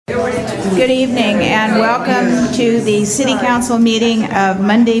Good evening and welcome to the City Council meeting of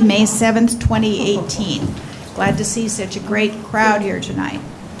Monday, May 7th, 2018. Glad to see such a great crowd here tonight.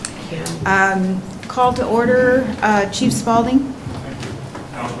 Call to order, Chief Spalding.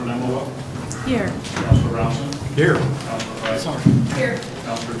 Councilor Nemlow. Here. Councilor Rousen. Here. Councilor Rice. Here.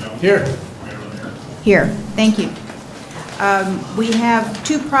 Councilor Jones. Here. Mayor Lanier. Here. Thank you. We have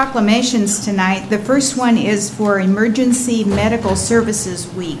two proclamations tonight. The first one is for Emergency Medical Services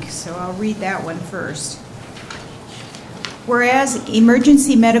Week, so I'll read that one first. Whereas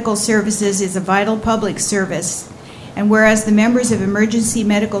emergency medical services is a vital public service, and whereas the members of emergency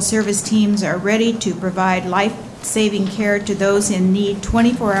medical service teams are ready to provide life-saving care to those in need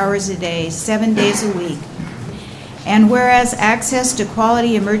 24 hours a day, 7 days a week, and whereas access to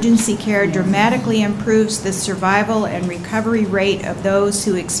quality emergency care dramatically improves the survival and recovery rate of those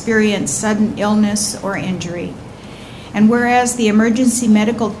who experience sudden illness or injury, and whereas the emergency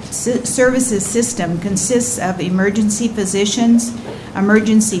medical services system consists of emergency physicians,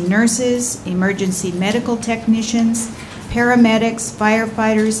 emergency nurses, emergency medical technicians, paramedics,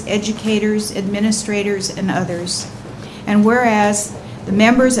 firefighters, educators, administrators, and others, and whereas the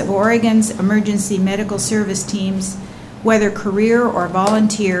members of Oregon's emergency medical service teams, whether career or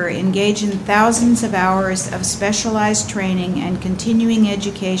volunteer, engage in thousands of hours of specialized training and continuing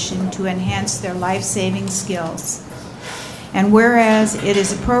education to enhance their life-saving skills. And whereas it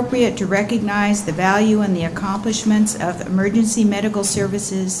is appropriate to recognize the value and the accomplishments of emergency medical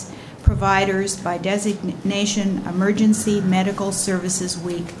services providers by designation Emergency Medical Services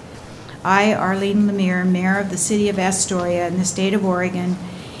Week, I, Arlene Lemire, Mayor of the City of Astoria in the State of Oregon,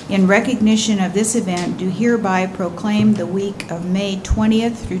 in recognition of this event, do hereby proclaim the week of May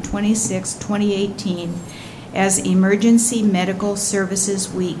 20th through 26th, 2018 as Emergency Medical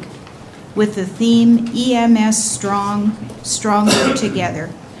Services Week, with the theme EMS Strong, Stronger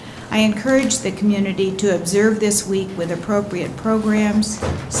Together. I encourage the community to observe this week with appropriate programs,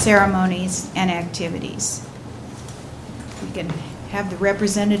 ceremonies, and activities. We can have the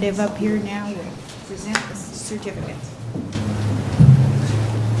representative up here now to present the certificates.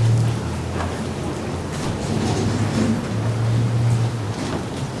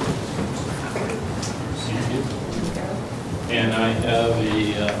 And I have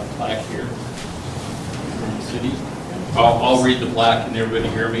a plaque here from the city. I'll read the plaque and everybody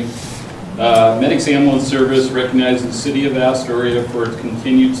hear me. Medics Ambulance Service recognizes the City of Astoria for its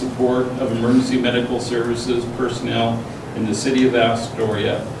continued support of emergency medical services personnel in the City of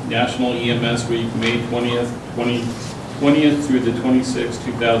Astoria. National EMS Week, May 20th through the 26th,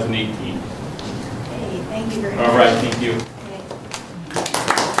 2018. Hey, thank you very much. All right, thank you.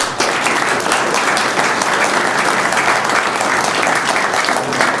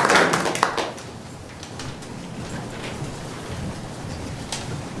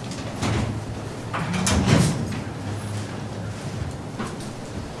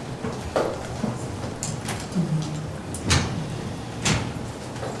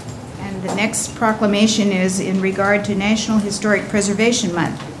 The next proclamation is in regard to National Historic Preservation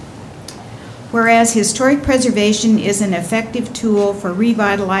Month. Whereas historic preservation is an effective tool for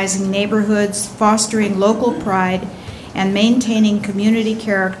revitalizing neighborhoods, fostering local pride, and maintaining community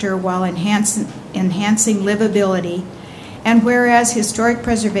character while enhancing livability, and whereas historic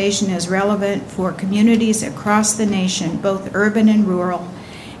preservation is relevant for communities across the nation, both urban and rural,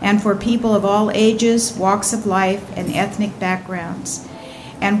 and for people of all ages, walks of life, and ethnic backgrounds.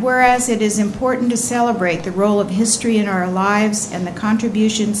 And whereas it is important to celebrate the role of history in our lives and the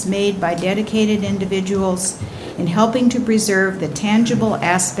contributions made by dedicated individuals in helping to preserve the tangible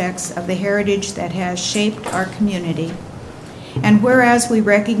aspects of the heritage that has shaped our community. And whereas we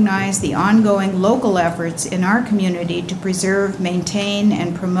recognize the ongoing local efforts in our community to preserve, maintain,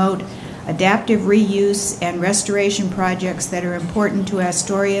 and promote adaptive reuse and restoration projects that are important to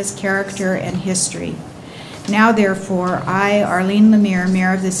Astoria's character and history. Now, therefore, I, Arlene Lemire,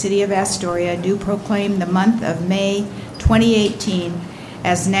 Mayor of the City of Astoria, do proclaim the month of May 2018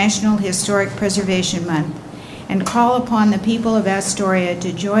 as National Historic Preservation Month, and call upon the people of Astoria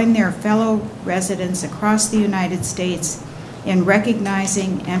to join their fellow residents across the United States in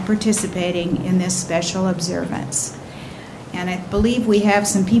recognizing and participating in this special observance. And I believe we have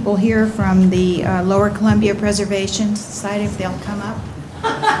some people here from the Lower Columbia Preservation Society, if they'll come up.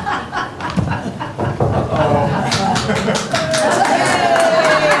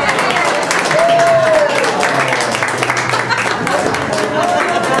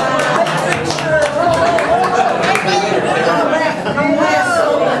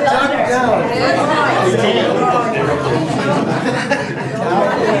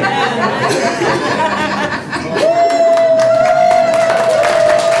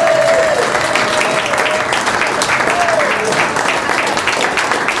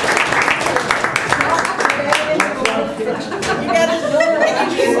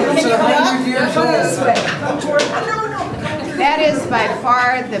 by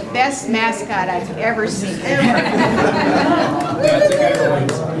far the best mascot I've ever seen. That's a good one.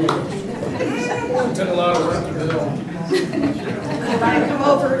 Took a lot of work to build. Come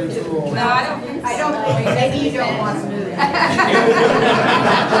over. No, I don't, maybe you don't want to move.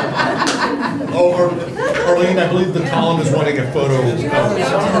 Arlene, I believe the column is wanting a photo. Arlene,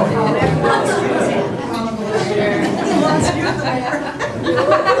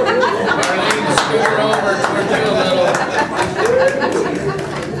 scoot her over towards you a little.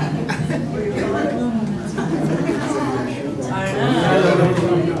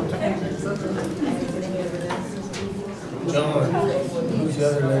 John, who's the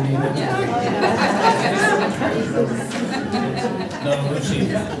other lady? No, who's she?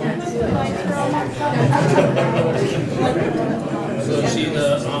 So is she the,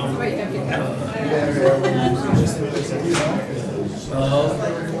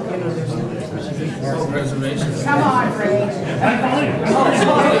 reservations? Come on, Ray.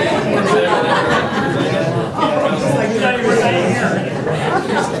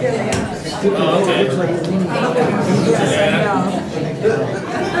 Oh, okay.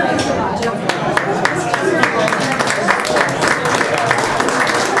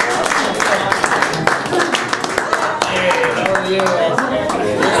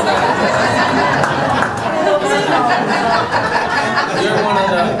 You're one of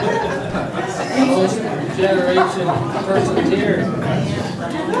the most generation persons here.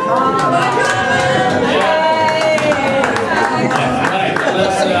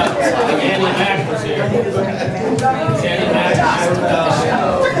 Unless Annie Mack was here. Annie Mack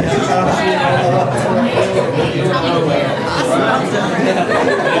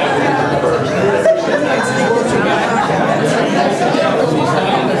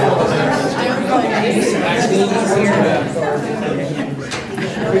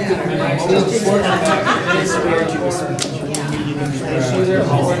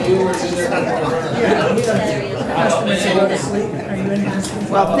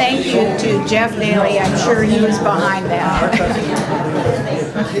Well, thank you to Jeff Daly. I'm sure he was behind that.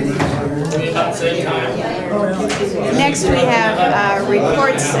 Next, we have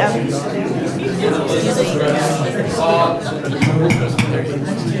reports of...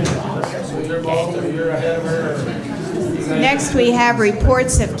 Next, we have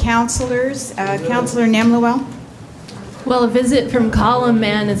reports of counselors. Counselor Nemlewell. Well, a visit from Column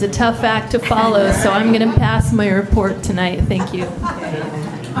Man is a tough act to follow, so I'm going to pass my report tonight. Thank you.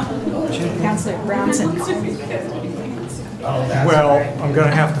 Counselor Brownson. Well, I'm going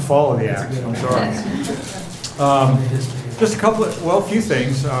to have to follow the act. I'm sorry. Just a couple of, well, a few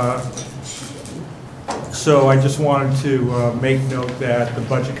things. So I just wanted to make note that the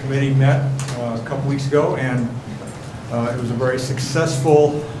Budget Committee met a couple weeks ago, and it was a very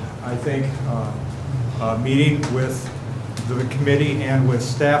successful, I think, meeting with the committee and with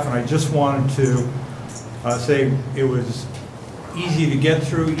staff. And I just wanted to say it was easy to get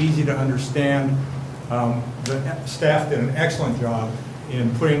through, easy to understand. The staff did an excellent job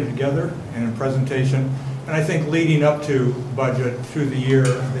in putting it together and in presentation. And I think leading up to budget through the year,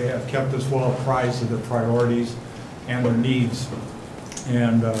 they have kept us well apprised of the priorities and their needs,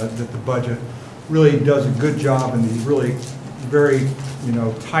 and that the budget really does a good job in these really very,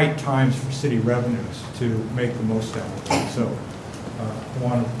 tight times for city revenues to make the most out of it. So I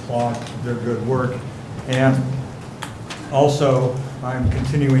want to applaud their good work. And also, I'm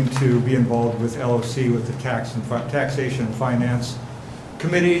continuing to be involved with LOC, with the Taxation and Finance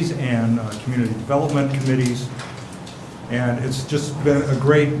Committees and Community Development Committees. And it's just been a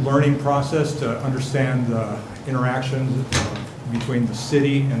great learning process to understand the interactions between the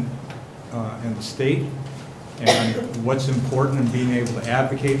city and the state, and what's important in being able to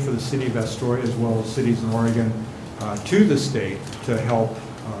advocate for the city of Astoria as well as cities in Oregon to the state to help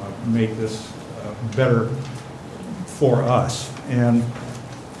make this better for us. And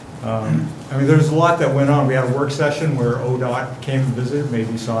there's a lot that went on. We had a work session where ODOT came and visited.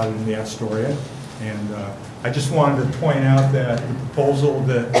 Maybe you saw it in the Astoria. And I just wanted to point out that the proposal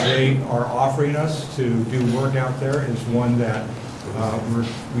that they are offering us to do work out there is one that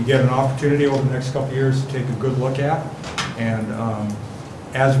we get an opportunity over the next couple of years to take a good look at. And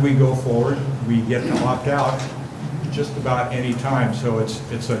as we go forward, we get to opt out just about any time. So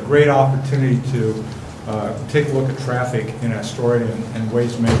it's a great opportunity to take a look at traffic in Astoria and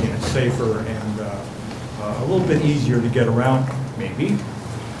ways of making it safer and a little bit easier to get around, maybe.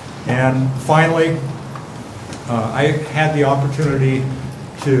 And finally, I had the opportunity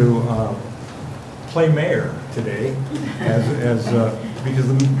to play mayor today, because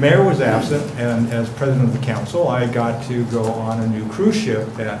the mayor was absent, and as president of the council, I got to go on a new cruise ship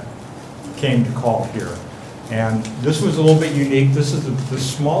that came to call here. And this was a little bit unique. This is the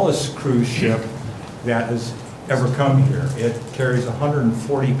smallest cruise ship that has ever come here. It carries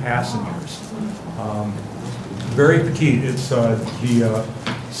 140 passengers. Very petite. It's the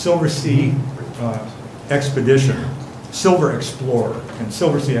Silver Sea Expedition, Silver Explorer, and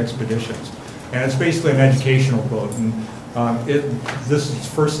Silver Sea Expeditions. And it's basically an educational boat. And this is its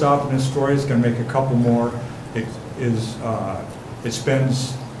first stop in Astoria. It's going to make a couple more. It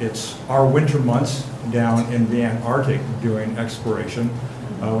spends our winter months down in the Antarctic doing exploration.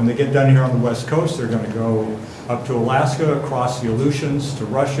 When they get done here on the West Coast, they're going to go up to Alaska, across the Aleutians, to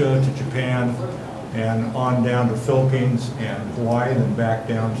Russia, to Japan, and on down to Philippines and Hawaii, and then back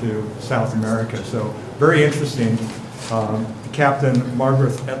down to South America. So very interesting. Captain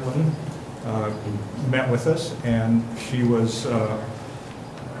Margaret Etlin met with us, and she was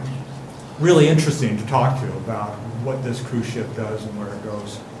really interesting to talk to about what this cruise ship does and where it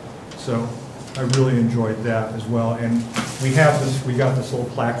goes. So I really enjoyed that as well. And we got this little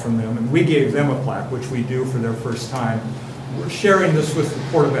plaque from them, and we gave them a plaque, which we do for their first time. We're sharing this with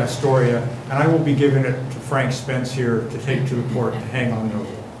the Port of Astoria, and I will be giving it to Frank Spence here to take to the port to hang on the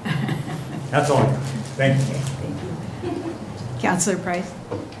wall. That's all I got. Thank you. Thank you. Councilor Price.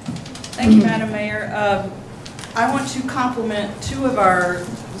 Thank you, Madam Mayor. I want to compliment two of our,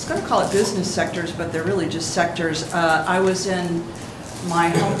 I was going to call it business sectors, but they're really just sectors. I was in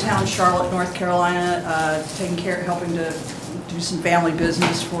my hometown, Charlotte, North Carolina, helping to do some family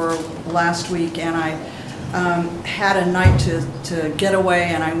business for last week, and I had a night to get away,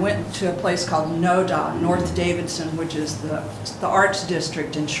 and I went to a place called NODA, North Davidson, which is the arts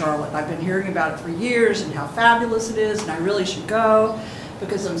district in Charlotte. I've been hearing about it for years and how fabulous it is, and I really should go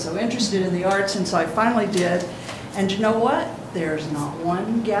because I'm so interested in the arts, and so I finally did. And you know what? There's not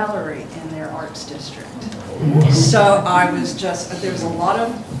one gallery in their arts district. So I was just, there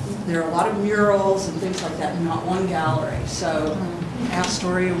are a lot of murals and things like that, not one gallery. So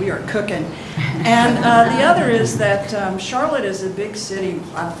Astoria, we are cooking. And the other is that Charlotte is a big city.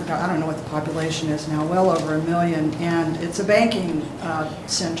 I don't know what the population is now, well over 1 million, and it's a banking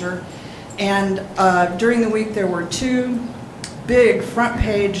center. And during the week there were 2 big front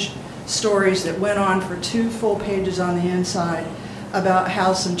page stories that went on for 2 full pages on the inside about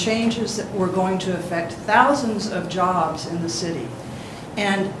how some changes that were going to affect thousands of jobs in the city.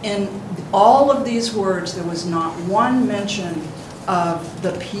 And in all of these words, there was not one mention of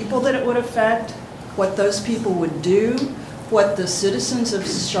the people that it would affect, what those people would do, what the citizens of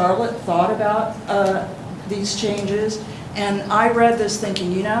Charlotte thought about these changes. And I read this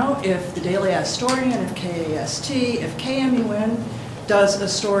thinking, you know, if the Daily Astorian, if KAST, if KMUN does a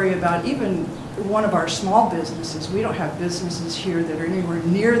story about even one of our small businesses, we don't have businesses here that are anywhere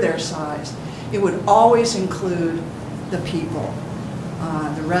near their size, it would always include the people,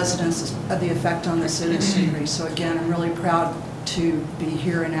 the residents, the effect on the citizenry. So again, I'm really proud to be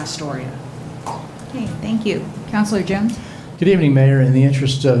here in Astoria. Okay, thank you. Councilor Jones? Good evening, Mayor. In the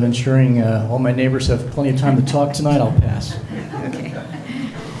interest of ensuring all my neighbors have plenty of time to talk tonight, I'll pass. Okay.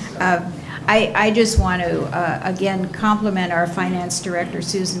 I just want to, again, compliment our finance director,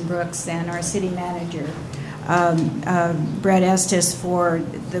 Susan Brooks, and our city manager, Brett Estes, for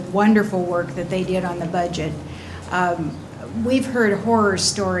the wonderful work that they did on the budget. We've heard horror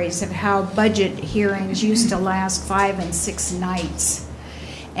stories of how budget hearings used to last 5 and 6 nights.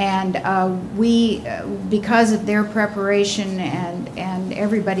 And we, because of their preparation and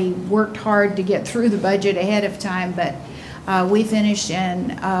everybody worked hard to get through the budget ahead of time, but we finished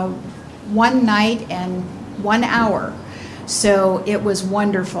in 1 night and 1 hour. So it was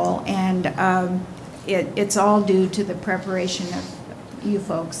wonderful, and it's all due to the preparation of you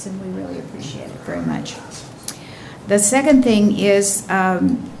folks, and we really appreciate it very much. The second thing is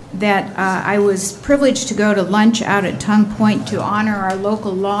that I was privileged to go to lunch out at Tongue Point to honor our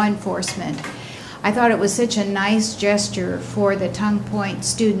local law enforcement. I thought it was such a nice gesture for the Tongue Point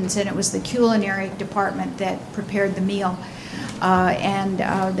students, and it was the culinary department that prepared the meal. And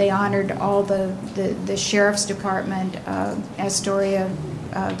they honored all the sheriff's department, Astoria,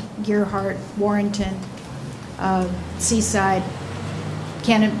 Gearhart, Warrenton, Seaside.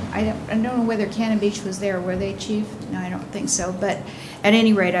 I don't know whether Cannon Beach was there. Were they, Chief? No, I don't think so. But at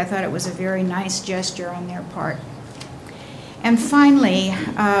any rate, I thought it was a very nice gesture on their part. And finally,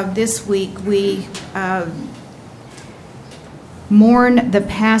 this week we mourn the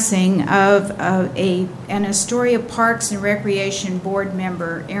passing of an Astoria Parks and Recreation Board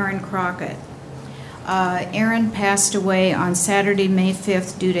member, Aaron Crockett. Aaron passed away on Saturday, May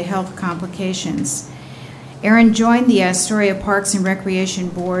 5th due to health complications. Aaron joined the Astoria Parks and Recreation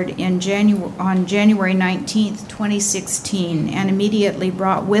Board on January 19, 2016, and immediately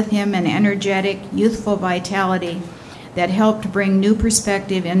brought with him an energetic, youthful vitality that helped bring new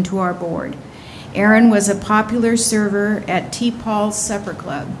perspective into our board. Aaron was a popular server at T. Paul's Supper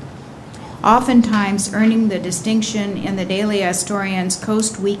Club, oftentimes earning the distinction in the Daily Astorian's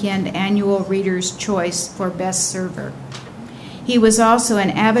Coast Weekend Annual Reader's Choice for Best Server. He was also an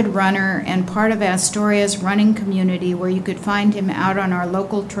avid runner and part of Astoria's running community, where you could find him out on our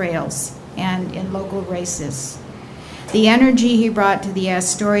local trails and in local races. The energy he brought to the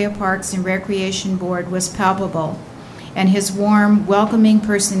Astoria Parks and Recreation Board was palpable, and his warm, welcoming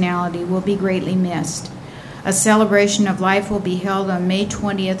personality will be greatly missed. A celebration of life will be held on May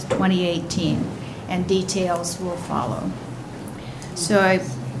 20th, 2018, and details will follow. So I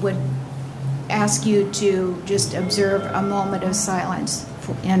would ask you to just observe a moment of silence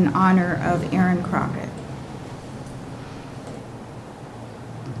in honor of Aaron Crockett.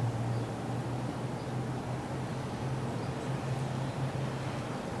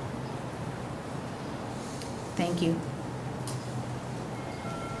 Thank you.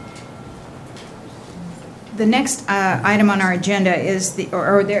 The next item on our agenda is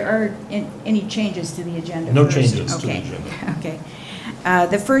or there are any changes to the agenda? No first? changes Okay. to the agenda. Okay.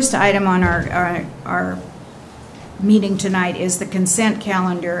 The first item on our meeting tonight is the consent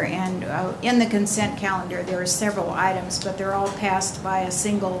calendar, and in the consent calendar there are several items, but they're all passed by a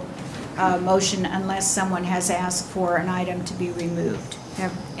single motion unless someone has asked for an item to be removed.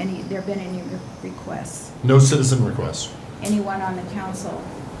 Have there been any requests? No citizen requests. Anyone on the council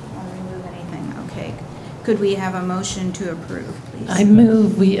want to remove anything? Okay. Could we have a motion to approve, please? I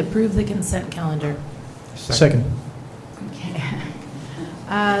move we approve the consent calendar. Second. Okay.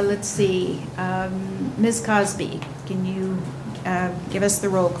 Let's see. Ms. Cosby, can you give us the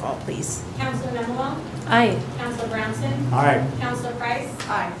roll call, please? Councilor Memelo? Aye. Councilor Brownson? Aye. Councilor Price?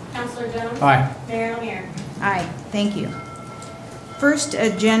 Aye. Councilor Jones? Aye. Mayor Lemire? Aye, thank you. First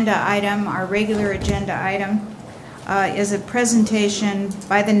agenda item, our regular agenda item, is a presentation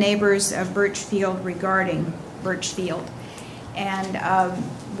by the neighbors of Birchfield regarding Birchfield. And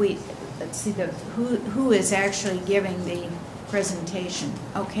let's see, who is actually giving the presentation,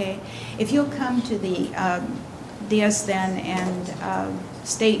 okay? If you'll come to the dais then and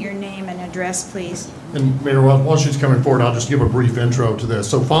state your name and address, please. And Mayor, while she's coming forward, I'll just give a brief intro to this.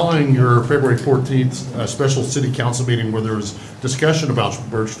 So following your February 14th special city council meeting where there was discussion about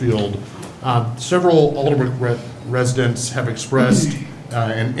Birchfield, several Alderbrook residents have expressed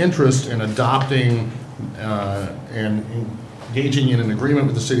an interest in adopting and engaging in an agreement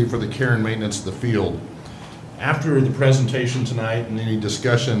with the city for the care and maintenance of the field. After the presentation tonight and any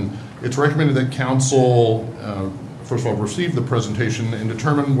discussion, it's recommended that council, first of all, receive the presentation and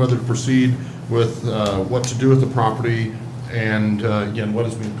determine whether to proceed with what to do with the property, and again, what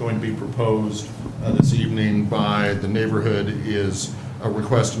is going to be proposed this evening by the neighborhood is a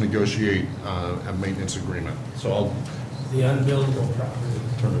request to negotiate a maintenance agreement. So I'll The unbuildable property.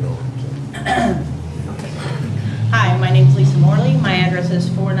 turn it over. Hi, my name is Lisa Morley. My address is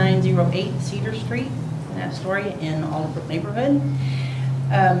 4908 Cedar Street in Astoria in Alderbrook neighborhood.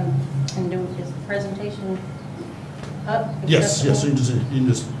 And is the presentation up? Yes, accessible? yes, you can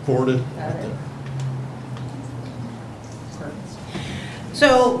just forward it. Got it.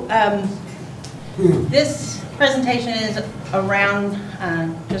 So this presentation is around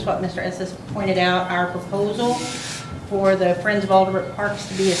just what Mr. Estes pointed out, our proposal for the Friends of Alderbrook Parks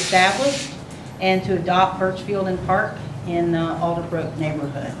to be established and to adopt Birchfield and Park in the Alderbrook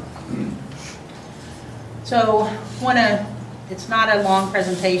neighborhood. So it's not a long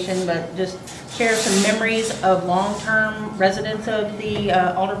presentation, but just share some memories of long-term residents of the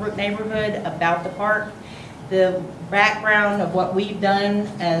Alderbrook neighborhood about the park, the background of what we've done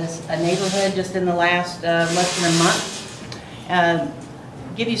as a neighborhood just in the last less than a month.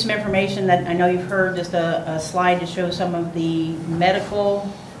 Give you some information that I know you've heard, just a slide to show some of the medical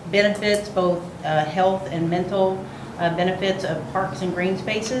benefits, both health and mental benefits of parks and green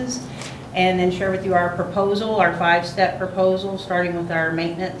spaces. And then share with you our proposal, our 5-step proposal, starting with our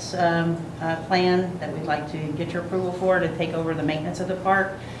maintenance plan that we'd like to get your approval for to take over the maintenance of the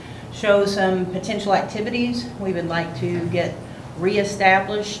park. Show some potential activities we would like to get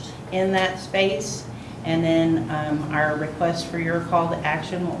reestablished in that space. And then our request for your call to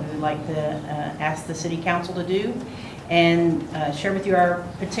action, what we would like to ask the city council to do. And share with you our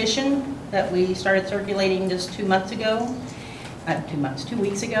petition that we started circulating just 2 weeks ago.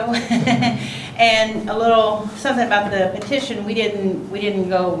 And a little something about the petition.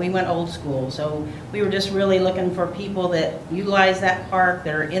 We went old school. So we were just really looking for people that utilize that park,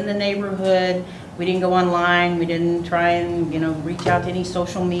 that are in the neighborhood, We didn't go online, we didn't try and, reach out to any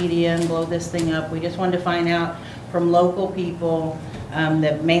social media and blow this thing up. We just wanted to find out from local people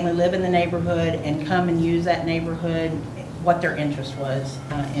that mainly live in the neighborhood and come and use that neighborhood, what their interest was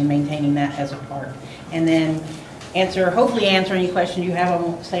in maintaining that as a park. And then hopefully answer any questions you have. I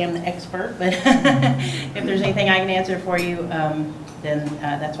won't say I'm the expert, but if there's anything I can answer for you, then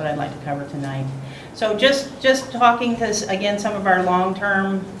that's what I'd like to cover tonight. So just talking to, again, some of our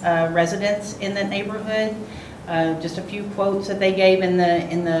long-term residents in the neighborhood, just a few quotes that they gave in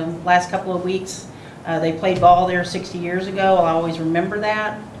the last couple of weeks. They played ball there 60 years ago. I'll always remember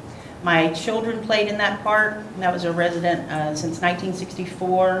that. My children played in that park. That was a resident since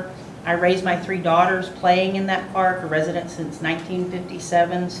 1964. I raised my 3 daughters playing in that park, a resident since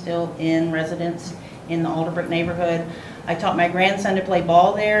 1957, still in residence in the Alderbrook neighborhood. I taught my grandson to play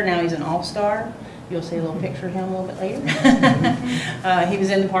ball there. Now he's an all-star. You'll see a little picture of him a little bit later. He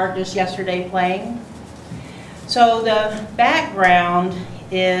was in the park just yesterday playing. So the background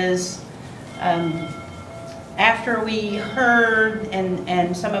is after we heard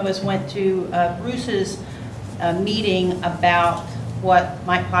and some of us went to Bruce's meeting about what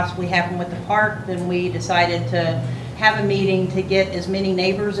might possibly happen with the park, then we decided to have a meeting to get as many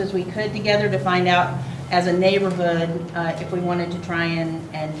neighbors as we could together to find out as a neighborhood if we wanted to try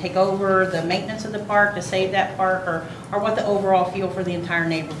and take over the maintenance of the park, to save that park, or what the overall feel for the entire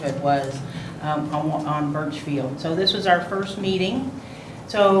neighborhood was on Birchfield. So this was our first meeting.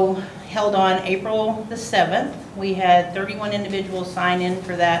 So held on April the 7th. We had 31 individuals sign in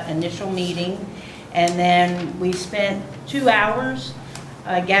for that initial meeting. And then we spent 2 hours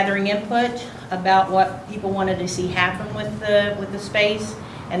gathering input about what people wanted to see happen with the space.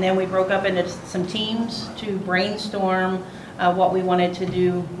 And then we broke up into some teams to brainstorm what we wanted to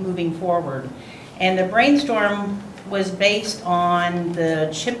do moving forward. And the brainstorm was based on the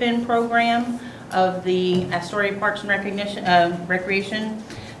chip-in program of the Astoria Parks and Recreation.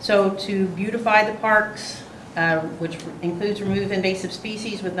 So to beautify the parks, which includes remove invasive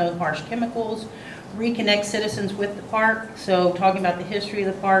species with no harsh chemicals, reconnect citizens with the park, so talking about the history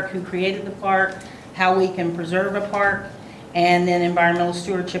of the park, who created the park, how we can preserve a park, and then environmental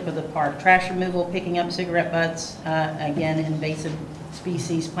stewardship of the park, trash removal, picking up cigarette butts, again, invasive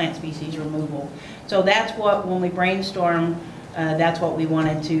species, plant species removal. So that's what, when we brainstorm, that's what we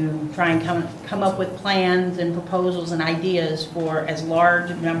wanted to try and come up with plans and proposals and ideas for as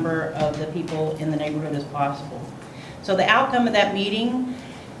large a number of the people in the neighborhood as possible. So the outcome of that meeting,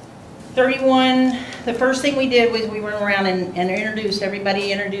 31, the first thing we did was we went around and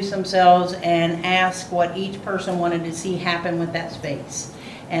everybody introduced themselves and asked what each person wanted to see happen with that space.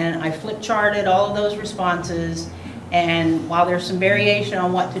 And I flip charted all of those responses, and while there's some variation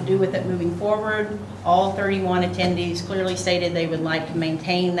on what to do with it moving forward, all 31 attendees clearly stated they would like to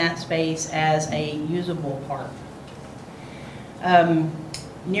maintain that space as a usable park.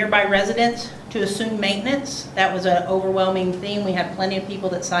 Nearby residents to assume maintenance. That was an overwhelming theme. We had plenty of people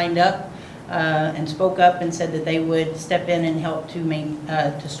that signed up and spoke up and said that they would step in and help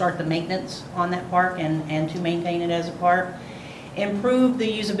to start the maintenance on that park and to maintain it as a park. Improve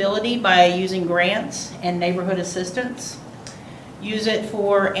the usability by using grants and neighborhood assistance. Use it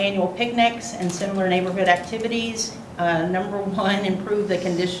for annual picnics and similar neighborhood activities. Number 1, improve the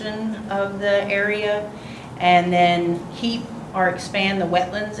condition of the area, and then keep or expand the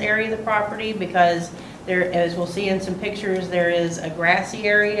wetlands area of the property, because there, as we'll see in some pictures, there is a grassy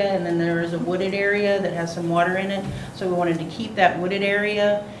area and then there is a wooded area that has some water in it. So we wanted to keep that wooded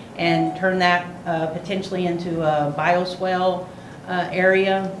area and turn that potentially into a bioswale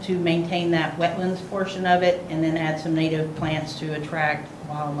area to maintain that wetlands portion of it, and then add some native plants to attract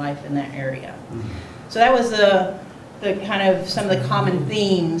wildlife in that area. So that was the kind of some of the common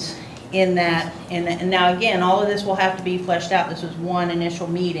themes in that. And now again, all of this will have to be fleshed out. This was one initial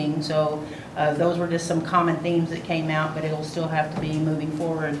meeting, so those were just some common themes that came out, but it'll still have to be moving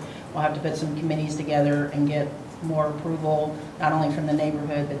forward. We'll have to put some committees together and get more approval, not only from the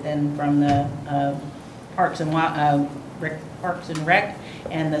neighborhood, but then from the Parks and Rec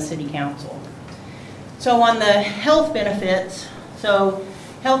and the City Council. So on the health benefits, so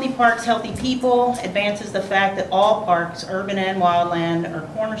healthy parks, healthy people advances the fact that all parks, urban and wildland, are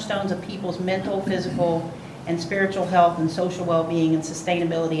cornerstones of people's mental, physical, and spiritual health and social well-being and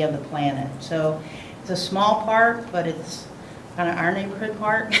sustainability of the planet. So it's a small park, but it's kind of our neighborhood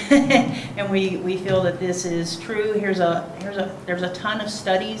park, and we feel that this is true. There's a ton of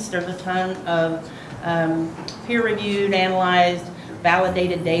studies. There's a ton of peer-reviewed, analyzed,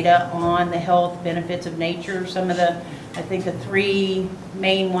 validated data on the health benefits of nature. Some of the, I think the 3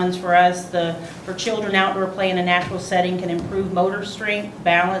 main ones for us. For children, outdoor play in a natural setting can improve motor strength,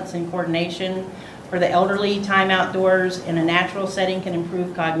 balance, and coordination. For the elderly, time outdoors in a natural setting can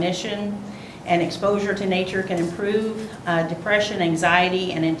improve cognition, and exposure to nature can improve depression,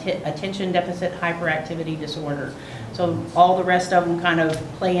 anxiety, and attention deficit hyperactivity disorder. So all the rest of them kind of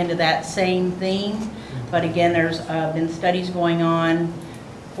play into that same theme. But again, there's been studies going on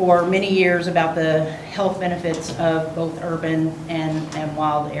for many years about the health benefits of both urban and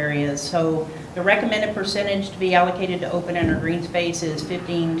wild areas. So the recommended percentage to be allocated to open and or green space is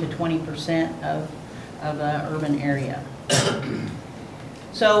 15 to 20% of the urban area.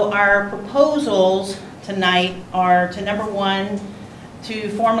 So our proposals tonight are to, number one, to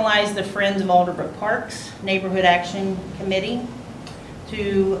formalize the Friends of Alderbrook Parks Neighborhood Action Committee,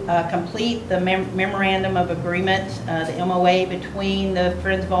 to complete the memorandum of agreement, the MOA between the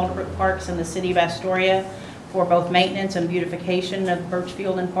Friends of Alderbrook Parks and the City of Astoria for both maintenance and beautification of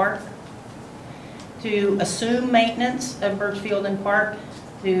Birchfield and Park, to assume maintenance of Birchfield and Park,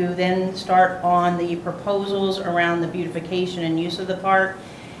 to then start on the proposals around the beautification and use of the park,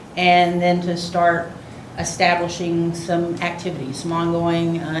 and then to start establishing some activities, some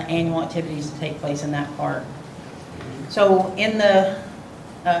ongoing annual activities to take place in that park. So in the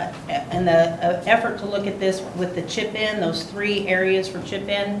effort to look at this with the chip-in, those 3 areas for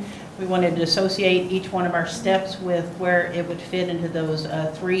chip-in, we wanted to associate each one of our steps with where it would fit into those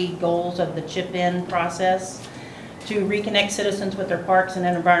 3 goals of the chip-in process. To reconnect citizens with their parks and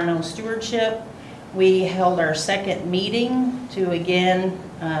environmental stewardship, we held our second meeting to again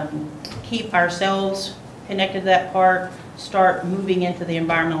keep ourselves connected to that park, start moving into the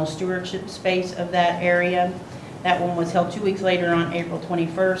environmental stewardship space of that area. That one was held 2 weeks later on April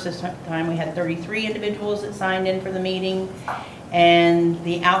 21st. This time we had 33 individuals that signed in for the meeting. And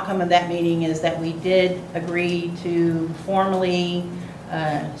the outcome of that meeting is that we did agree to formally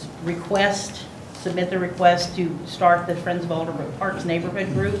submit the request to start the Friends of Alderbrook Parks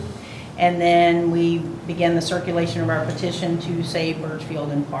neighborhood group. And then we began the circulation of our petition to save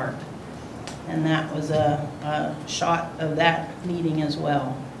Birchfield and Park. And that was a shot of that meeting as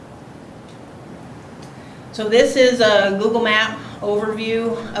well. So this is a Google Map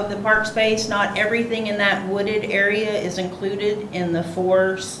overview of the park space. Not everything in that wooded area is included in the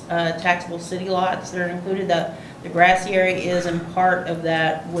 4 taxable city lots that are included. The grassy area is, and part of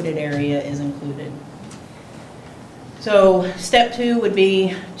that wooded area is included. So step 2 would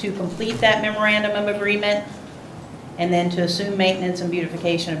be to complete that memorandum of agreement and then to assume maintenance and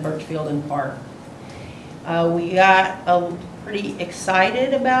beautification of Birchfield and Park. We got pretty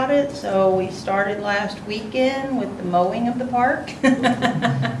excited about it, so we started last weekend with the mowing of the park.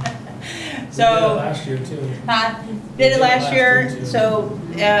 So we did it last year too. Did it last year. So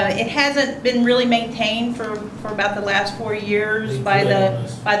it hasn't been really maintained for about the last 4 years by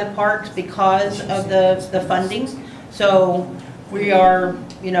the parks because of the funding. So we are,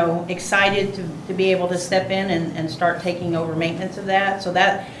 excited to be able to step in and start taking over maintenance of that. So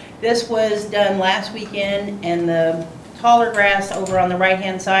this was done last weekend, and the taller grass over on the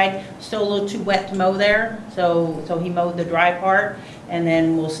right-hand side, still a little too wet to mow there. So he mowed the dry part, and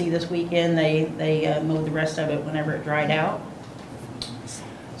then we'll see this weekend they mowed the rest of it whenever it dried out.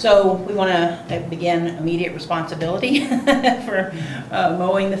 So we want to begin immediate responsibility for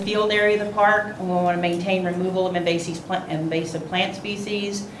mowing the field area of the park. And we want to maintain removal of invasive plant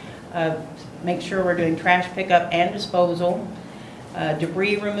species, make sure we're doing trash pickup and disposal,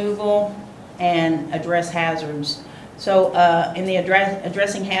 debris removal, and address hazards. So in the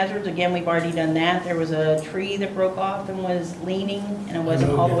addressing hazards, again, we've already done that. There was a tree that broke off and was leaning, and it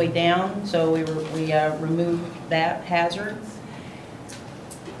wasn't all the way down, so we removed that hazard.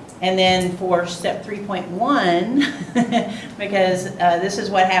 And then for step 3.1, because this is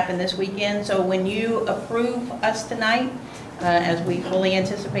what happened this weekend. So when you approve us tonight, as we fully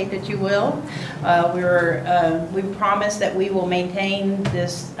anticipate that you will, we promise that we will maintain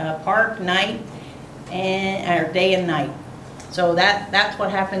this park night and day and night. So that's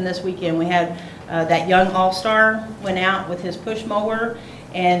what happened this weekend. We had that young all-star went out with his push mower.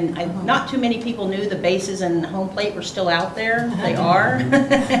 And not too many people knew the bases and home plate were still out there. They are.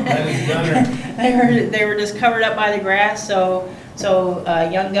 They were just covered up by the grass. So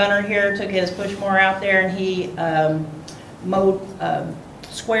young Gunner here took his push mower out there, and he mowed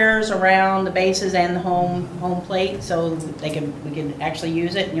squares around the bases and the home plate, so we could actually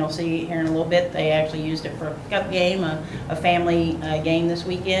use it. And you'll see here in a little bit they actually used it for a pickup game, a family game this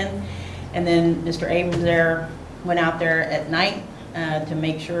weekend. And then Mr. Abrams there went out there at night to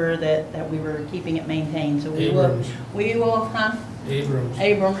make sure that we were keeping it maintained. So Abrams,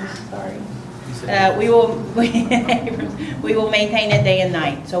 sorry. We will we will maintain it day and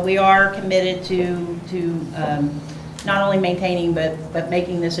night. So we are committed to not only maintaining but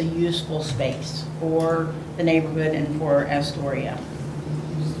making this a useful space for the neighborhood and for Astoria.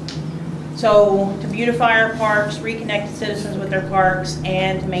 So to beautify our parks, reconnect citizens with their parks,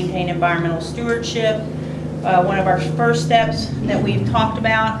 and to maintain environmental stewardship. One of our first steps that we've talked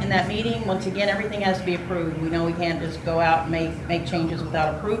about in that meeting, once again, everything has to be approved. We know we can't just go out and make changes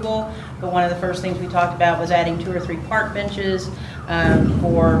without approval, but one of the first things we talked about was adding 2 or 3 park benches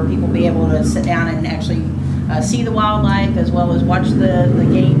for people to be able to sit down and actually see the wildlife as well as watch the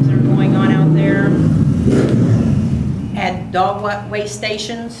games that are going on out there. Add dog waste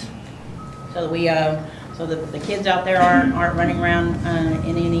stations so that so that the kids out there aren't running around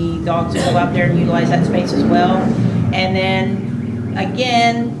in any dogs that go out there and utilize that space as well. And then,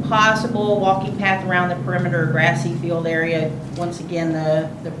 again, possible walking path around the perimeter grassy field area. Once again,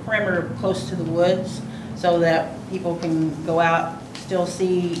 the perimeter close to the woods so that people can go out, still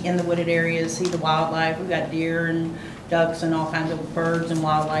see in the wooded areas, see the wildlife. We've got deer and ducks and all kinds of birds and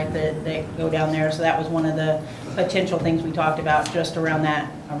wildlife that go down there. So that was one of the potential things we talked about just around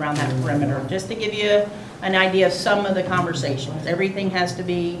that perimeter. Just to give you an idea of some of the conversations. Everything has to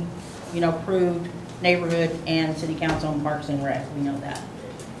be, approved, neighborhood and city council and parks and rec. We know that.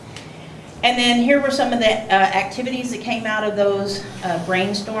 And then here were some of the activities that came out of those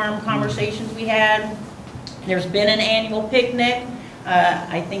brainstorm conversations we had. There's been an annual picnic.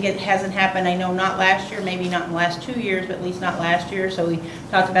 I think it hasn't happened, I know not last year, maybe not in the last 2 years, but at least not last year. So we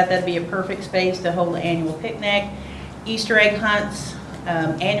talked about that'd be a perfect space to hold an annual picnic. Easter egg hunts,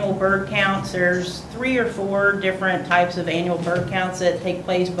 annual bird counts. There's 3 or 4 different types of annual bird counts that take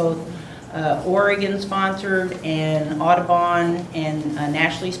place, both Oregon sponsored and Audubon and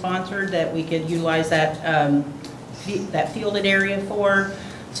nationally sponsored, that we could utilize that fielded area for.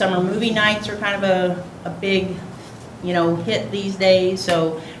 Summer movie nights are kind of a big hit these days,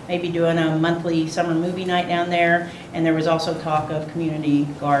 so maybe doing a monthly summer movie night down there. And there was also talk of community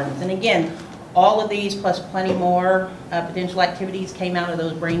gardens. And again, all of these plus plenty more potential activities came out of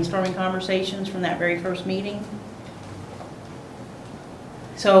those brainstorming conversations from that very first meeting.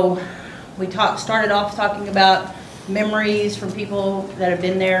 So we started off talking about memories from people that have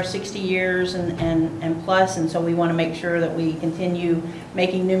been there 60 years and plus, and so we want to make sure that we continue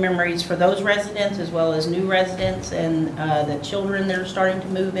making new memories for those residents as well as new residents and the children that are starting to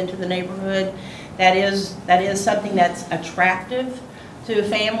move into the neighborhood. That is something that's attractive to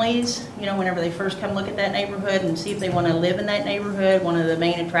families, whenever they first come look at that neighborhood and see if they want to live in that neighborhood. One of the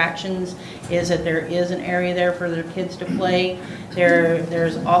main attractions is that there is an area there for their kids to play.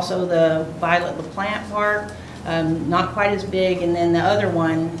 There's also the Violet LaPlante Park. Not quite as big, and then the other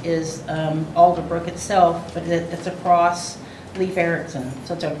one is Alderbrook itself, but it's across Leif Erikson.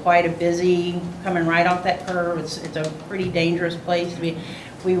 So it's quite a busy, coming right off that curve. It's a pretty dangerous place to be.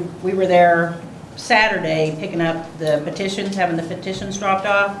 We were there Saturday picking up the petitions, having the petitions dropped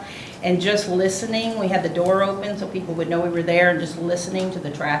off, and just listening. We had the door open so people would know we were there, and just listening to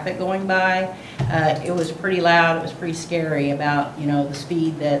the traffic going by. It was pretty loud. It was pretty scary about the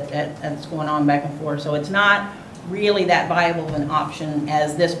speed that's going on back and forth. So it's not really that viable of an option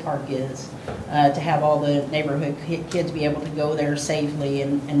as this park is, to have all the neighborhood kids be able to go there safely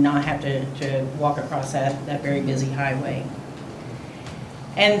and not have to walk across that very busy highway.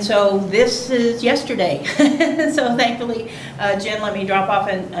 And so this is yesterday. So thankfully, Jen let me drop off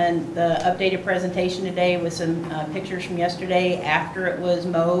the updated presentation today with some pictures from yesterday after it was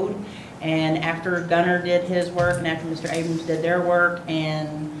mowed and after Gunner did his work and after Mr. Abrams did their work.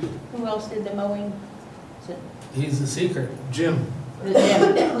 And who else did the mowing? He's the secret. Jim.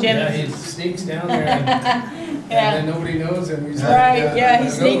 Jim. Yeah, he sneaks down there and then nobody knows him. He's Right, like, yeah, he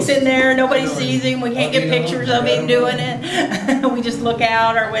sneaks in there, nobody sees him, we can't get pictures of him doing it. We just look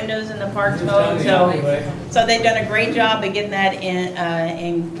out our windows and the park's mowed, so they've done a great job of getting that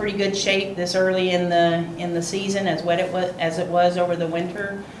in pretty good shape this early in the season, as it was over the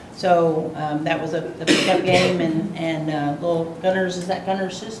winter. So that was the pickup game, and little Gunner's, is that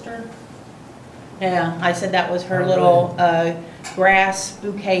Gunner's sister? Yeah, I said that was her little grass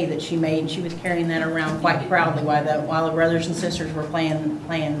bouquet that she made. She was carrying that around quite proudly while the brothers and sisters were playing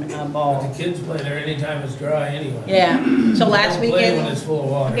ball. The kids play there anytime it's dry anyway. Yeah. So last They don't play weekend. when it's full of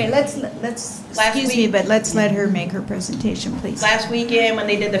water. Okay, let's let's let her make her presentation, please. Last weekend, when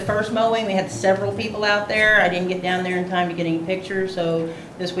they did the first mowing, we had several people out there. I didn't get down there in time to get any pictures, so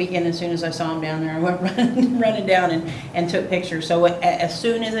this weekend, as soon as I saw them down there, I went running down and took pictures. So as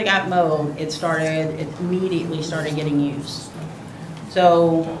soon as it got mowed, it immediately started getting used.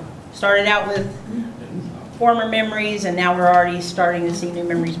 So started out with former memories, and now we're already starting to see new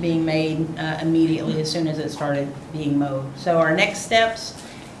memories being made immediately as soon as it started being mowed. So our next steps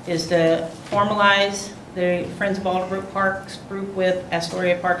is to formalize the Friends of Alderbrook Parks group with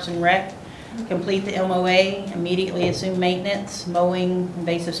Astoria Parks and Rec, complete the MOA, immediately assume maintenance, mowing,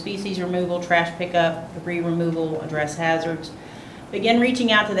 invasive species removal, trash pickup, debris removal, address hazards. Begin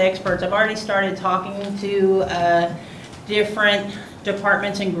reaching out to the experts. I've already started talking to different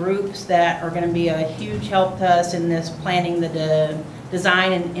departments and groups that are going to be a huge help to us in this planning the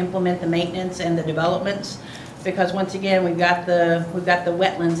design and implement the maintenance and the developments. Because once again, we've got the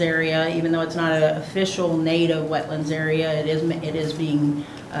wetlands area, even though it's not an official native wetlands area, it is being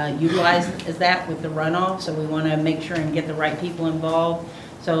utilized as that with the runoff. So we want to make sure and get the right people involved.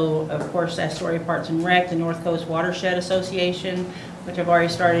 So of course, Astoria Parks and Rec, the North Coast Watershed Association, which I've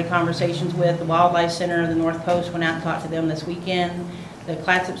already started conversations with, the Wildlife Center of the North Coast, went out and talked to them this weekend, the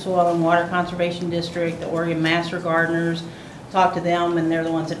Clatsop Soil and Water Conservation District, the Oregon Master Gardeners, talked to them, and they're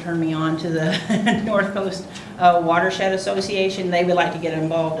the ones that turned me on to the North Coast Watershed Association. They would like to get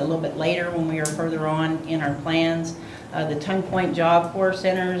involved a little bit later when we are further on in our plans. The Tongue Point Job Corps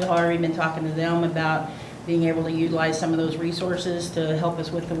Centers, already been talking to them about being able to utilize some of those resources to help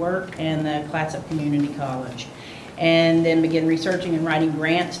us with the work, and the Clatsop Community College. And then begin researching and writing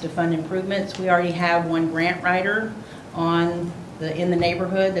grants to fund improvements. We already have one grant writer in the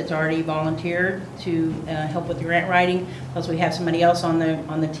neighborhood that's already volunteered to help with the grant writing. Plus we have somebody else on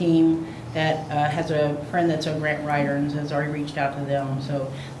the team that has a friend that's a grant writer and has already reached out to them.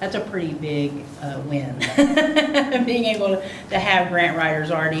 So that's a pretty big win. Being able to have grant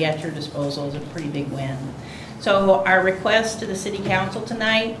writers already at your disposal is a pretty big win. So our request to the City Council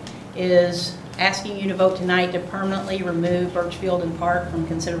tonight is asking you to vote tonight to permanently remove Birchfield and Park from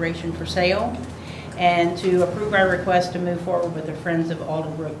consideration for sale, and to approve our request to move forward with the Friends of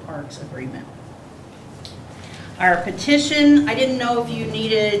Alderbrook Parks agreement. Our petition, I didn't know if you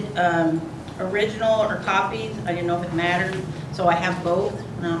needed original or copies. I didn't know if it mattered, so I have both.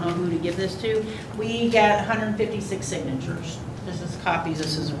 I don't know who to give this to. We got 156 signatures. This is copies,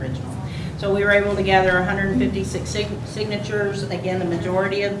 this is original. So we were able to gather 156 signatures. Again, the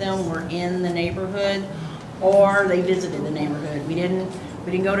majority of them were in the neighborhood, or they visited the neighborhood. We didn't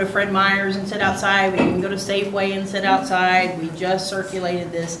go to Fred Meyer's and sit outside. We didn't go to Safeway and sit outside. We just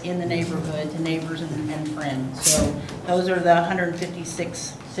circulated this in the neighborhood to neighbors and friends. So those are the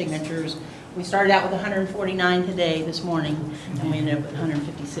 156 signatures. We started out with 149 this morning, and we ended up with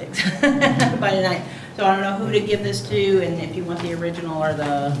 156 by tonight. So I don't know who to give this to, and if you want the original or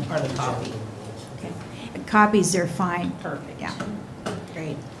the copy. Okay. Copies are fine. Perfect. Yeah.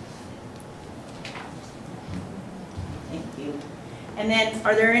 Great. Thank you. And then,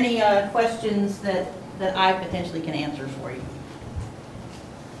 are there any questions that I potentially can answer for you?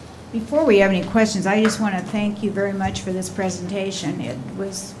 Before we have any questions, I just want to thank you very much for this presentation. It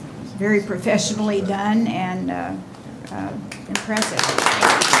was very professionally done and impressive.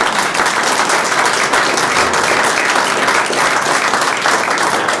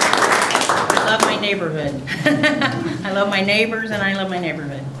 I love my neighborhood. I love my neighbors and I love my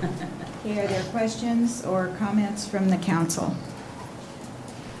neighborhood. Okay, are there questions or comments from the council?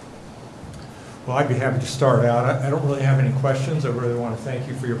 Well, I'd be happy to start out. I don't really have any questions. I really want to thank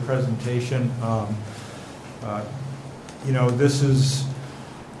you for your presentation. You know, this is,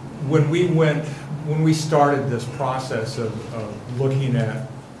 when we started this process of looking at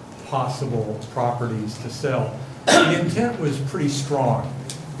possible properties to sell, the intent was pretty strong,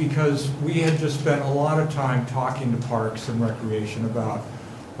 because we had just spent a lot of time talking to Parks and Recreation about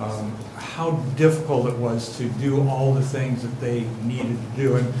how difficult it was to do all the things that they needed to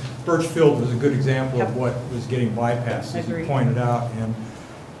do. And Birchfield was a good example of what was getting bypassed, as you pointed out.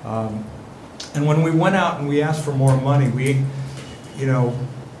 And when we went out and we asked for more money, we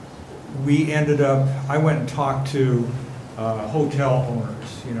ended up, I went and talked to hotel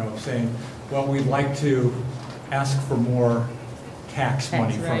owners, saying, well, we'd like to ask for more tax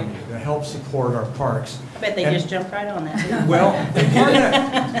money from you to help support our parks. I bet they just jumped right on that. Well,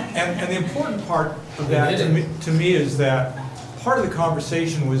 and the important part of that to me is that part of the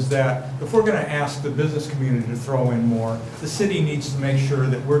conversation was that if we're going to ask the business community to throw in more, the city needs to make sure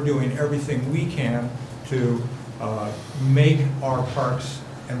that we're doing everything we can to make our parks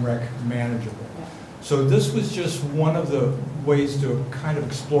and rec manageable. So this was just one of the ways to kind of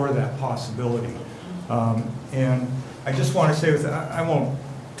explore that possibility. And I just want to say, I won't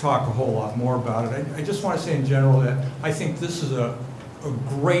talk a whole lot more about it. I just want to say in general that I think this is a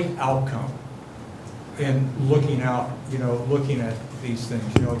great outcome in looking at these things.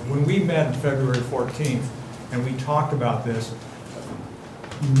 When we met on February 14th and we talked about this,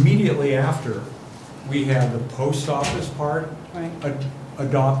 immediately after, We have the post office part Right.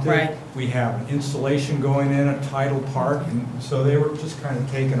 adopted. Right. We have an installation going in at Tidal Park, and so they were just kind of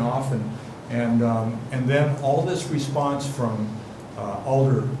taken off, and then all this response from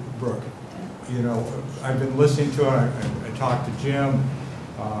Alderbrook. You know, I've been listening to it. I talked to Jim,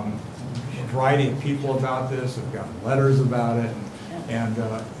 a variety of people about this. I've gotten letters about it, and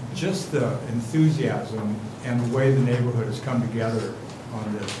just the enthusiasm and the way the neighborhood has come together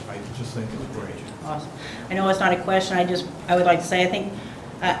on this, I just think is great. Awesome. I know it's not a question, I would like to say, I think,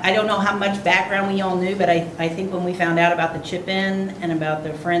 I don't know how much background we all knew, but I think when we found out about the chip-in and about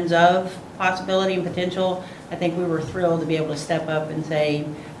the Friends of possibility and potential, I think we were thrilled to be able to step up and say,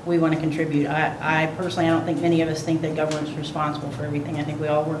 we want to contribute. I personally, I don't think many of us think that government's responsible for everything. I think we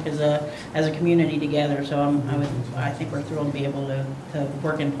all work as a community together, so I think we're thrilled to be able to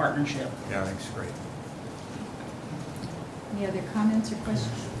work in partnership. Yeah, I think it's great. Any other comments or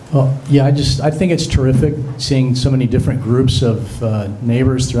questions? Well, yeah, I think it's terrific seeing so many different groups of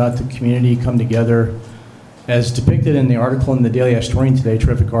neighbors throughout the community come together. As depicted in the article in the Daily Astorian today,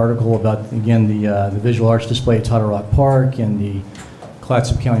 terrific article about, again, the visual arts display at Tidal Rock Park and the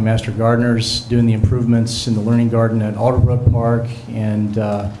Clatsop County Master Gardeners doing the improvements in the Learning Garden at Alderbrook Park, and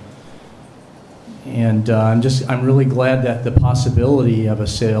I'm really glad that the possibility of a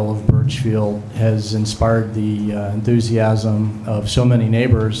sale of Birchfield has inspired the enthusiasm of so many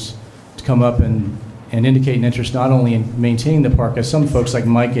neighbors to come up and indicate an interest not only in maintaining the park, as some folks like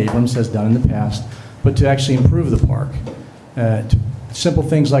Mike Abrams has done in the past, but to actually improve the park. Simple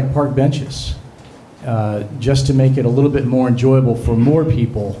things like park benches, just to make it a little bit more enjoyable for more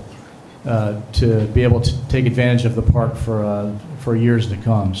people to be able to take advantage of the park for years to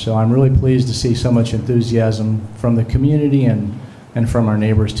come. So I'm really pleased to see so much enthusiasm from the community and from our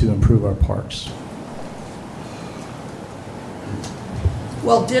neighbors to improve our parks.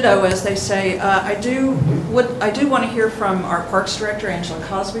 Well, ditto, as they say. I do want to hear from our Parks Director, Angela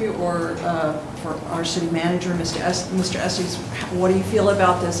Cosby, or for our City Manager, Mr. Estes. What do you feel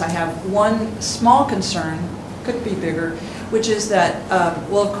about this? I have one small concern, could be bigger, which is that,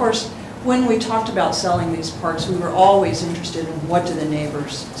 well, of course, when we talked about selling these parks, we were always interested in what do the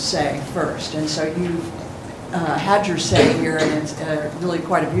neighbors say first. And so you had your say here, and it's really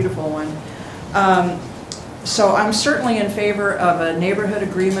quite a beautiful one. So I'm certainly in favor of a neighborhood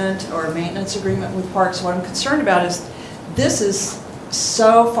agreement or a maintenance agreement with parks. What I'm concerned about is this is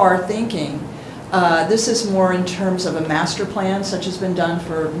so far thinking. This is more in terms of a master plan, such as been done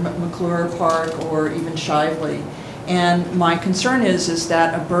for McClure Park or even Shively. And my concern is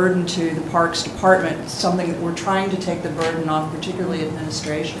that a burden to the Parks Department, something that we're trying to take the burden off, particularly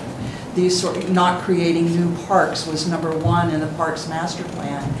administration. Not creating new parks was number one in the Parks Master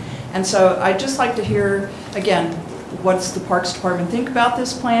Plan. And so I'd just like to hear, again, what's the Parks Department think about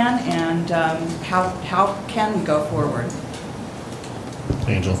this plan, and how can we go forward?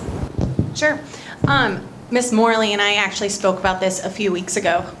 Angel. Sure. Ms. Morley and I actually spoke about this a few weeks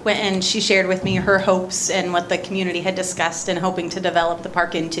ago, and she shared with me her hopes and what the community had discussed and hoping to develop the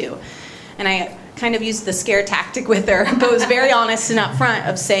park into. And I kind of used the scare tactic with her, but was very honest and upfront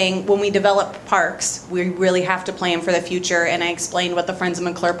of saying, when we develop parks, we really have to plan for the future. And I explained what the Friends of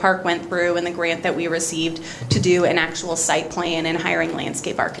McClure Park went through and the grant that we received to do an actual site plan and hiring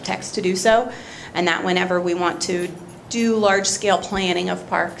landscape architects to do so. And that whenever we want to do large-scale planning of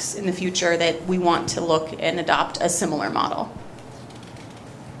parks in the future, that we want to look and adopt a similar model.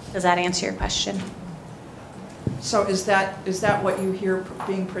 Does that answer your question? So is that what you hear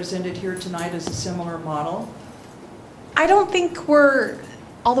being presented here tonight, as a similar model? I don't think we're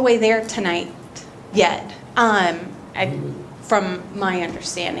all the way there tonight yet, from my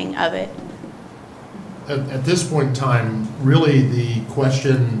understanding of it. At this point in time, really the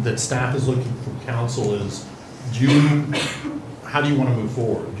question that staff is looking from council is, how do you want to move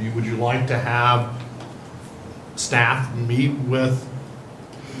forward? Would you like to have staff meet with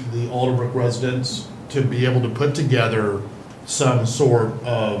the Alderbrook residents to be able to put together some sort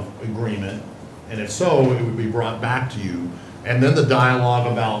of agreement? And if so, it would be brought back to you. And then the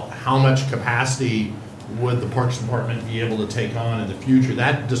dialogue about how much capacity would the Parks Department be able to take on in the future,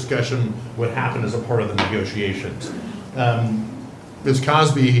 that discussion would happen as a part of the negotiations. Ms.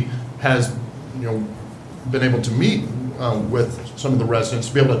 Cosby has, been able to meet with some of the residents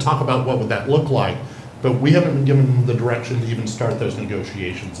to be able to talk about what would that look like, but we haven't been given the direction to even start those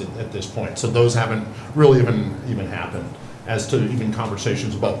negotiations at this point. So those haven't really even happened as to even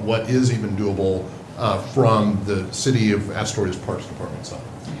conversations about what is even doable from the City of Astoria's Parks Department side.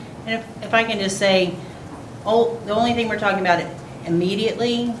 And if I can just say, the only thing we're talking about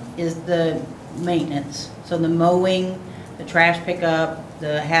immediately is the maintenance. So the mowing, the trash pickup,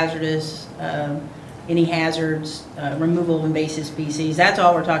 the hazardous any hazards, removal of invasive species. That's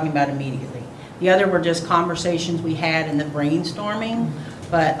all we're talking about immediately. The other were just conversations we had in the brainstorming,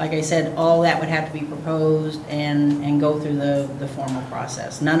 but like I said, all that would have to be proposed and go through the formal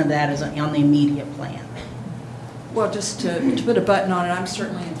process. None of that is on the immediate plan. Well, just to put a button on it, I'm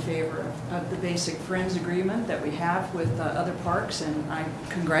certainly in favor of the basic Friends agreement that we have with other parks, and I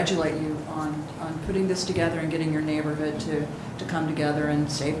congratulate you on putting this together and getting your neighborhood to come together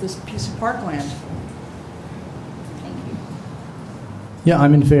and save this piece of parkland. Thank you. Yeah,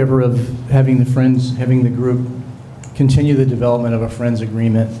 I'm in favor of having the group continue the development of a Friends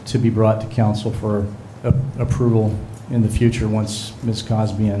agreement to be brought to council for approval in the future once Ms.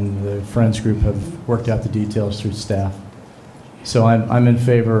 Cosby and the Friends group have worked out the details through staff. So I'm in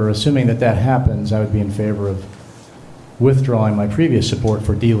favor, assuming that happens, I would be in favor of withdrawing my previous support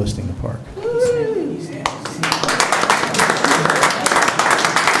for delisting the park.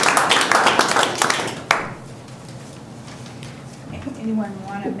 Anyone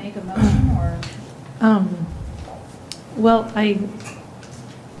want to make a motion or? Well, I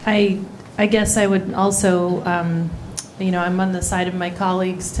guess I would also, I'm on the side of my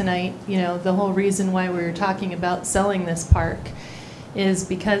colleagues tonight. The whole reason why we were talking about selling this park is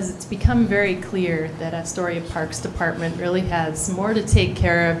because it's become very clear that Astoria Parks Department really has more to take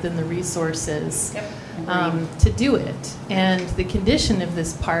care of than the resources to do it. And the condition of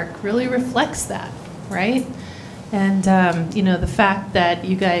this park really reflects that, right? And, the fact that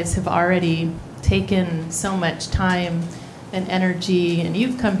you guys have already taken so much time and energy, and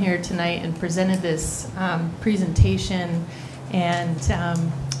you've come here tonight and presented this presentation, and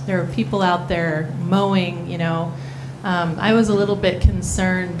there are people out there mowing, I was a little bit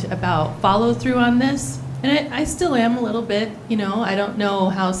concerned about follow through on this, and I still am a little bit, I don't know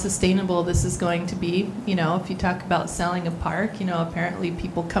how sustainable this is going to be. If you talk about selling a park, apparently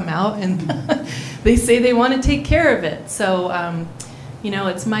people come out and they say they want to take care of it. So,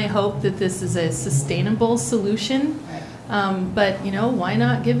 it's my hope that this is a sustainable solution. But, why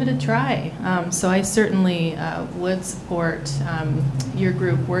not give it a try? So I certainly would support your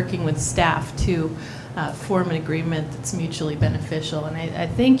group working with staff to form an agreement that's mutually beneficial. And I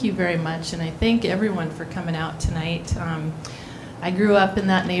thank you very much, and I thank everyone for coming out tonight. I grew up in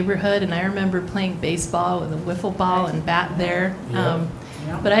that neighborhood, and I remember playing baseball with a wiffle ball and bat there.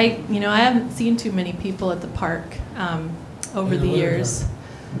 But I haven't seen too many people at the park over the years.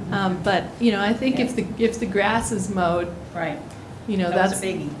 But I think if the grass is mowed, right, that's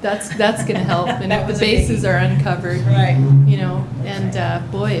going to help, and if the bases are uncovered, right,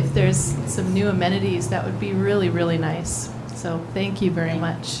 and boy, if there's some new amenities, that would be really, really nice. So thank you very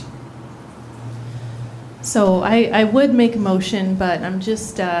much. So I would make a motion, but I'm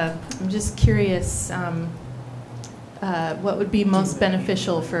just curious what would be most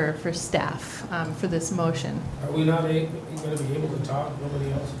beneficial for staff for this motion. Are we not going to be able to talk?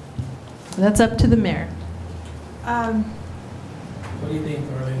 Nobody else? That's up to the mayor. What do you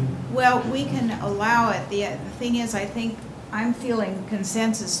think, Arlene? Well, we can allow it. The thing is, I think I'm feeling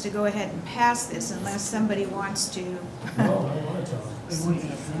consensus to go ahead and pass this unless somebody wants to. No, I want to talk.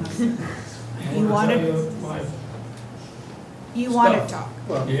 You want to? You want to talk?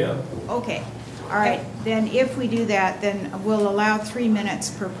 Yeah. Okay. All right. Then if we do that, then we'll allow 3 minutes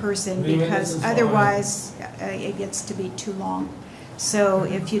per person, because otherwise it gets to be too long. So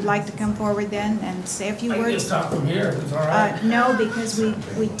if you'd like to come forward then and say a few I words. can just talk from here, if it's all right. No, because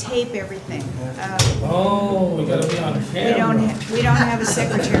we tape everything. We got to be on camera. We don't have a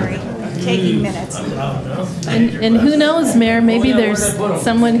secretary taking minutes. And who knows, Mayor, maybe there's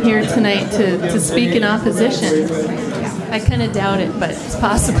someone here tonight to speak in opposition. I kind of doubt it, but it's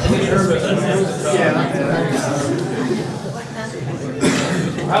possible.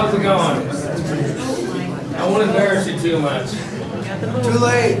 How's it going? I won't embarrass you too much. Too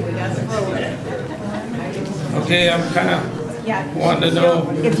late. Okay, I'm kind of wanting to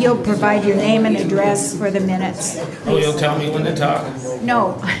know. If you'll provide your name and address for the minutes. Oh, you'll tell me when to talk?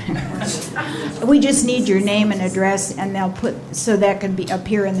 No. We just need your name and address, and they'll so that can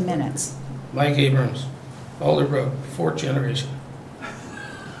appear in the minutes. Mike Abrams, Alderbrook, 4th generation.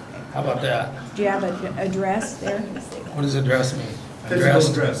 How about that? Do you have an address there? What does address mean?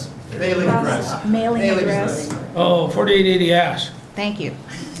 Physical address. Mailing address. Mailing address. Oh, 4880 Ash. Thank you.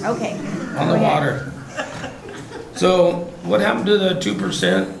 Okay. On the water. So what happened to the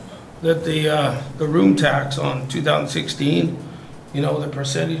 2% that the room tax on 2016? The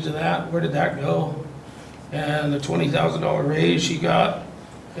percentage of that, where did that go? And the $20,000 raise she got,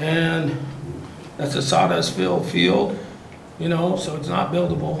 and that's a sawdust filled field, so it's not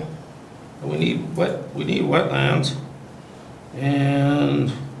buildable. We need wetlands,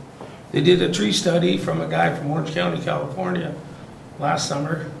 and They did a tree study from a guy from Orange County, California last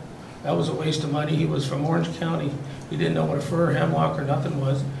summer. That was a waste of money. He was from Orange County. He didn't know what a fir, hemlock, or nothing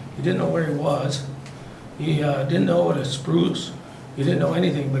was. He didn't know where he was. He didn't know what a spruce. He didn't know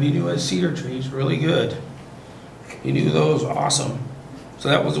anything, but he knew his cedar trees really good. He knew those awesome. So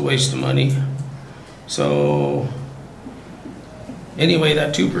that was a waste of money. So anyway,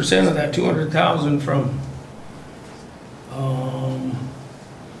 that 2% of that 200,000 from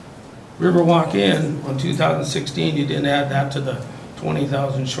Riverwalk Inn on 2016, you didn't add that to the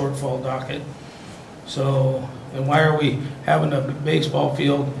 20,000 shortfall docket. So, and why are we having a baseball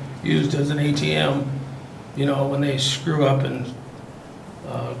field used as an ATM, you know, when they screw up and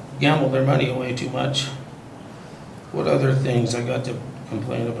gamble their money away too much? What other things I got to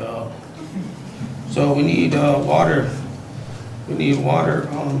complain about? So we need water. We need water.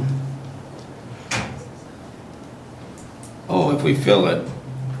 Oh, if we fill it,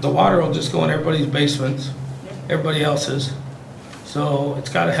 the water will just go in everybody's basements, everybody else's. So it's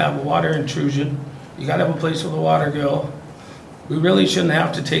got to have a water intrusion. You got to have a place where the water go. We really shouldn't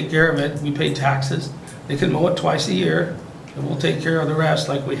have to take care of it. We pay taxes. They can mow it twice a year, and we'll take care of the rest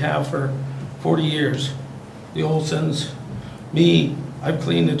like we have for 40 years. The Olsons, me, I've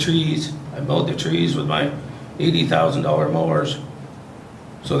cleaned the trees. I mowed the trees with my $80,000 mowers.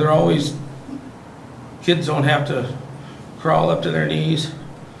 So they're always, kids don't have to crawl up to their knees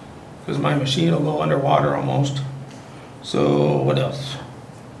because my machine will go underwater almost. So what else?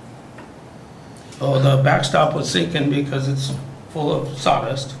 Oh, the backstop was sinking because it's full of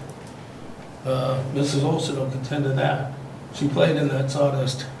sawdust. Mrs. Olson will contend to that. She played in that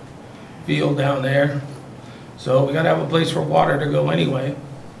sawdust field down there. So we gotta have a place for water to go anyway.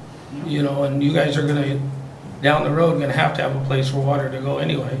 You know, and you guys are gonna, down the road, gonna have to have a place for water to go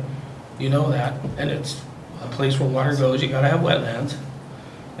anyway. You know that, and it's a place where water goes, you gotta have wetlands.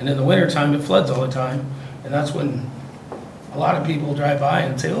 And in the wintertime, it floods all the time, and that's when a lot of people drive by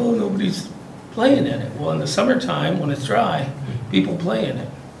and say, oh, nobody's playing in it. Well, in the summertime, when it's dry, people play in it.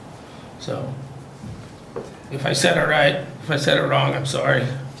 So, if I said it right, if I said it wrong, I'm sorry.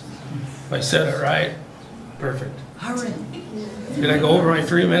 If I said it right, perfect. Hurry. Did I go over my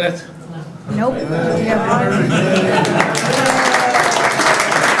 3 minutes? Nope.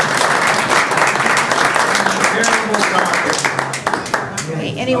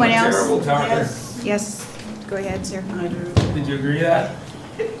 Okay, anyone else? Terrible talker. Yes, go ahead, sir. Did you agree that?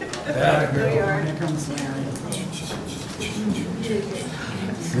 Yeah,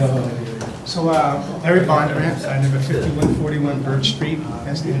 So, Larry Bondurant, I live at 5141 Birch Street,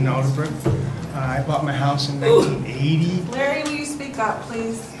 that's in Alderbrook. I bought my house in 1980. Larry, will you speak up,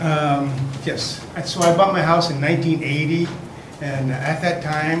 please? Yes, so I bought my house in 1980, and at that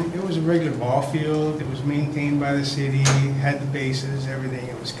time, it was a regular ball field. It was maintained by the city, had the bases, everything,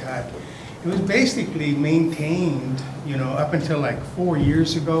 it was cut. It was basically maintained, you know, up until like 4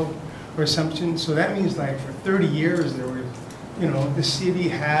 years ago or something. So that means like for 30 years, there were, you know, the city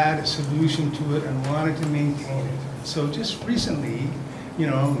had a solution to it and wanted to maintain it. So just recently, you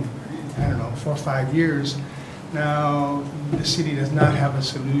know, I don't know, 4 or 5 years, now the city does not have a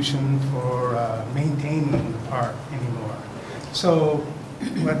solution for maintaining the park anymore. So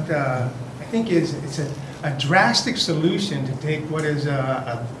what I think is, it's a drastic solution to take what is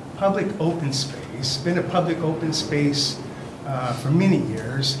a public open space, been a public open space for many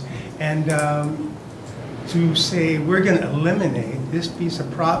years, and to say we're going to eliminate this piece of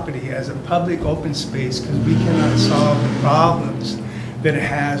property as a public open space because we cannot solve the problems that it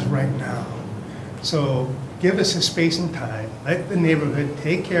has right now. So give us a space and time, let the neighborhood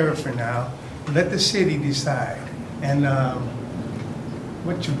take care of it for now, let the city decide. And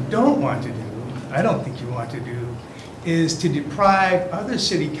what you don't want to do, I don't think you want to do, is to deprive other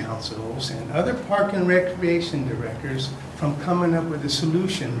city councils and other park and recreation directors from coming up with a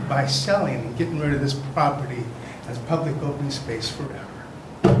solution by selling and getting rid of this property as public open space forever.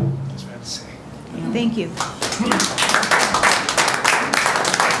 That's what I'd say. Thank you.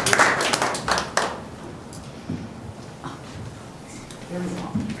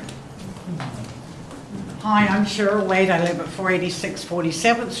 Hi, I'm Cheryl Wade. I live at 486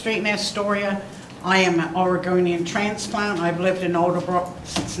 47th Street in Astoria. I am an Oregonian transplant. I've lived in Alderbrook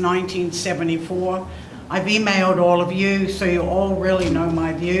since 1974. I've emailed all of you, so you all really know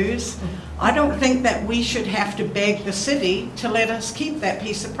my views. I don't think that we should have to beg the city to let us keep that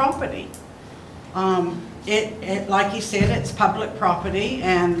piece of property. Like you said, it's public property,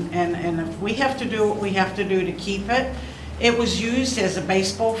 and if we have to do what we have to do to keep it. It was used as a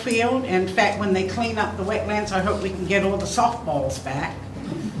baseball field. In fact, when they clean up the wetlands, I hope we can get all the softballs back.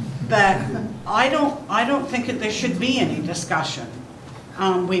 But I don't think that there should be any discussion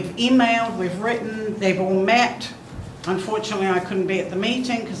We've emailed, we've written, they've all met. Unfortunately, I couldn't be at the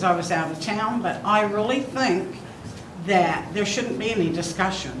meeting because I was out of town, but I really think that there shouldn't be any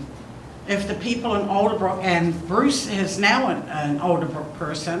discussion. If the people in Alderbrook, and Bruce is now an Alderbrook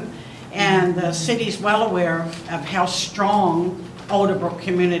person, and the city's well aware of how strong Alderbrook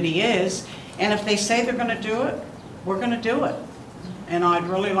community is, and if they say they're going to do it, we're going to do it. And I'd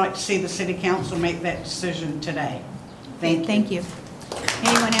really like to see the city council make that decision today. Thank you.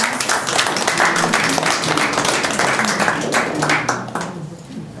 Anyone else?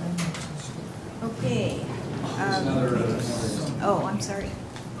 Okay. Oh, I'm sorry.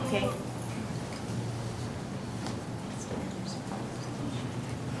 Okay.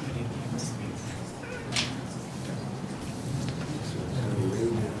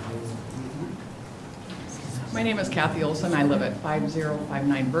 My name is Kathy Olson. I live at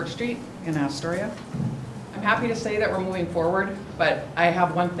 5059 Birch Street in Astoria. I'm happy to say that we're moving forward, but I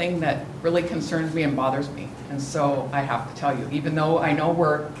have one thing that really concerns me and bothers me. And so I have to tell you, even though I know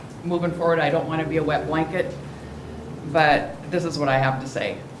we're moving forward, I don't want to be a wet blanket, but this is what I have to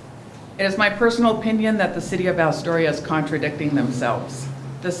say. It is my personal opinion that the city of Astoria is contradicting themselves.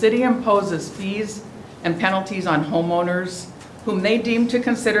 The city imposes fees and penalties on homeowners whom they deem to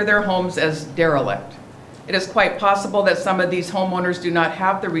consider their homes as derelict. It is quite possible that some of these homeowners do not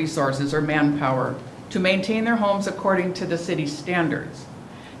have the resources or manpower to maintain their homes according to the city's standards.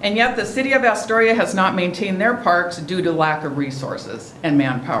 And yet the city of Astoria has not maintained their parks due to lack of resources and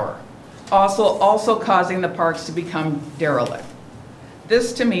manpower, also causing the parks to become derelict.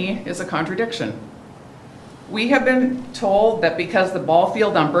 This to me is a contradiction. We have been told that because the ball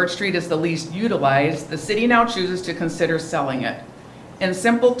field on Birch Street is the least utilized, the city now chooses to consider selling it. In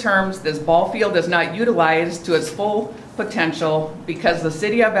simple terms, this ball field is not utilized to its full potential because the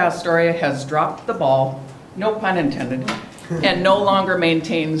city of Astoria has dropped the ball, no pun intended, and no longer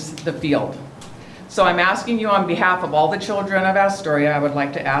maintains the field. So I'm asking you on behalf of all the children of Astoria, I would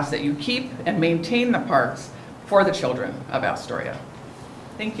like to ask that you keep and maintain the parks for the children of Astoria.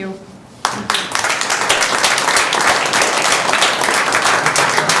 Thank you.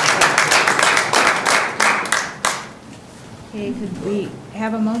 Okay, could we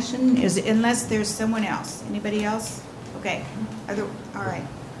have a motion? Unless there's someone else. Anybody else? Okay. All right.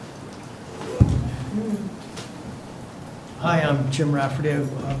 Hi, I'm Jim Rafferty. I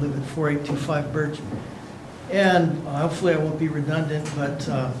live at 4825 Birch. And hopefully I won't be redundant, but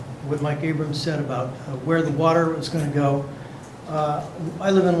what Mike Abrams said about where the water was going to go.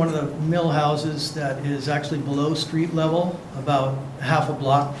 I live in one of the mill houses that is actually below street level, about half a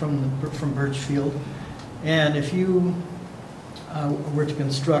block from Birchfield. And if you were to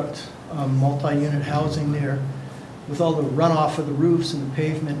construct multi-unit housing there, with all the runoff of the roofs and the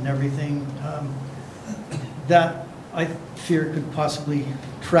pavement and everything, that I fear could possibly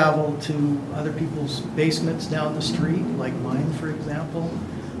travel to other people's basements down the street, like mine, for example.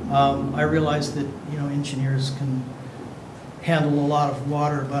 I realize that engineers can handle a lot of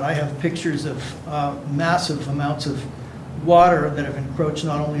water, but I have pictures of massive amounts of water that have encroached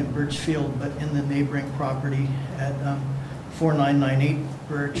not only in Birchfield but in the neighboring property at 4998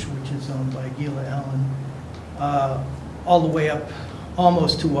 Birch, which is owned by Gila Allen, all the way up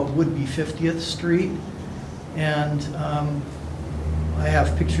almost to what would be 50th Street. And I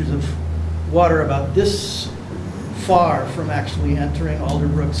have pictures of water about this far from actually entering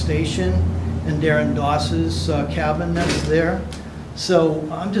Alderbrook Station and Darren Doss's cabin that's there. So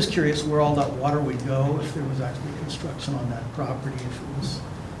I'm just curious where all that water would go if there was actually construction on that property, if it was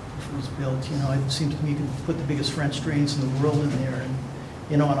built. It seems to me you can put the biggest French drains in the world in there,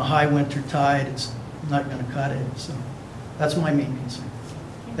 and on a high winter tide, it's not going to cut it. So that's my main concern.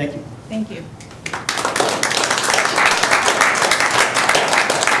 Thank you. Thank you.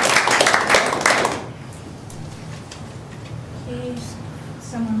 Okay,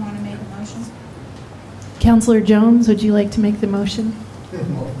 someone want to make a motion? Councilor Jones, would you like to make the motion?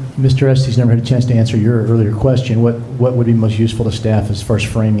 Mr. Estes never had a chance to answer your earlier question. What would be most useful to staff as far as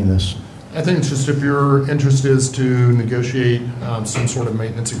framing this? I think it's just if your interest is to negotiate some sort of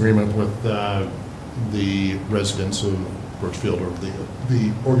maintenance agreement with the residents of Birchfield, or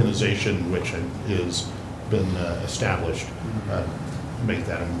the organization which has been established, make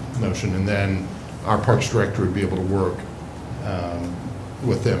that a motion. And then our Parks Director would be able to work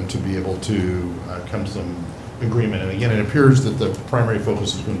with them to be able to come to some agreement. And again, it appears that the primary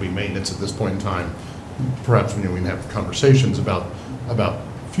focus is going to be maintenance at this point in time. Perhaps we can have conversations about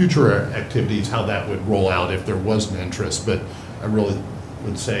future activities, how that would roll out if there was an interest. But I really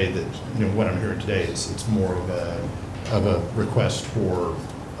would say that what I'm hearing today is it's more of a request for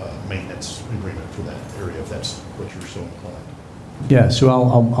maintenance agreement for that area, if that's what you're so inclined. Yeah, so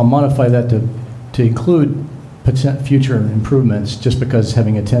I'll modify that to include future improvements, just because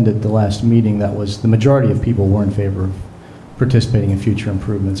having attended the last meeting, that was, the majority of people were in favor of participating in future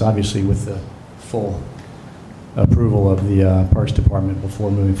improvements, obviously with the full approval of the Parks Department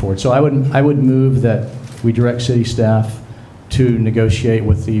before moving forward. So I would move that we direct city staff to negotiate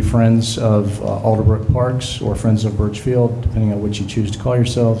with the Friends of Alderbrook Parks or Friends of Birchfield, depending on which you choose to call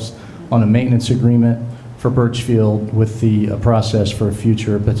yourselves, on a maintenance agreement for Birchfield with the process for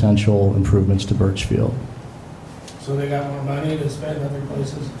future potential improvements to Birchfield. So they got more money to spend other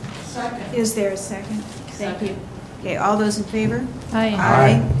places? Second. Is there a second? Thank you. Okay, all those in favor? Aye.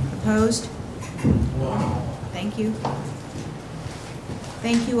 Aye. Opposed? Thank you.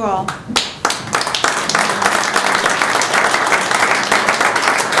 Thank you all.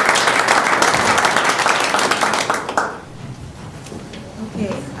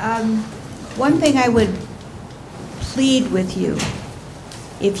 Okay, one thing I would plead with you,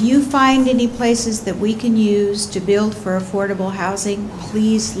 if you find any places that we can use to build for affordable housing,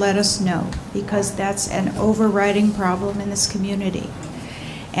 please let us know, because that's an overriding problem in this community.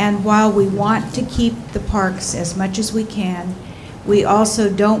 And while we want to keep the parks as much as we can, we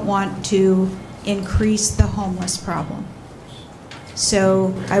also don't want to increase the homeless problem.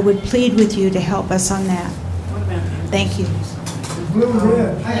 So I would plead with you to help us on that. Thank you.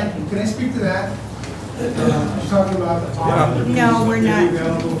 Can I speak to that? I'm talking about the park. No, we're not.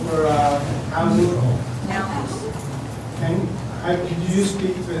 Available for housing. No. And could you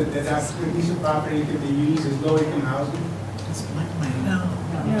speak to that piece of property could be used as low-income housing?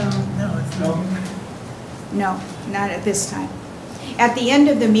 No, not at this time. At the end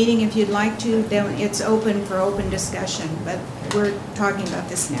of the meeting, if you'd like to, then it's open for open discussion, but we're talking about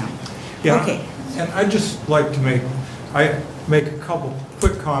this now. Yeah, okay. And I'd just like to make a couple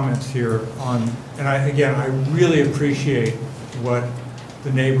quick comments here on, and I really appreciate what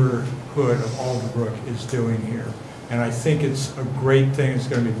the neighborhood of Alderbrook is doing here. And I think it's a great thing, it's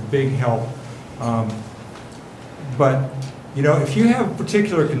going to be a big help. But, you know, if you have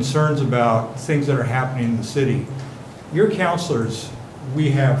particular concerns about things that are happening in the city, your counselors,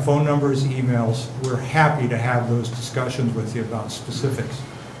 we have phone numbers, emails, we're happy to have those discussions with you about specifics.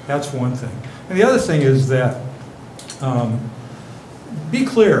 That's one thing. And the other thing is that, be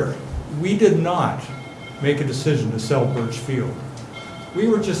clear, we did not make a decision to sell Birchfield. We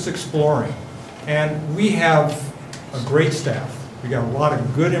were just exploring. And we have a great staff. We got a lot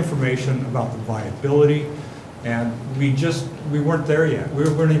of good information about the viability, and we weren't there yet.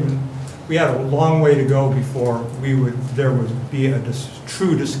 We had a long way to go before there would be a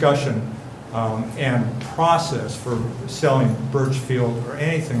true discussion and process for selling Birchfield or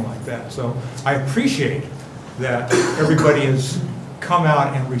anything like that. So I appreciate that everybody has come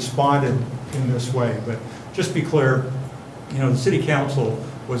out and responded in this way. But just be clear, you know, the city council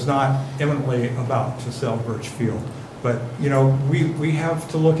was not imminently about to sell Birchfield. But, you know, we have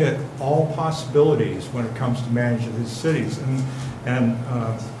to look at all possibilities when it comes to managing these cities. And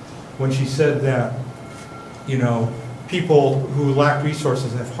when she said that, you know, people who lack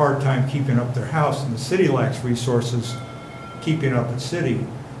resources have a hard time keeping up their house, and the city lacks resources keeping up its city.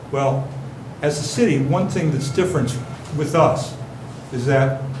 Well, as a city, one thing that's different with us is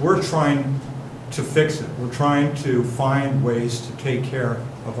that we're trying to fix it. We're trying to find ways to take care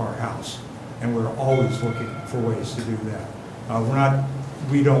of our house, and we're always looking for ways to do that.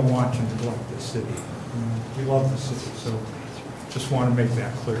 We don't want to neglect this city. We love the city, so just want to make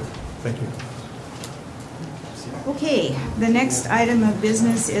that clear. Thank you. Okay, the next item of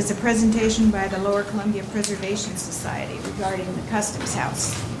business is a presentation by the Lower Columbia Preservation Society regarding the Customs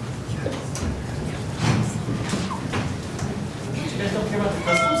House. You guys don't care about the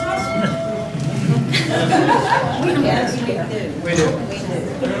Customs House? Yes, we do. We do.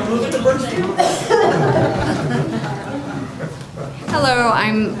 We're going to move it to Birchfield? Hello,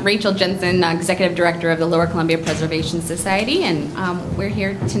 I'm Rachel Jensen, Executive Director of the Lower Columbia Preservation Society, and we're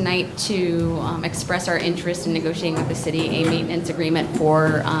here tonight to express our interest in negotiating with the city a maintenance agreement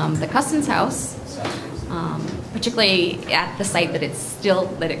for the Customs House, particularly at the site that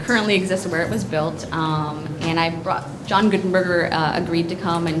it currently exists where it was built. And I brought John Gutenberger agreed to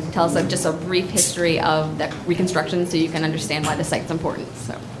come and tell us just a brief history of the reconstruction, so you can understand why the site's important.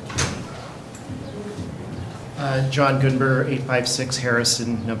 So. John Gutenberger, 856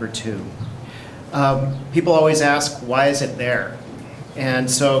 Harrison, number 2. People always ask, why is it there? And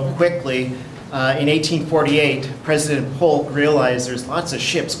so quickly, in 1848, President Polk realized there's lots of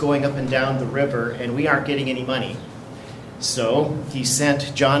ships going up and down the river, and we aren't getting any money. So he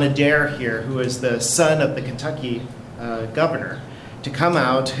sent John Adair here, who is the son of the Kentucky governor, to come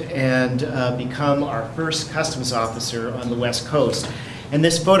out and become our first customs officer on the West Coast. And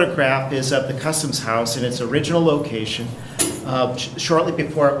this photograph is of the Customs House in its original location, shortly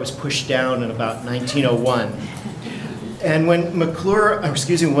before it was pushed down in about 1901. And when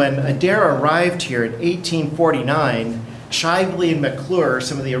when Adair arrived here in 1849, Shively and McClure,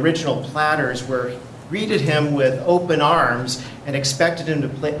 some of the original platters, greeted him with open arms and expected him to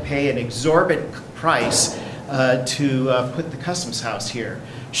pay an exorbitant price to put the Customs House here.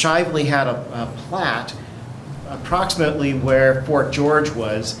 Shively had a plat approximately where Fort George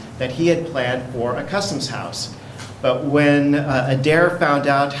was that he had planned for a customs house. But when Adair found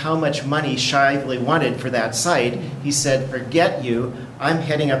out how much money Shively wanted for that site, he said, "Forget you, I'm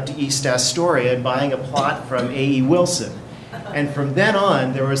heading up to East Astoria and buying a plot from A.E. Wilson." And from then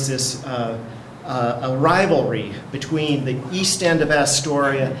on, there was this a rivalry between the east end of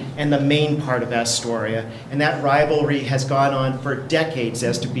Astoria and the main part of Astoria. And that rivalry has gone on for decades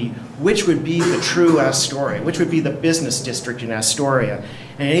as to which would be the true Astoria, which would be the business district in Astoria.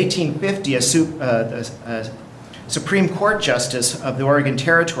 And in 1850, a Supreme Court Justice of the Oregon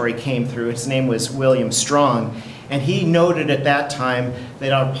Territory came through. His name was William Strong. And he noted at that time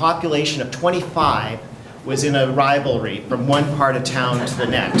that our population of 25 was in a rivalry from one part of town to the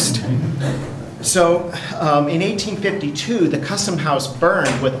next. So in 1852, the Custom House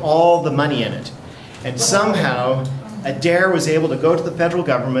burned with all the money in it. And somehow, Adair was able to go to the federal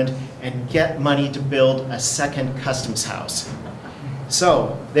government and get money to build a second Customs House.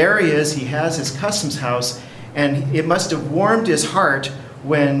 So there he is, he has his Customs House, and it must have warmed his heart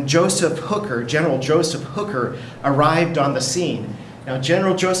when General Joseph Hooker arrived on the scene. Now,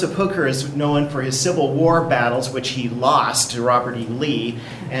 General Joseph Hooker is known for his Civil War battles, which he lost to Robert E. Lee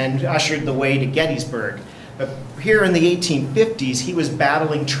and ushered the way to Gettysburg. But here in the 1850s, he was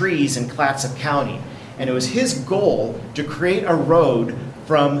battling trees in Clatsop County. And it was his goal to create a road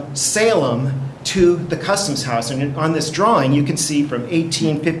from Salem to the Customs House. And on this drawing, you can see from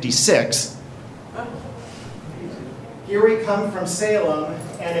 1856, here we come from Salem,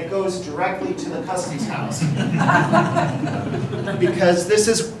 and it goes directly to the Customs House. Because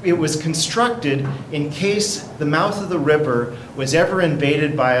it was constructed in case the mouth of the river was ever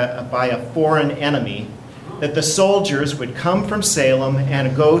invaded by a foreign enemy, that the soldiers would come from Salem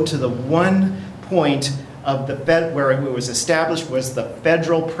and go to the one point of where it was established was the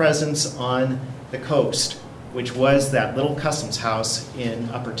federal presence on the coast, which was that little Customs House in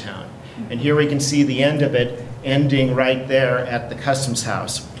Uppertown. And here we can see the end of it ending right there at the Customs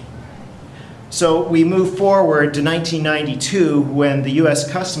House. So we move forward to 1992 when the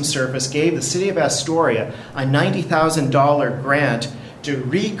U.S. Customs Service gave the city of Astoria a $90,000 grant to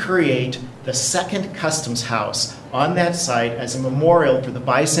recreate the second Customs House on that site as a memorial for the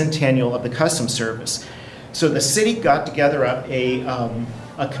bicentennial of the Customs Service. So the city got together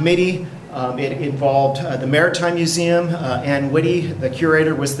a committee. It involved the Maritime Museum. Ann Whitty, the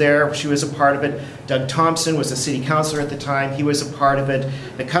curator, was there. She was a part of it. Doug Thompson was a city councilor at the time. He was a part of it.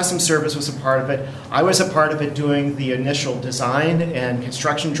 The Customs Service was a part of it. I was a part of it doing the initial design and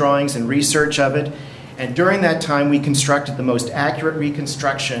construction drawings and research of it. And during that time, we constructed the most accurate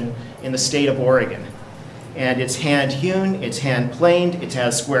reconstruction in the state of Oregon. And it's hand-hewn, it's hand-planed, it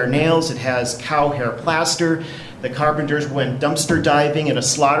has square nails, it has cow hair plaster. The carpenters went dumpster diving in a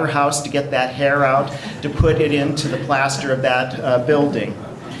slaughterhouse to get that hair out, to put it into the plaster of that building.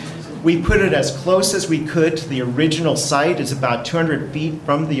 We put it as close as we could to the original site. It's about 200 feet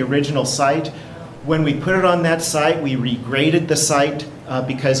from the original site. When we put it on that site, we regraded the site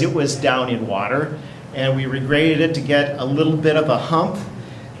because it was down in water, and we regraded it to get a little bit of a hump.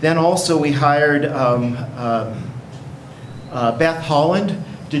 Then also we hired Beth Holland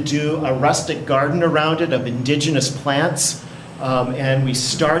to do a rustic garden around it of indigenous plants. And we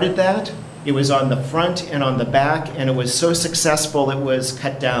started that. It was on the front and on the back, and it was so successful it was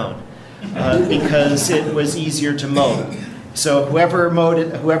cut down because it was easier to mow. So whoever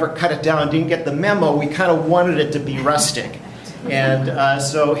cut it down didn't get the memo. We kind of wanted it to be rustic. And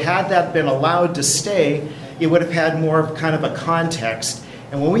so had that been allowed to stay, it would have had more of kind of a context.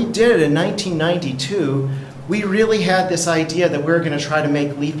 And when we did it in 1992, we really had this idea that we were going to try to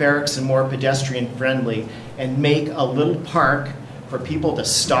make Leif Erikson more pedestrian friendly and make a little park for people to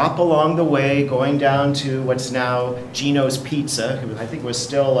stop along the way going down to what's now Gino's Pizza. I think it was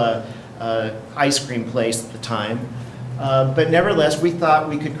still a ice cream place at the time. But nevertheless, we thought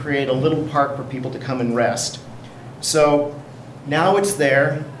we could create a little park for people to come and rest. So now it's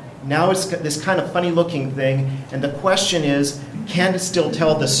there. Now it's this kind of funny looking thing. And the question is, can it still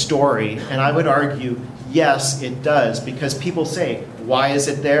tell the story? And I would argue, yes, it does, because people say, why is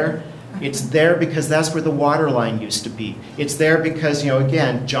it there? It's there because that's where the water line used to be. It's there because,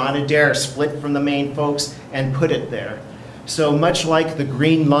 again, John Adair split from the main folks and put it there. So much like the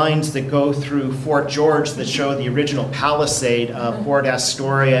green lines that go through Fort George that show the original palisade of Fort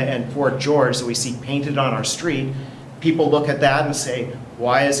Astoria and Fort George that we see painted on our street, people look at that and say,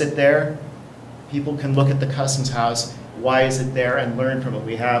 why is it there? People can look at the Customs House, why is it there, and learn from it.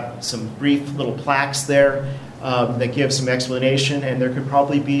 We have some brief little plaques there that give some explanation, and there could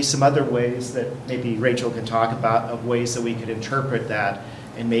probably be some other ways that maybe Rachel can talk about, of ways that we could interpret that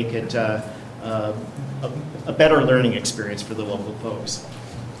and make it a better learning experience for the local folks.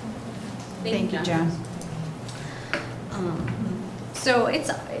 Thank you, John. So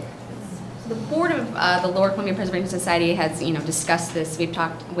it's the board of the Lower Columbia Preservation Society has discussed this. We've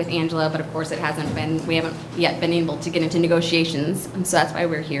talked with Angela, but of course we haven't yet been able to get into negotiations, and so that's why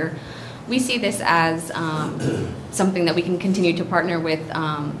we're here. We see this as something that we can continue to partner with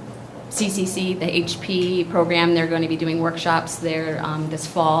CCC, the HP program. They're going to be doing workshops there this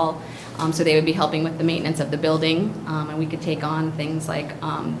fall. So they would be helping with the maintenance of the building, and we could take on things like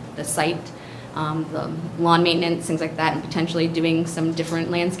the site, the lawn maintenance, things like that, and potentially doing some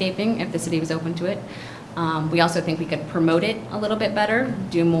different landscaping if the city was open to it. We also think we could promote it a little bit better,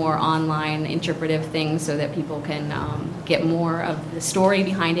 do more online interpretive things so that people can get more of the story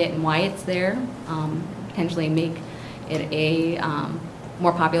behind it and why it's there, potentially make it a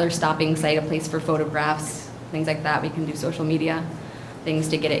more popular stopping site, a place for photographs, things like that. We can do social media things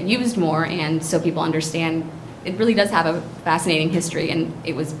to get it used more, and so people understand it really does have a fascinating history, and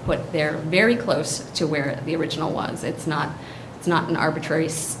it was put there very close to where the original was. It's not an arbitrary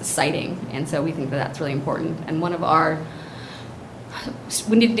siting, and so we think that that's really important. And one of our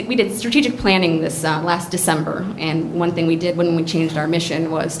we did strategic planning this last December, and one thing we did when we changed our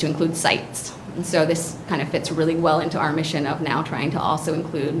mission was to include sites. And so this kind of fits really well into our mission of now trying to also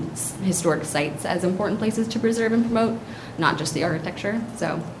include historic sites as important places to preserve and promote, not just the architecture.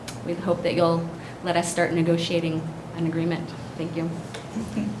 So we hope that you'll let us start negotiating an agreement. Thank you.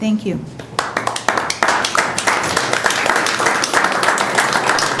 Okay, thank you.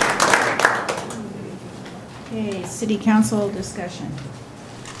 Okay, City Council discussion.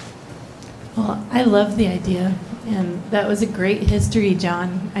 Well, I love the idea, and that was a great history,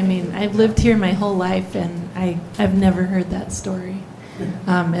 John. I mean, I've lived here my whole life, and I've never heard that story.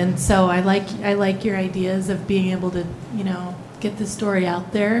 And so I like your ideas of being able to, get the story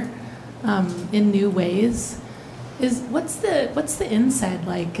out there in new ways. What's the inside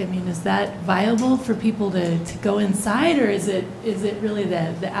like? I mean, is that viable for people to go inside, or is it really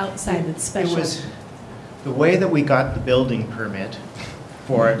the outside that's special? It was the way that we got the building permit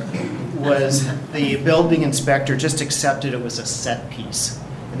for it was the building inspector just accepted it was a set piece.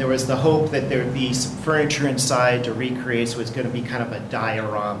 And there was the hope that there would be some furniture inside to recreate, so it's going to be kind of a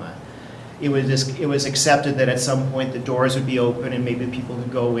diorama. It was accepted that at some point the doors would be open and maybe people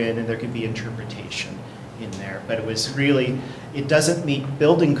could go in and there could be interpretation in there. But it doesn't meet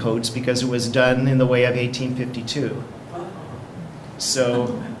building codes because it was done in the way of 1852.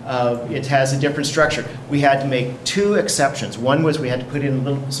 So it has a different structure. We had to make two exceptions. One was we had to put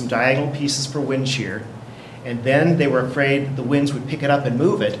in some diagonal pieces for wind shear, and then they were afraid the winds would pick it up and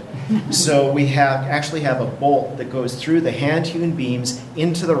move it. So we actually have a bolt that goes through the hand-hewn beams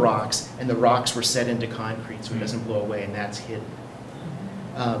into the rocks, and the rocks were set into concrete so it doesn't blow away, and that's hidden.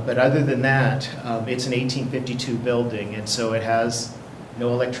 But other than that, it's an 1852 building, and so it has no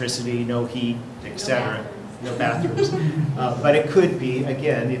electricity, no heat, etc. No bathrooms. But it could be,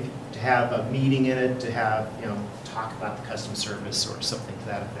 again, to have a meeting in it, to have, talk about the customs service or something to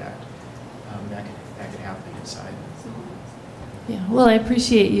that effect. That could happen inside. Yeah, well, I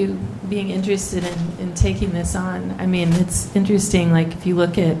appreciate you being interested in taking this on. I mean, it's interesting, like if you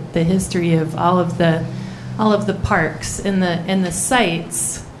look at the history of all of the parks and the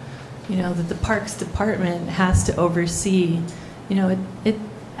sites, that the Parks Department has to oversee,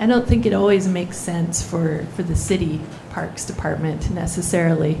 I don't think it always makes sense for the city Parks Department to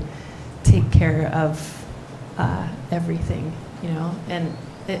necessarily take care of everything, and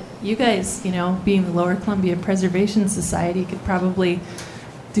you guys, being the Lower Columbia Preservation Society, could probably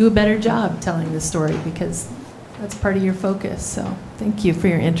do a better job telling the story because that's part of your focus. So thank you for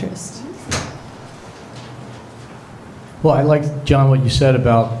your interest. Well, I like, John, what you said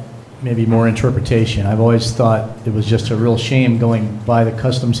about maybe more interpretation. I've always thought it was just a real shame going by the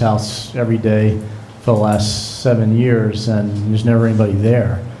Customs House every day for the last 7 years and there's never anybody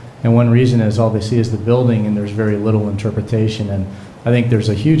there. And one reason is all they see is the building and there's very little interpretation. And I think there's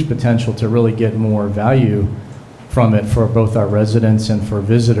a huge potential to really get more value from it for both our residents and for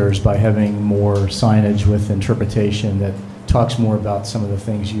visitors by having more signage with interpretation that talks more about some of the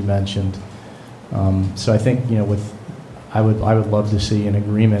things you mentioned. So I think, I would love to see an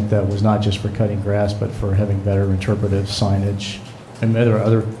agreement that was not just for cutting grass, but for having better interpretive signage and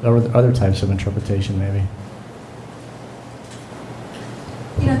other types of interpretation, maybe.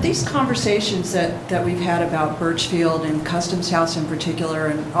 These conversations that we've had about Birchfield and Customs House in particular,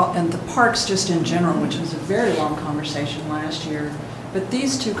 and the parks just in general, which was a very long conversation last year, but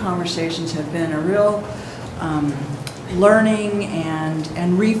these two conversations have been a real learning and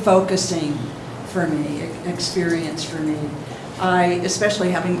refocusing for me, experience for me. Especially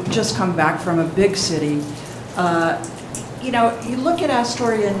having just come back from a big city, you look at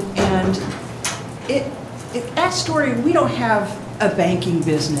Astoria and Astoria, we don't have a banking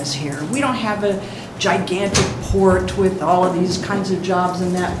business here. We don't have a gigantic port with all of these kinds of jobs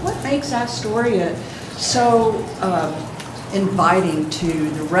and that. What makes Astoria so inviting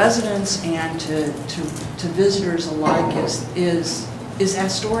to the residents and to visitors alike is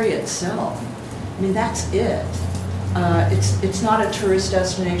Astoria itself. I mean, that's it. It's not a tourist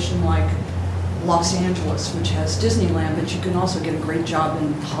destination like Los Angeles, which has Disneyland, but you can also get a great job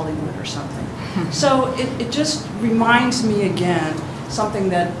in Hollywood or something. So it just reminds me again, something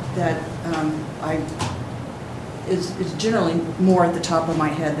that is generally more at the top of my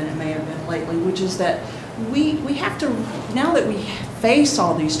head than it may have been lately, which is that we have to, now that we face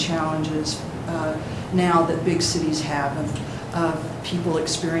all these challenges now that big cities have of people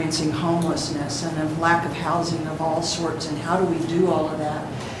experiencing homelessness and of lack of housing of all sorts, and how do we do all of that,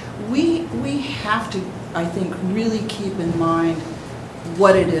 we have to, I think, really keep in mind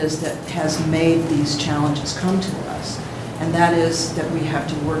what it is that has made these challenges come to us. And that is that we have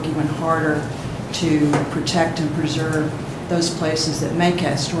to work even harder to protect and preserve those places that make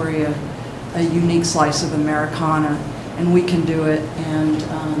Astoria a unique slice of Americana. And we can do it, and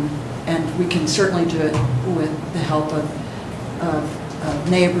we can certainly do it with the help of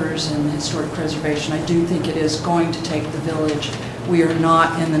neighbors and historic preservation. I do think it is going to take the village. We are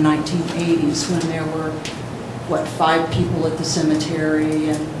not in the 1980s when there were, 5 people at the cemetery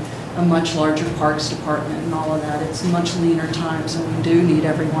and a much larger parks department and all of that. It's much leaner times, and we do need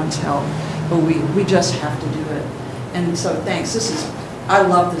everyone's help, but we just have to do it. And so thanks. I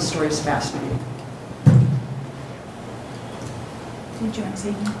love this story. It's fascinating. Did you want to say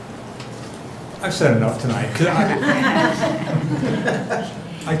anything? I've said enough tonight.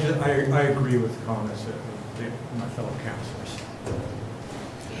 I agree with the comments of my fellow councilors.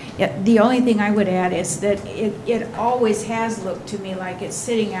 Yeah, the only thing I would add is that it always has looked to me like it's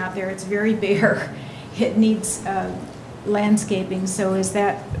sitting out there. It's very bare. It needs landscaping. So is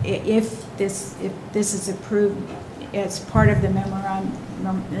that, if this is approved as part of the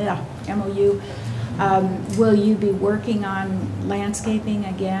MOU, will you be working on landscaping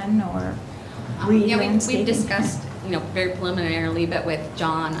again, or re-landscaping? We've discussed, very preliminarily, but with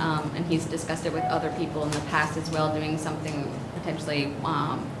John, and he's discussed it with other people in the past as well, doing something potentially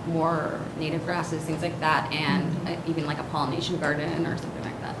more native grasses, things like that, and even like a pollination garden or something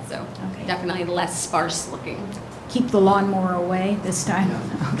like that. So definitely less sparse looking. Keep the lawnmower away this time?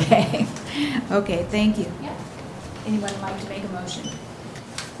 Yeah. Okay. Okay, thank you. Yeah. Anyone like to make a motion?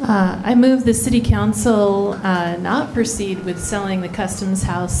 I move the City Council not proceed with selling the Customs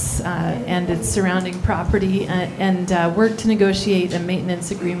House and its surrounding property and work to negotiate a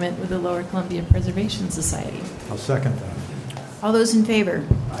maintenance agreement with the Lower Columbia Preservation Society. I'll second that. All those in favor?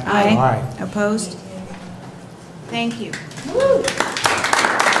 Aye. Aye. Opposed? Thank you. Woo.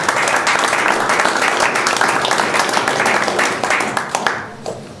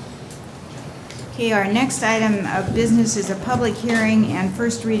 Okay, our next item of business is a public hearing and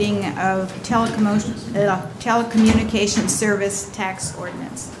first reading of telecommunications service tax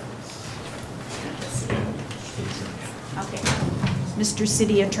ordinance. Okay, Mr.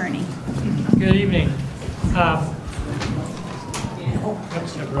 City Attorney. Good evening.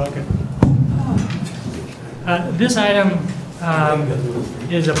 Oops, they're broken. This item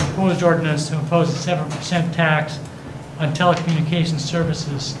is a proposed ordinance to impose a 7% tax on telecommunications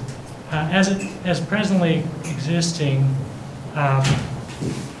services. As presently existing, our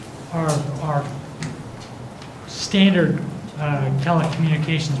standard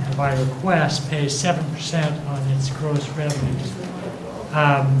telecommunications provider, Quest, pays 7% on its gross revenues.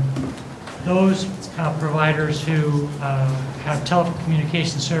 Those providers who have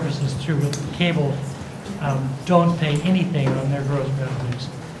telecommunications services through cable don't pay anything on their gross revenues.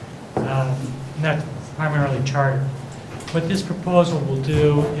 And that's primarily Charter. What this proposal will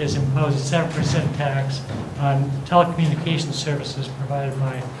do is impose a 7% tax on telecommunications services provided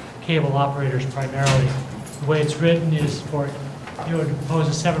by cable operators primarily. The way it's written is it would impose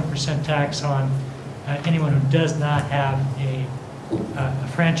a 7% tax on anyone who does not have a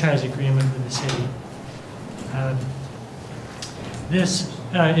franchise agreement with the city. This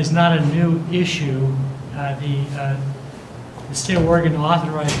is not a new issue. The state of Oregon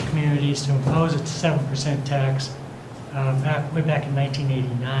authorized communities to impose a 7% tax way back in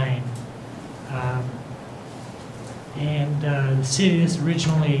 1989. The city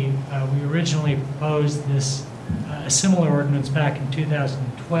we originally proposed this a similar ordinance back in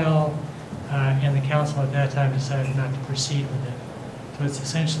 2012, and the council at that time decided not to proceed with it. So it's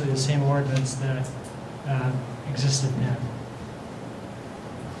essentially the same ordinance that existed then.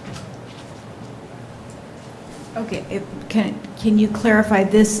 Okay, can you clarify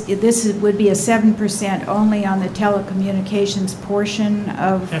this? This would be a 7% only on the telecommunications portion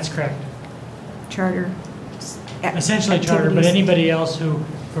of... That's correct. Charter. Essentially charter, but activities. anybody else who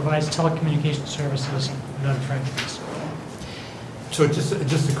provides telecommunications services without a franchise. So it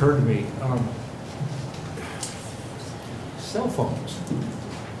just occurred to me, cell phones.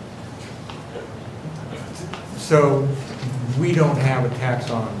 So we don't have a tax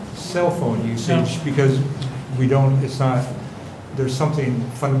on cell phone usage because we don't, there's something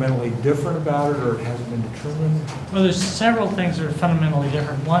fundamentally different about it, or it hasn't been determined? Well, there's several things that are fundamentally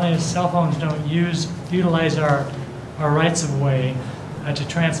different. One is cell phones don't utilize our rights of way to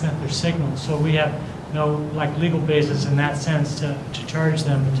transmit their signals. So we have no legal basis in that sense to charge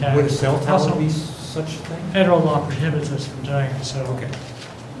them a tax. Would a cell tower Also, be such a thing? federal law prohibits us from doing it. So okay.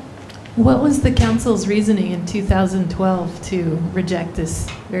 What was the council's reasoning in 2012 to reject this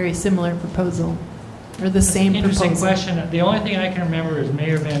very similar proposal, or the same proposal? Interesting question. The only thing I can remember is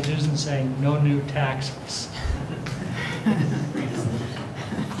Mayor Van Dusen saying no new taxes.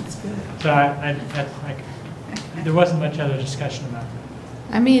 So there wasn't much other discussion about it.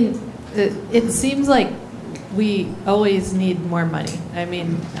 I mean, it seems like we always need more money. I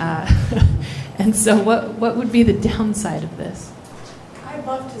mean, and so what would be the downside of this? I'd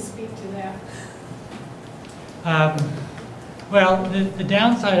love to speak to that. Well, the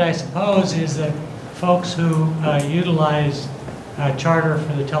downside, I suppose, is that folks who utilize charter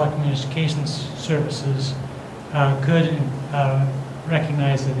for the telecommunications services could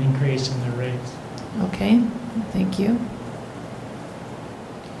recognize an increase in their rates. Okay, thank you.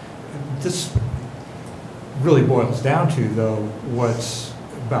 This really boils down to, though, what's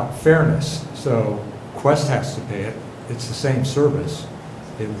about fairness. So Quest has to pay it. It's the same service.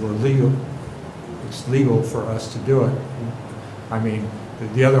 It's legal for us to do it. I mean,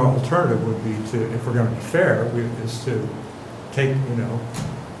 the other alternative would be to, if we're going to be fair, is to take,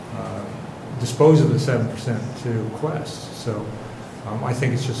 dispose of the 7% to Quest. So I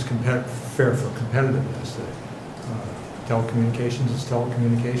think it's just fair for competitiveness. Telecommunications is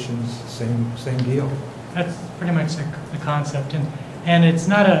telecommunications, same deal. That's pretty much the concept, and it's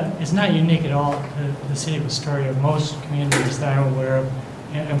not unique at all to the city of Astoria. Most communities that I'm aware of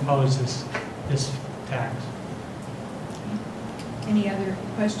impose this tax. Any other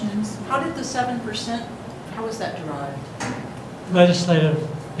questions? How did the 7%, how was that derived? Legislative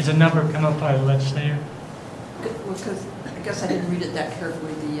is a number come up by the legislature. Because I guess I didn't read it that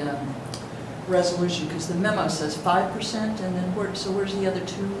carefully, the resolution, because the memo says 5%, and then where's the other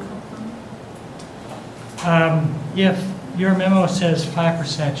 2 come from? If your memo says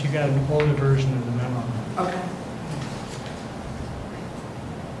 5%, you got an older version of the memo. Okay.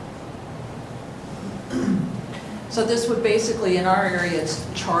 So this would basically, in our area, it's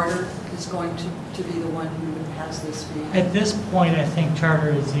charter is going to be the one who would pass this fee. At this point, I think charter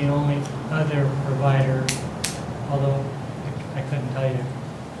is the only other provider, although I couldn't tell you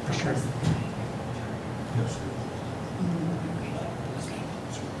for sure. Yes.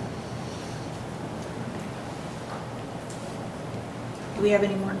 Do we have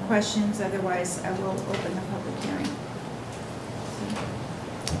any more questions? Otherwise, I will open the public hearing.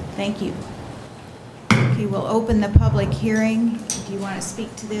 Thank you. Okay, we'll open the public hearing. If you want to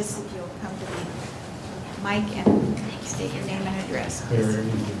speak to this, if you'll come to the mic and state your name and address. Mayor, you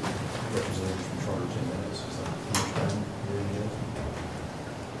representative from Charter 10 minutes. Is that how much time you're going to get?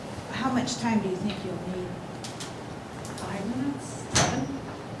 How much time do you think you'll need? 5 minutes? 7?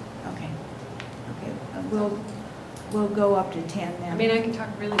 Okay. Okay, we'll go up to 10 then. I mean, I can talk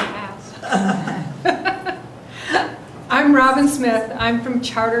really fast. I'm Robin Smith. I'm from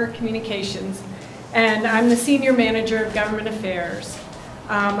Charter Communications, and I'm the Senior Manager of Government Affairs.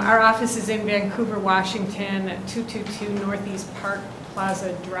 Our office is in Vancouver, Washington, at 222 Northeast Park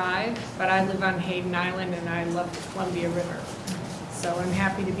Plaza Drive, but I live on Hayden Island, and I love the Columbia River. So I'm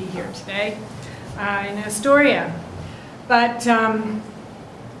happy to be here today in Astoria. But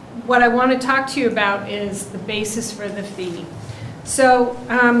what I want to talk to you about is the basis for the fee. So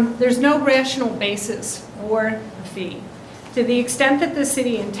there's no rational basis for the fee. To the extent that the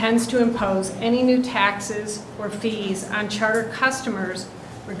city intends to impose any new taxes or fees on charter customers,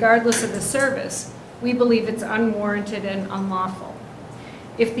 regardless of the service, we believe it's unwarranted and unlawful.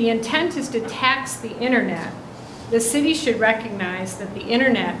 If the intent is to tax the internet, the city should recognize that the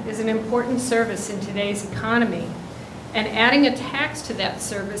internet is an important service in today's economy, and adding a tax to that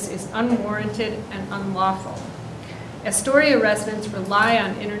service is unwarranted and unlawful. Astoria residents rely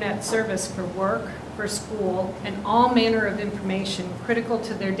on internet service for work, for school, and all manner of information critical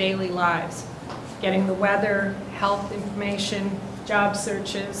to their daily lives, getting the weather, health information, job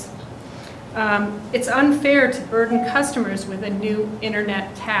searches. It's unfair to burden customers with a new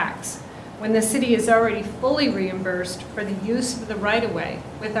internet tax when the city is already fully reimbursed for the use of the right-of-way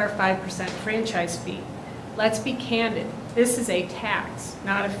with our 5% franchise fee. Let's be candid, this is a tax,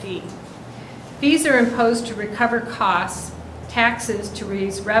 not a fee. Fees are imposed to recover costs, taxes to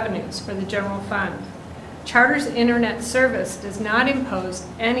raise revenues for the general fund. Charter's internet service does not impose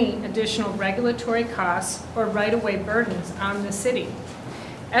any additional regulatory costs or right-of-way burdens on the city.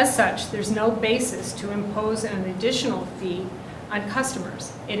 As such, there's no basis to impose an additional fee on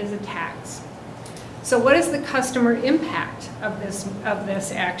customers. It is a tax. So what is the customer impact of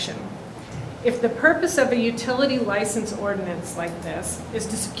this action? If the purpose of a utility license ordinance like this is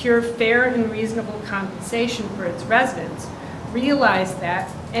to secure fair and reasonable compensation for its residents, realize that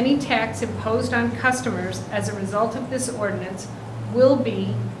any tax imposed on customers as a result of this ordinance will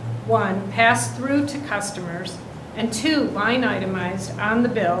be, 1, passed through to customers, and 2, line itemized on the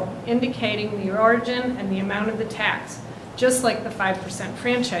bill indicating the origin and the amount of the tax, just like the 5%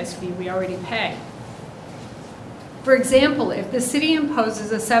 franchise fee we already pay. For example, if the city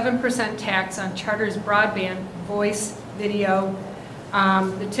imposes a 7% tax on Charter's broadband, voice, video,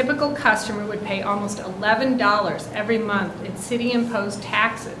 the typical customer would pay almost $11 every month in city-imposed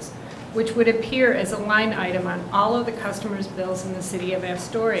taxes, which would appear as a line item on all of the customers' bills in the city of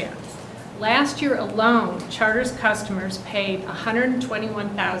Astoria. Last year alone, Charter's customers paid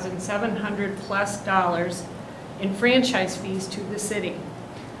 $121,700 plus in franchise fees to the city.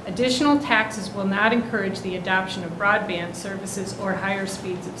 Additional taxes will not encourage the adoption of broadband services or higher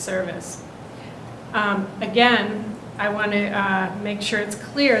speeds of service. Again, I want to make sure it's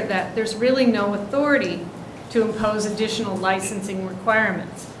clear that there's really no authority to impose additional licensing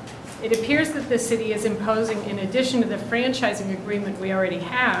requirements. It appears that the city is imposing, in addition to the franchising agreement we already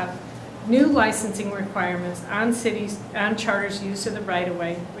have, new licensing requirements on Charter's use of the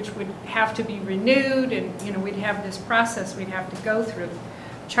right-of-way, which would have to be renewed, and we'd have this process we'd have to go through.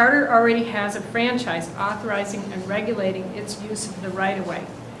 Charter already has a franchise authorizing and regulating its use of the right-of-way.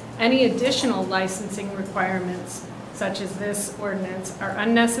 Any additional licensing requirements, such as this ordinance, are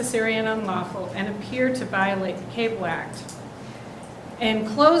unnecessary and unlawful and appear to violate the Cable Act. In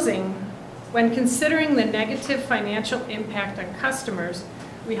closing, when considering the negative financial impact on customers,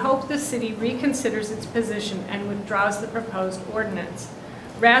 we hope the city reconsiders its position and withdraws the proposed ordinance.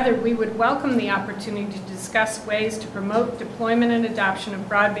 Rather, we would welcome the opportunity to discuss ways to promote deployment and adoption of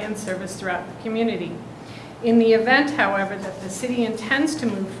broadband service throughout the community. In the event, however, that the city intends to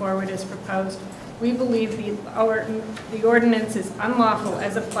move forward as proposed, we believe the ordinance is unlawful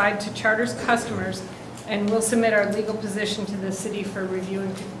as applied to Charter's customers, and we'll submit our legal position to the city for review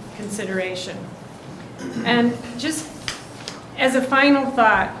and consideration. And just as a final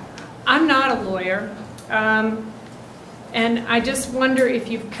thought, I'm not a lawyer, and I just wonder if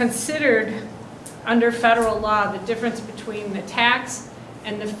you've considered, under federal law, the difference between the tax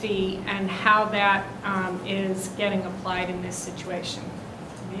and the fee and how that is getting applied in this situation.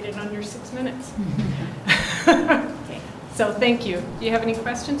 I made it under 6 minutes. Okay. So thank you. Do you have any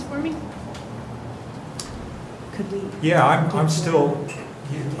questions for me? Could we? Yeah, I'm still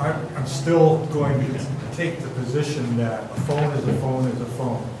going to take the position that a phone is a phone is a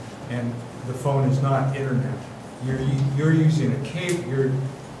phone, and the phone is not internet. You're using a cable.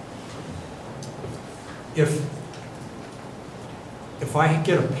 If I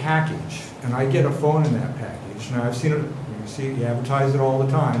get a package and I get a phone in that package, now I've seen it. You advertise it all the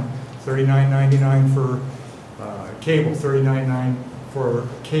time. $39.99 for cable, $39.99 for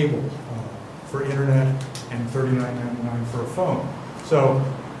cable for internet, and $39.99 for a phone. So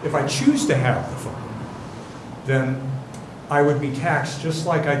if I choose to have the phone, then I would be taxed just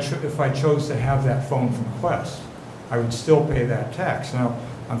like if I chose to have that phone from Quest. I would still pay that tax. Now,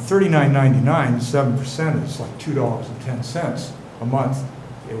 on $39.99, 7% is like $2.10 a month.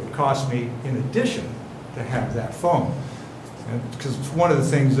 It would cost me, in addition, to have that phone. Because it's one of the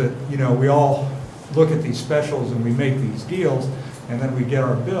things that, we all look at these specials and we make these deals, and then we get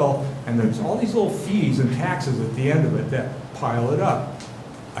our bill, and there's all these little fees and taxes at the end of it that pile it up.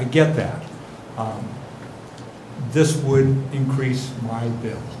 I get that. This would increase my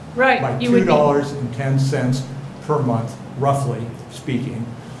bill. Right, By you would be- $2.10 per month, roughly speaking.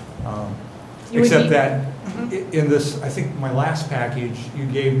 You would Except be- that in this, I think my last package, you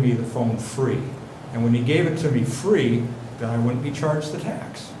gave me the phone free. And when you gave it to me free, then I wouldn't be charged the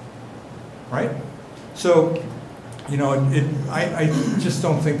tax, right? So, you know, I just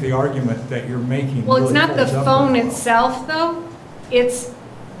don't think the argument that you're making Well, it's really not the holds up phone very well. itself, though. It's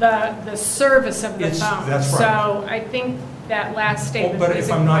the service of the It's- phone. that's right. So I think that last Well, statement but if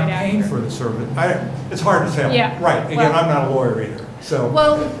isn't I'm not quite paying accurate. for the service, it's hard to tell. Yeah, Right, again, well- I'm not a lawyer either, so.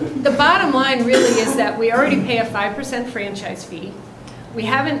 Well, the bottom line really is that we already pay a 5% franchise fee. We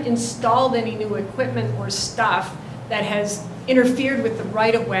haven't installed any new equipment or stuff that has interfered with the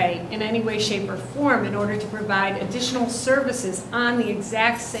right-of-way in any way, shape, or form in order to provide additional services on the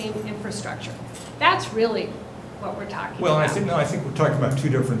exact same infrastructure. That's really what we're talking Well, about. I think we're talking about two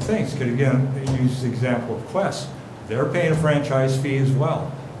different things, because again, you use the example of Quest. They're paying a franchise fee as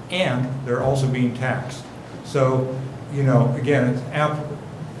well, and they're also being taxed. So, you know, again,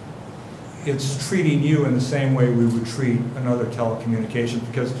 it's treating you in the same way we would treat another telecommunications,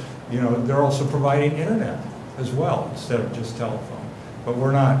 because, you know, they're also providing internet as well, instead of just telephone. But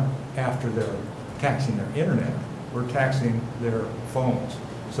we're not after they're taxing their internet, we're taxing their phones.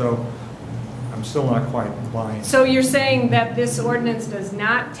 So I'm still not quite buying. So you're saying that this ordinance does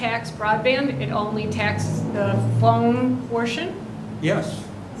not tax broadband, it only taxes the phone portion? Yes.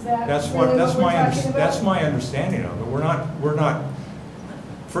 Is that That's really what we're talking about? that's my understanding of it. We're not,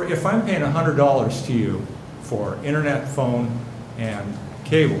 if I'm paying $100 to you for internet, phone, and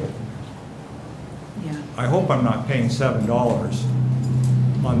cable, I hope I'm not paying $7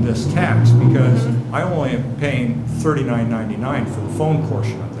 on this tax, because I only am paying $39.99 for the phone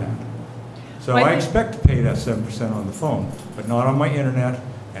portion of that. So I expect to pay that 7% on the phone, but not on my internet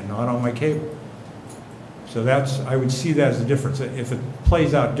and not on my cable. So I would see that as a difference. If it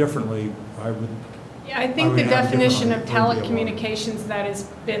plays out differently, I would. Yeah, I think the would have a definition of different idea. telecommunications that has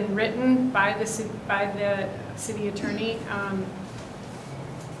been written by the city attorney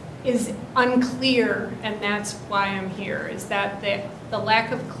is unclear, and that's why I'm here, is that the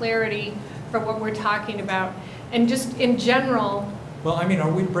lack of clarity for what we're talking about. And just in general, Well, I mean, are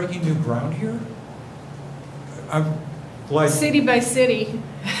we breaking new ground here? city by city,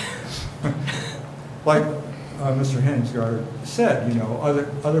 Like Mr. Henningsgaard said, you know,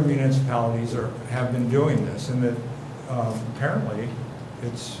 other municipalities have been doing this, and that apparently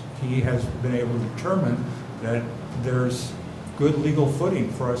he has been able to determine that there's good legal footing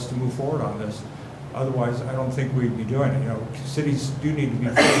for us to move forward on this. Otherwise, I don't think we'd be doing it. You know, cities do need to be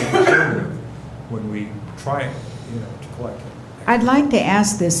fairly conservative when we try, you know, to collect it. I'd like to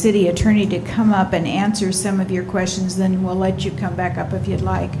ask the city attorney to come up and answer some of your questions, then we'll let you come back up if you'd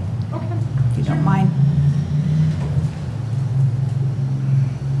like. Okay. If you don't mind.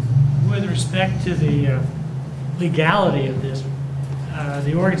 With respect to the legality of this,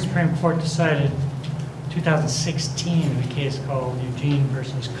 the Oregon Supreme Court decided 2016 in a case called Eugene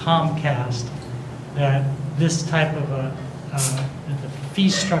versus Comcast that this type of the fee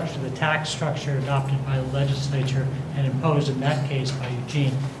structure, the tax structure adopted by the legislature and imposed in that case by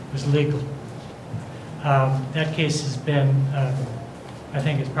Eugene was legal. That case has been, I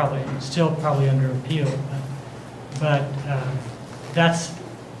think it's still probably under appeal, but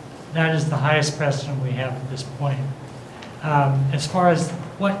that is the highest precedent we have at this point. As far as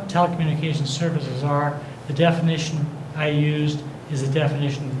what telecommunications services are, the definition I used is the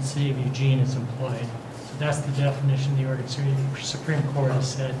definition that the city of Eugene has employed. So that's the definition the Oregon Supreme Court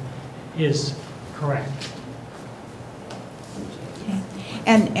has said is correct. Okay.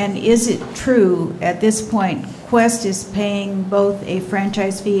 And is it true at this point, Quest is paying both a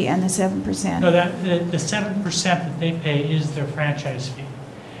franchise fee and the 7%? No, the 7% that they pay is their franchise fee.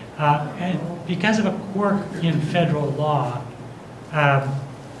 And because of a quirk in federal law,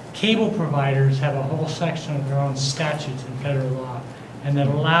 cable providers have a whole section of their own statutes in federal law, and that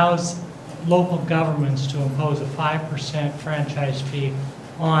allows local governments to impose a 5% franchise fee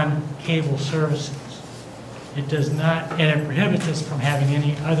on cable services. It does not, and it prohibits us from having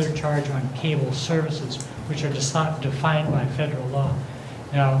any other charge on cable services, which are defined by federal law.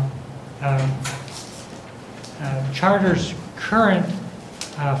 Now, Charter's current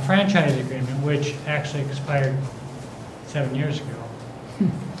franchise agreement, which actually expired 7 years ago,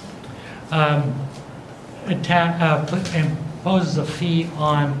 imposes a fee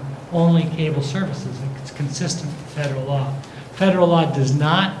on only cable services. It's consistent with federal law. Federal law does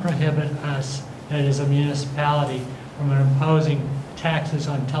not prohibit us, that is a municipality, from imposing taxes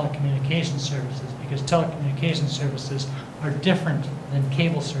on telecommunication services, because telecommunication services are different than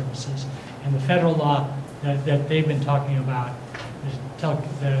cable services. And the federal law that they've been talking about,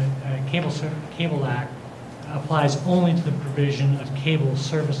 the Cable Act, applies only to the provision of cable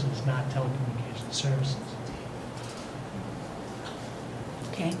services, not telecommunication services.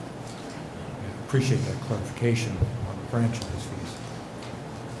 Okay. Appreciate that clarification on the franchise fees.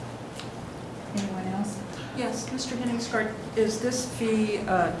 Anyone else? Yes, Mr. Henningsgaard, is this fee,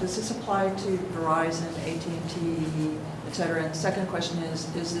 does this apply to Verizon, AT&T, et cetera? And the second question is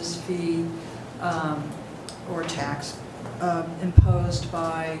this fee or tax imposed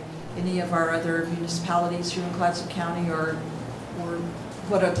by any of our other municipalities here in Clatsop County, or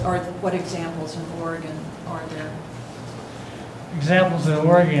what examples in Oregon are there? Examples in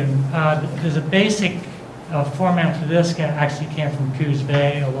Oregon, there's a basic format for this actually came from Coos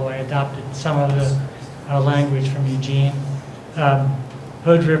Bay, although I adopted some of the language from Eugene.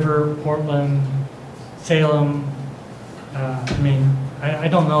 Hood River, Portland, Salem. I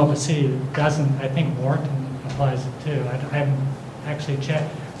don't know of a city that doesn't. I think Warrenton applies it too. I haven't actually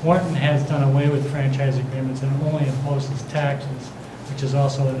checked. Warrenton has done away with franchise agreements and only imposes taxes, which is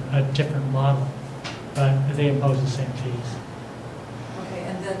also a different model, but they impose the same fees. Okay,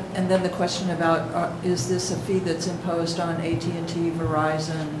 and then the question about is this a fee that's imposed on AT&T,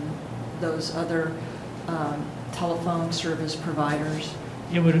 Verizon, those other telephone service providers?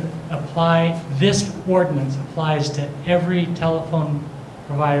 It would apply, this ordinance applies to every telephone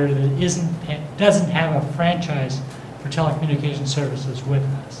provider that doesn't have a franchise for telecommunication services with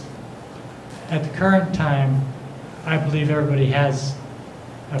us. At the current time, I believe everybody has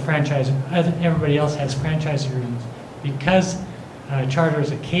a franchise, everybody else has franchise agreements. Because Charter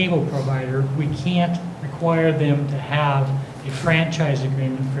is a cable provider, we can't require them to have a franchise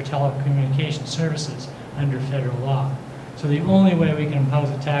agreement for telecommunication services under federal law. So the only way we can impose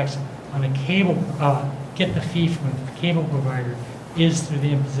a tax on a cable, get the fee from a cable provider, is through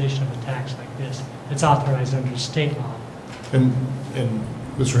the imposition of a tax like this. It's authorized under state law. And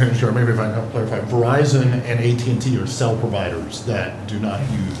Mr. Henningsgaard, maybe if I can help clarify, Verizon and AT&T are cell providers that do not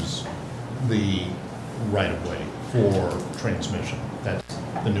use the right-of-way for transmission. That's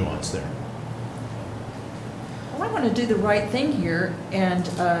the nuance there. Well, I want to do the right thing here, and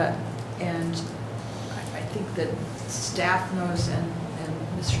I think that staff knows and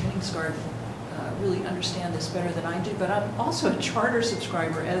Mr. Henningsgaard really understand this better than I do, but I'm also a Charter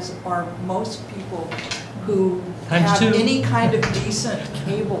subscriber, as are most people who have any kind of decent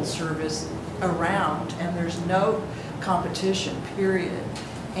cable service around, and there's no competition, period.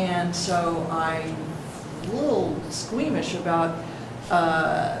 And so I'm a little squeamish about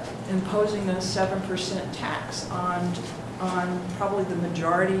imposing a 7% tax on probably the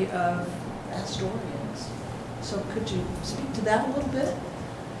majority of Astorians. So could you speak to that a little bit?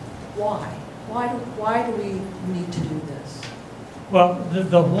 Why? Why do we need to do this? Well,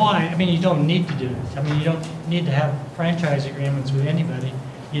 the why, you don't need to do this. You don't need to have franchise agreements with anybody.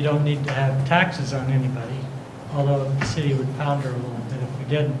 You don't need to have taxes on anybody, although the city would pounder a little bit if we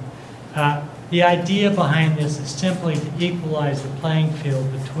didn't. The idea behind this is simply to equalize the playing field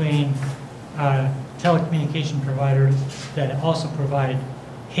between telecommunication providers that also provide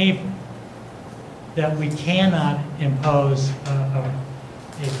cable, that we cannot impose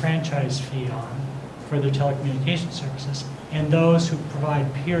a franchise fee on for their telecommunication services, and those who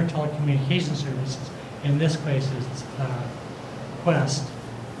provide pure telecommunication services, in this case is Quest,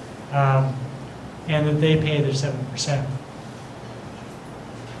 and that they pay their 7%.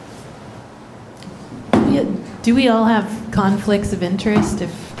 Do we all have conflicts of interest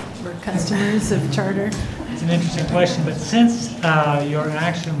if we're customers of Charter? It's an interesting question, but since your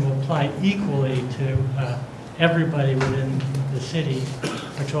action will apply equally to everybody within the city,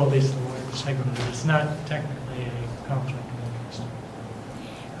 which all these segments, it's not technically a conflict of interest.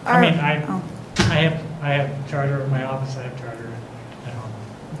 I have Charter in my office. I have Charter at home.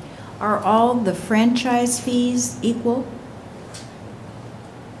 Are all the franchise fees equal?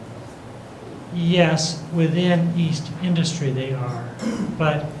 Yes, within East Industry they are,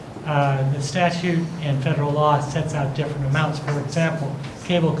 but the statute and federal law sets out different amounts. For example,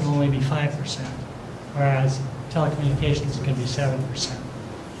 cable can only be 5%, whereas telecommunications can be 7%.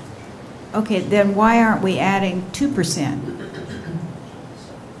 Okay, then why aren't we adding 2%?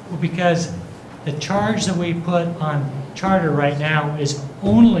 Well, because the charge that we put on Charter right now is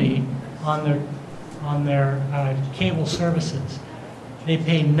only on their cable services. They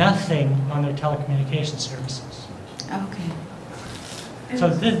pay nothing on their telecommunication services. Okay. So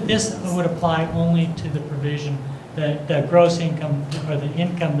this would apply only to the provision, the gross income or the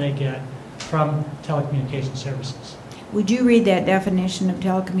income they get from telecommunication services. Would you read that definition of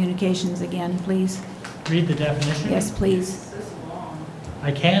telecommunications again, please? Read the definition? Yes, please.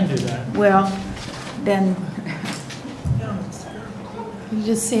 I can do that. Well, then, You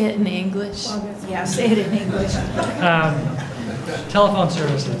just say it in English. yeah, say it in English. Telephone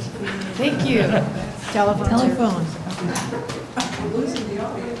services. Thank you. Telephone.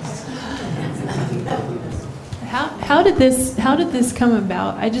 How did this come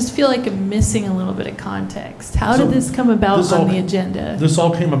about? I just feel like I'm missing a little bit of context. How did this come about on the agenda? This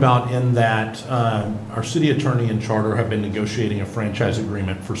all came about in that our city attorney and charter have been negotiating a franchise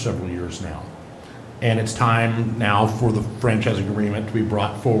agreement for several years now. And it's time now for the franchise agreement to be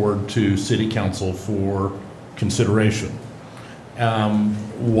brought forward to city council for consideration.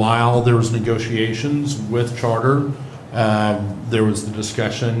 While there was negotiations with charter, there was the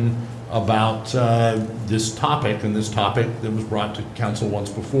discussion about this topic, and this topic that was brought to council once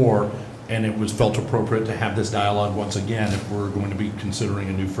before, and it was felt appropriate to have this dialogue once again if we're going to be considering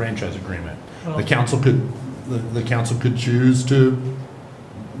a new franchise agreement. Well, the council could choose to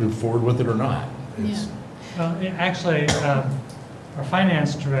move forward with it or not. Yeah. Well, actually, our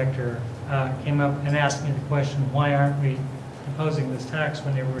finance director came up and asked me the question, why aren't we imposing this tax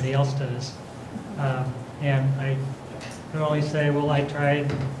when everybody else does? And I can only say, well, I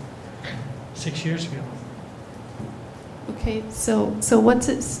tried 6 years ago. Okay, so what's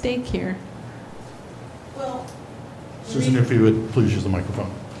at stake here? Well, Susan, if you would please use the microphone.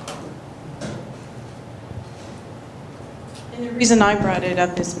 And the reason I brought it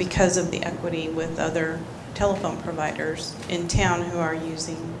up is because of the equity with other telephone providers in town who are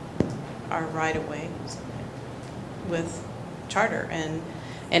using our right-of-way with charter.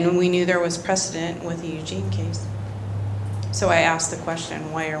 And we knew there was precedent with the Eugene case. So I asked the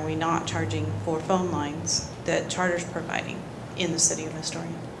question, why are we not charging for phone lines that charter's providing in the city of Astoria?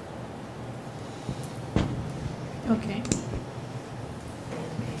 Okay.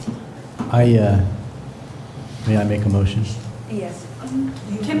 May I make a motion? Yes.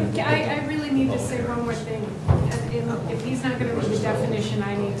 I really need to say one more thing. If he's not going to read the definition,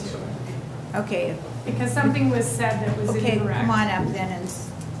 I need to. Okay. Because something was said that was Okay, incorrect. come on up then and.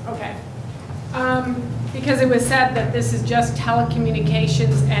 Okay. Because it was said that this is just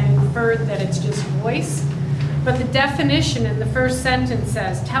telecommunications and inferred that it's just voice. But the definition in the first sentence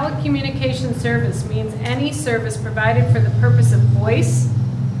says, telecommunication service means any service provided for the purpose of voice,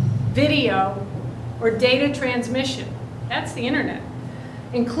 video, or data transmission. That's the internet.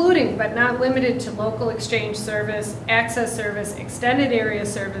 Including but not limited to local exchange service, access service, extended area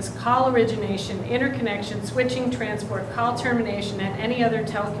service, call origination, interconnection, switching, transport, call termination, and any other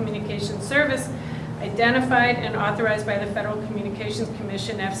telecommunications service identified and authorized by the Federal Communications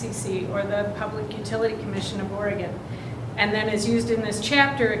Commission, FCC, or the Public Utility Commission of Oregon. And then as used in this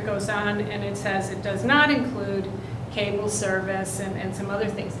chapter, it goes on and it says it does not include cable service and some other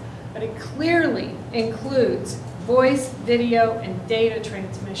things. But it clearly includes voice, video, and data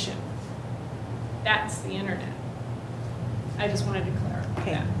transmission. That's the internet. I just wanted to clarify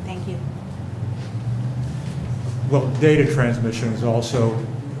that. Thank you. Well, data transmission is also,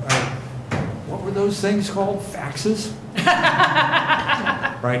 what were those things called? Faxes?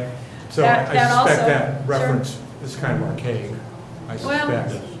 Right? So I suspect also, that reference is kind of archaic. I suspect.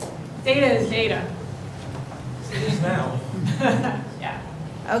 Well, data is data. It is now. Yeah.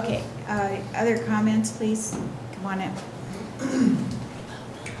 Okay, other comments, please? Come on up.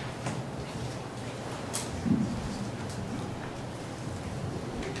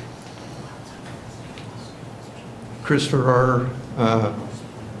 Christopher R.,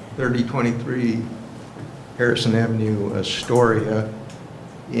 3023 Harrison Avenue, Astoria.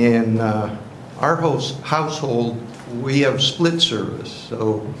 In our household, we have split service,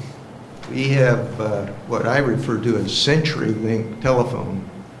 so we have what I refer to as CenturyLink telephone,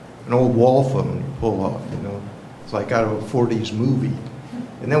 an old wall phone you pull off, you know. It's like out of a 40s movie.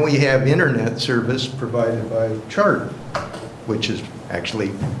 And then we have internet service provided by Charter, which is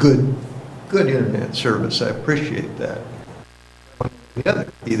actually good internet service. I appreciate that. The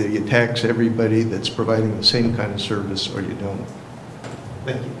other, either you tax everybody that's providing the same kind of service or you don't.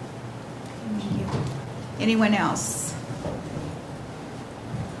 Thank you. Thank you. Anyone else?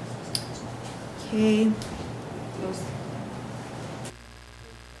 Okay.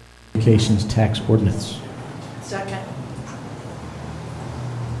 Communications tax ordinance. Second.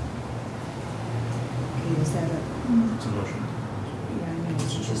 Okay, is that It's a motion.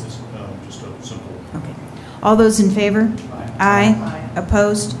 It's just a simple. Okay. All those in favor? Aye.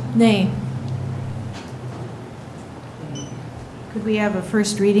 Opposed? Nay. Could we have a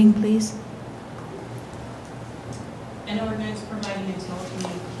first reading, please? An ordinance providing a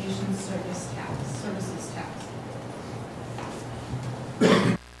telecommunications services tax.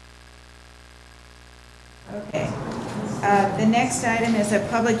 The next item is a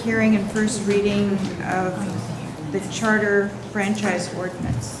public hearing and first reading of the charter franchise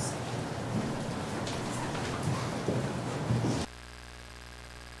ordinance.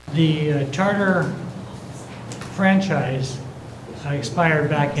 The charter franchise expired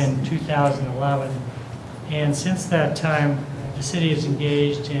back in 2011, and since that time, the city has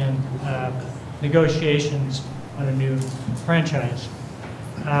engaged in negotiations on a new franchise.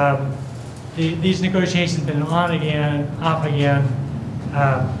 These negotiations have been on again, off again,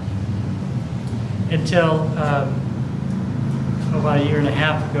 until about a year and a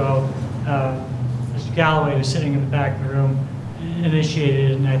half ago, Mr. Galloway, who's sitting in the back of the room,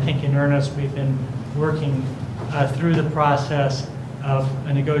 initiated, and I think in earnest we've been working through the process of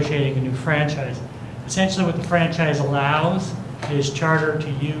negotiating a new franchise. Essentially what the franchise allows is charter to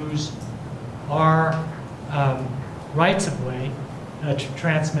use our rights of way to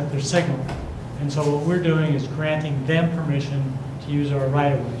transmit their signal. And so what we're doing is granting them permission to use our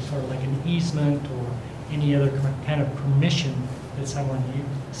right of way, sort of like an easement or any other kind of permission that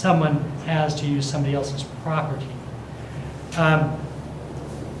someone has to use somebody else's property.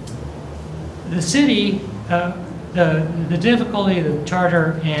 The city, the difficulty that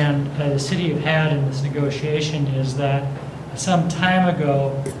charter and the city have had in this negotiation is that some time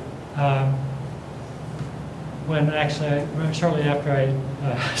ago, when actually shortly after I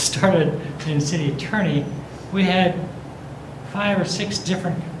started being city attorney, we had 5 or 6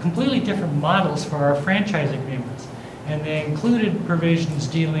 completely different models for our franchise agreements, and they included provisions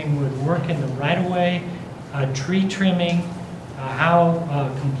dealing with work in the right-of-way, tree trimming,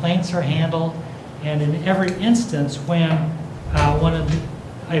 how complaints are handled, and in every instance when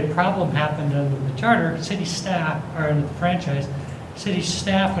a problem happened under the charter, city staff, or under the franchise, city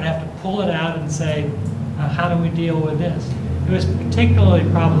staff would have to pull it out and say, how do we deal with this? It was particularly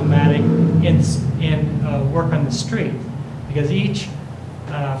problematic in work on the street, because each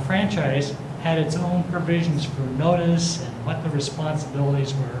franchise had its own provisions for notice and what the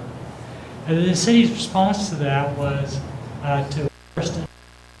responsibilities were. And the city's response to that was to first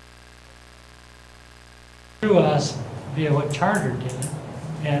through us via what charter did,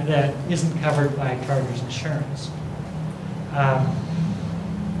 and that isn't covered by charter's insurance.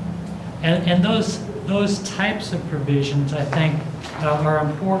 And those types of provisions, I think, are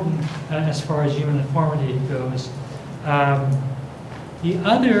important as far as uniformity goes. The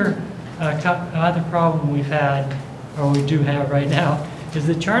other problem we've had, or we do have right now, is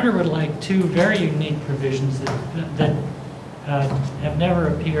the charter would like 2 very unique provisions that have never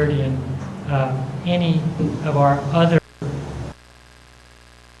appeared in any of our other.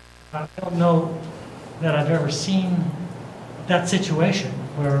 I don't know that I've ever seen that situation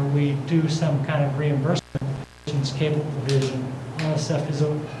where we do some kind of reimbursement, cable provision. All this stuff is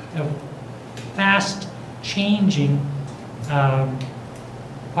a fast changing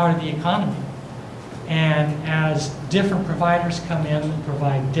part of the economy. And as different providers come in and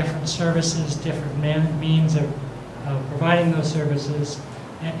provide different services, different means of providing those services,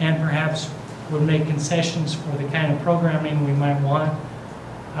 and perhaps would make concessions for the kind of programming we might want,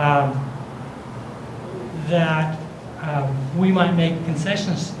 we might make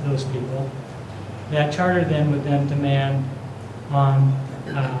concessions to those people that charter then would then demand on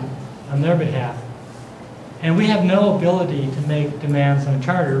their behalf. And we have no ability to make demands on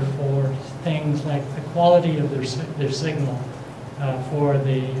charter for things like the quality of their signal, for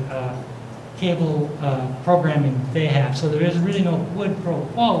the cable programming they have. So there is really no quid pro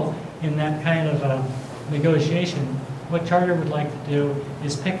quo in that kind of negotiation. What charter would like to do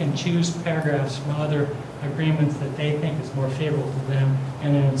is pick and choose paragraphs from other agreements that they think is more favorable to them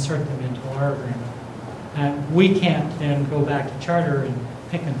and then insert them into our agreement. And we can't then go back to charter and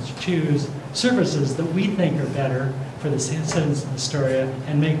pick and choose services that we think are better for the citizens of Astoria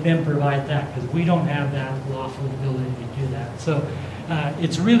and make them provide that, because we don't have that lawful ability to do that. So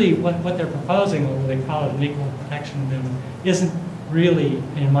it's really what they're proposing, or what they call it an equal protection amendment, isn't really,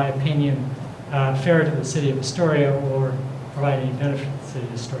 in my opinion, fair to the city of Astoria or provide any benefit to the city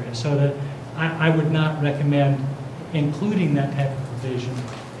of Astoria. So that I would not recommend including that type of provision,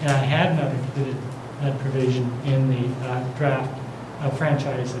 and I had not included that provision in the draft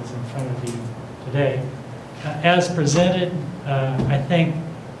franchise that's in front of you today. As presented, I think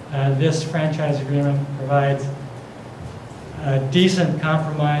this franchise agreement provides a decent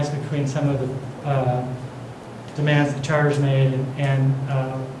compromise between some of the demands the charter's made and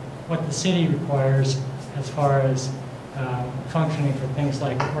what the city requires as far as functioning for things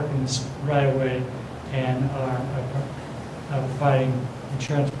like working this right away and providing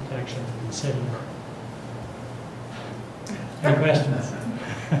insurance protection for the city. Any questions?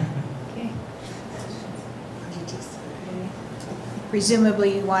 Okay.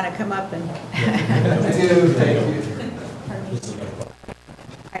 presumably you want to come up and... I do, thank you.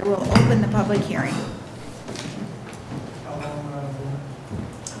 I will open the public hearing.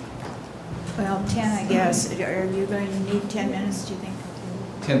 Well, 10, I guess. Are you going to need 10 minutes, do you think?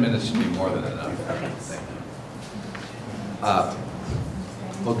 10 minutes should be more than enough. Okay. Thank you.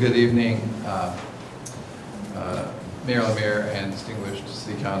 Well, good evening, Mayor Lemire and distinguished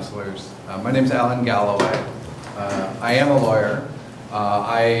city councilors. My name is Alan Galloway. I am a lawyer.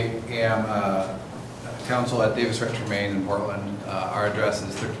 I am counsel at Davis Retcher, Maine in Portland. Our address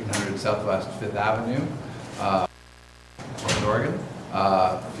is 1300 Southwest 5th Avenue, Portland, Oregon.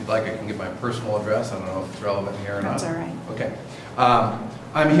 If you'd like, I can give my personal address. I don't know if it's relevant here or not. That's all right. Okay.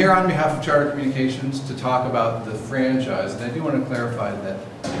 I'm here on behalf of Charter Communications to talk about the franchise, and I do want to clarify that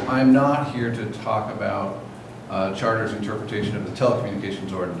I'm not here to talk about Charter's interpretation of the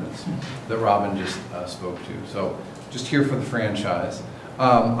telecommunications ordinance that Robin just spoke to. So just here for the franchise.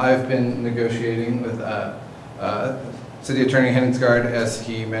 I've been negotiating with City Attorney Henningsgaard, as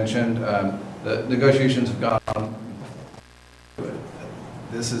he mentioned. The negotiations have gone on.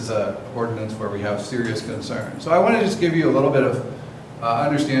 This is an ordinance where we have serious concerns. So I want to just give you a little bit of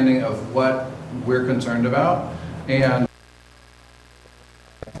understanding of what we're concerned about and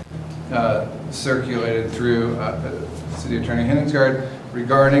circulated through City Attorney Henningsgaard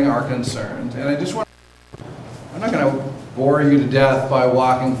regarding our concerns. And I just want, I'm not going to bore you to death by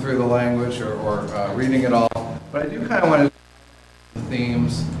walking through the language or reading it all, but I do kind of want to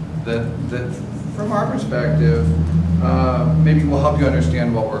themes that from our perspective, maybe will help you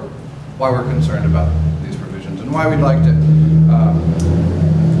understand why we're concerned about these provisions and why we'd like to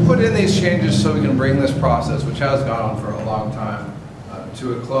put in these changes so we can bring this process, which has gone on for a long time,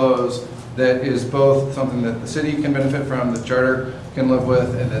 to a close that is both something that the city can benefit from, the charter can live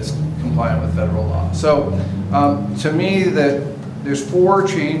with, and that's compliant with federal law. So to me, that there's 4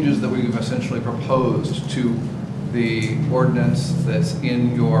 changes that we've essentially proposed to the ordinance that's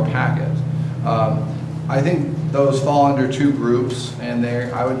in your packet. I think those fall under 2 groups, and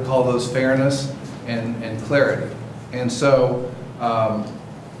I would call those fairness and clarity. And so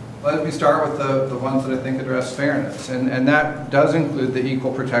let me start with the ones that I think address fairness, and that does include the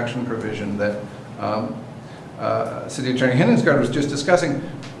equal protection provision that City Attorney Henningsgaard was just discussing.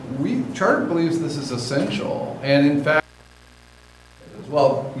 Charter believes this is essential, and in fact,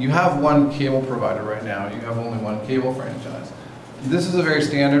 well, you have one cable provider right now. You have only one cable franchise. This is a very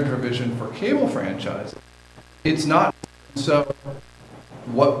standard provision for cable franchise. It's not. So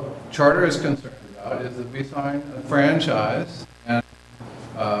what Charter is concerned about is that we sign a franchise, and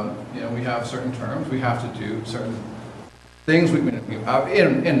we have certain terms. We have to do certain things.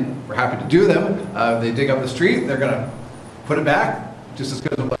 And we're happy to do them. They dig up the street. They're going to put it back just as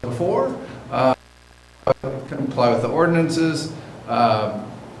good as it was before. Comply with the ordinances.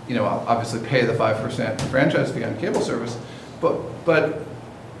 Obviously pay the 5% franchise fee on cable service. But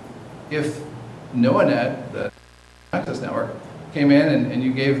if NoaNet, the access network, came in and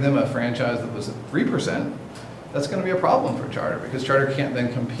you gave them a franchise that was at 3%, that's going to be a problem for Charter, because Charter can't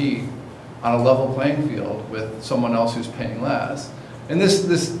then compete on a level playing field with someone else who's paying less. And this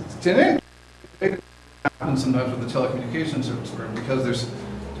happens sometimes with the telecommunications service, because there's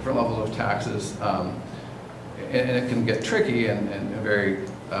different levels of taxes, and it can get tricky and very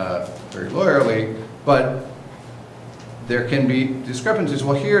lawyerly, but there can be discrepancies.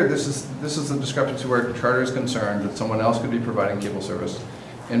 Well, here, this is the discrepancy where Charter is concerned that someone else could be providing cable service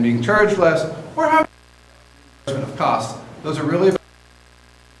and being charged less, or having of costs. Those are really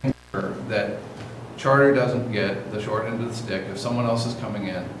that Charter doesn't get the short end of the stick if someone else is coming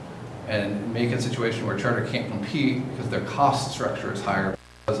in and make a situation where Charter can't compete because their cost structure is higher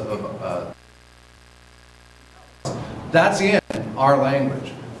because of that's in our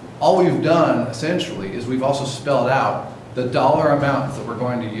language. All we've done essentially is we've also spelled out the dollar amounts that we're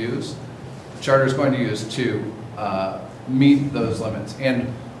going to use, Charter is going to use to meet those limits.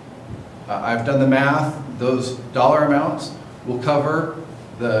 And I've done the math. Those dollar amounts will cover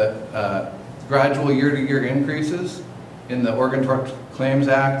the gradual year-to-year increases in the Oregon Tort Claims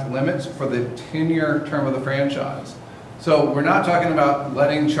Act limits for the 10-year term of the franchise. So we're not talking about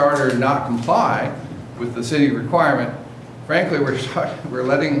letting Charter not comply with the city requirement. Frankly, we're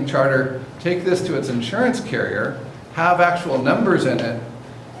letting Charter take this to its insurance carrier, have actual numbers in it,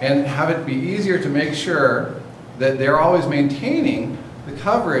 and have it be easier to make sure that they're always maintaining the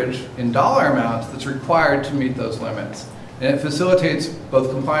coverage in dollar amounts that's required to meet those limits. And it facilitates both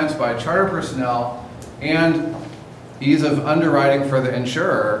compliance by Charter personnel and ease of underwriting for the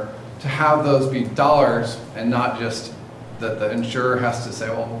insurer to have those be dollars and not just that the insurer has to say,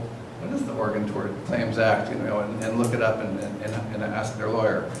 well, what is the Oregon Tort Claims Act, and look it up and ask their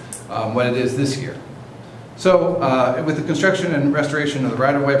lawyer what it is this year. So with the construction and restoration of the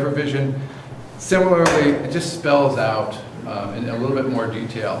right-of-way provision, similarly, it just spells out in a little bit more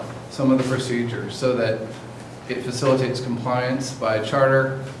detail some of the procedures so that it facilitates compliance by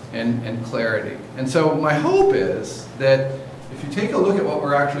charter and clarity. And so my hope is that if you take a look at what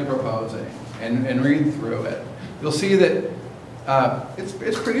we're actually proposing and read through it, you'll see that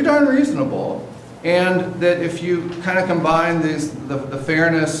it's pretty darn reasonable, and that if you kind of combine the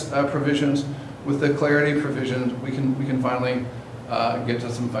fairness provisions with the clarity provisions, we can finally get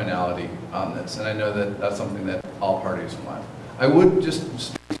to some finality on this. And I know that that's something that all parties want. I would just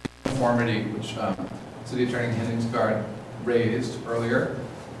speak to uniformity, which City Attorney Henningsgaard raised earlier.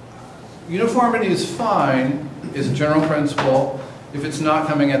 Uniformity is fine, is a general principle, if it's not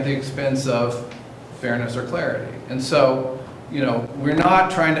coming at the expense of fairness or clarity. And so, we're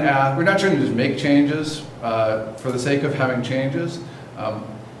not trying to just make changes for the sake of having changes.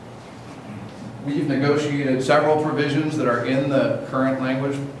 We've negotiated several provisions that are in the current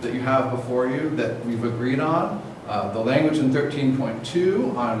language that you have before you that we've agreed on. The language in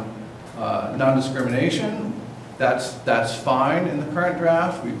 13.2 on non-discrimination, that's fine in the current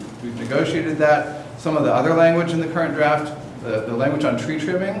draft. We've negotiated that. Some of the other language in the current draft, the language on tree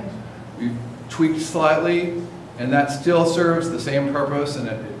trimming, we've tweaked slightly, and that still serves the same purpose, and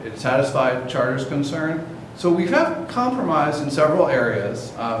it satisfied charter's concern. So we have compromised in several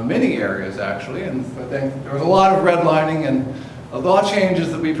areas, many areas actually, and I think there was a lot of redlining and a lot of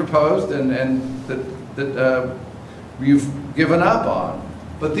changes that we proposed and that we've given up on.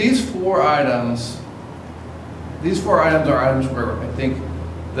 But these four items are items where I think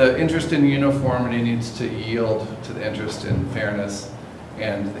the interest in uniformity needs to yield to the interest in fairness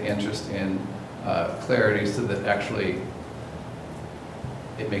and the interest in clarity, so that actually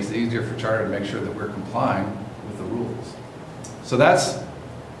it makes it easier for charter to make sure that we're complying with the rules. So that's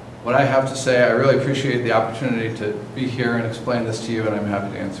what I have to say. I really appreciate the opportunity to be here and explain this to you, and I'm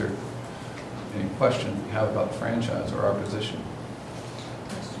happy to answer any questions you have about the franchise or our position.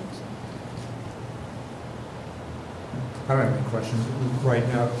 I don't have any questions. Right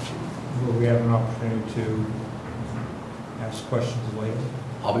now, will we have an opportunity to ask questions later?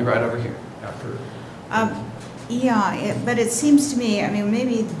 I'll be right over here after. Yeah, but it seems to me,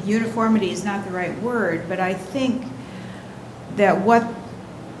 maybe uniformity is not the right word, but I think that what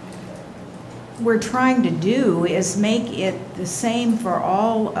we're trying to do is make it the same for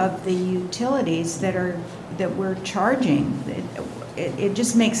all of the utilities that we're charging. It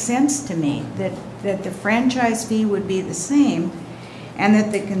just makes sense to me that the franchise fee would be the same, and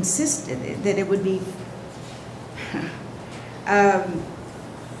that that it would be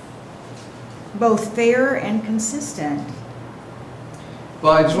both fair and consistent.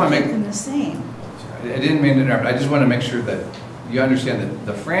 Well, I just want to make them the same. I didn't mean to interrupt. I just want to make sure that you understand that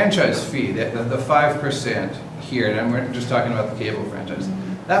the franchise fee, the 5% here, and we're just talking about the cable franchise,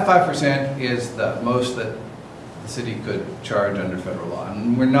 that 5% is the most that the city could charge under federal law.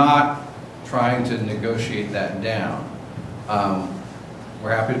 And we're not trying to negotiate that down.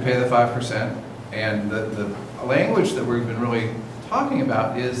 We're happy to pay the 5%. And the language that we've been really talking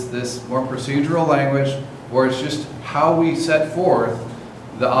about is this more procedural language, where it's just how we set forth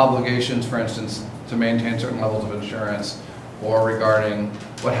the obligations, for instance, to maintain certain levels of insurance, or regarding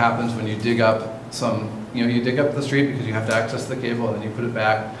what happens when you dig up you dig up the street because you have to access the cable and then you put it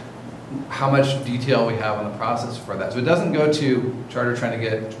back, how much detail we have on the process for that. So it doesn't go to Charter's not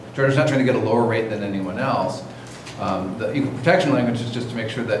trying to get a lower rate than anyone else. The equal protection language is just to make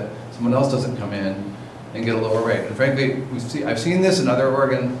sure that someone else doesn't come in and get a lower rate. And frankly, I've seen this in other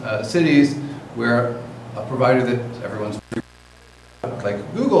Oregon cities where a provider that everyone's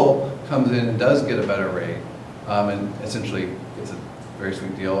like Google comes in and does get a better rate, and essentially gets a very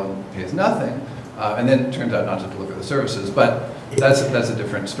sweet deal and pays nothing, and then it turns out not to deliver the services. But that's a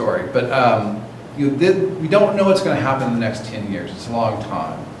different story. But we don't know what's going to happen in the next 10 years. It's a long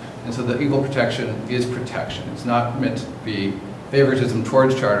time. And so the equal protection is protection. It's not meant to be favoritism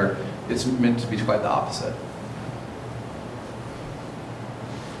towards charter. It's meant to be quite the opposite.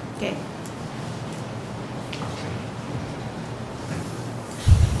 Okay.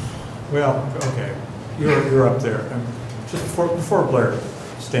 Well, okay, you're up there. Just before Blair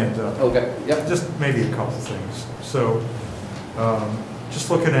stands up. Okay. Yep. Just maybe a couple things. So, just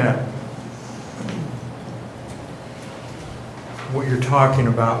looking at what you're talking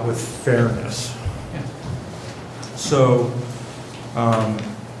about with fairness. Yeah. So,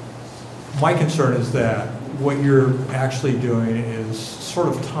 my concern is that what you're actually doing is sort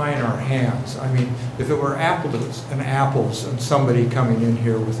of tying our hands. I mean, if it were apples and somebody coming in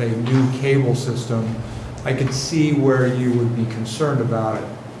here with a new cable system, I could see where you would be concerned about it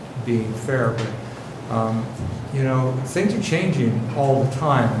being fair, but you know, things are changing all the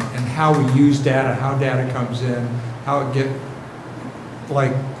time, and how we use data, how data comes in, how it get,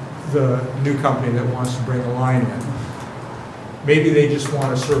 like the new company that wants to bring a line in. Maybe they just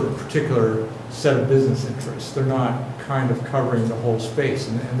want to serve a particular set of business interests. They're not kind of covering the whole space,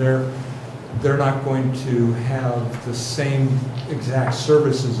 and they're not going to have the same exact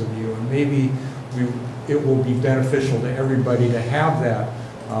services of you, and maybe it will be beneficial to everybody to have that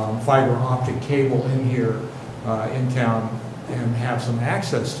fiber optic cable in here in town and have some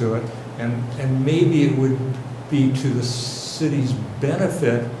access to it, and maybe it would be to the city's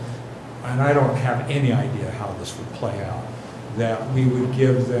benefit, and I don't have any idea how this would play out, that we would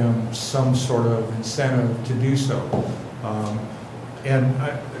give them some sort of incentive to do so. And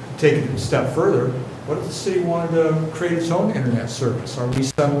take it a step further, what if the city wanted to create its own internet service? Are we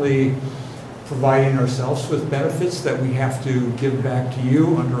suddenly providing ourselves with benefits that we have to give back to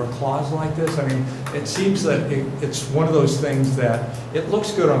you under a clause like this? I mean, it seems that it's one of those things that it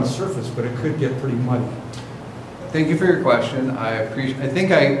looks good on the surface, but it could get pretty muddy. Thank you for your question. I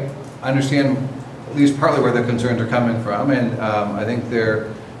think I understand at least partly where the concerns are coming from, and I think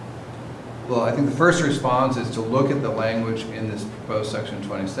I think the first response is to look at the language in this proposed section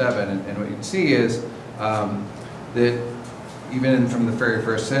 27, and what you can see is that even from the very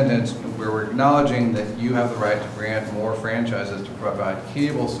first sentence, where we're acknowledging that you have the right to grant more franchises to provide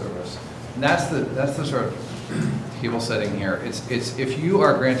cable service, and that's the sort of cable setting here. It's if you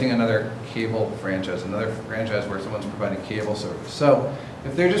are granting another cable franchise, another franchise where someone's providing cable service. So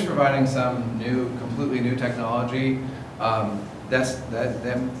if they're just providing some completely new technology, that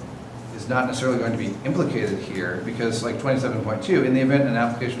is not necessarily going to be implicated here, because like 27.2, in the event an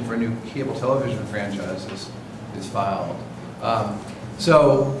application for a new cable television franchise is filed.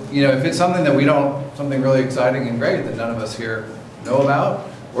 So, you know, if it's something that something really exciting and great that none of us here know about,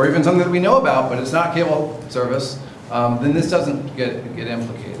 or even something that we know about but it's not cable service, then this doesn't get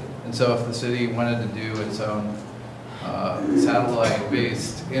implicated. And so if the city wanted to do its own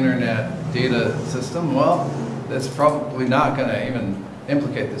satellite-based internet data system, well, that's probably not going to even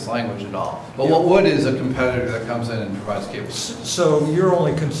implicate this language at all. But what would is a competitor that comes in and provides cable. So you're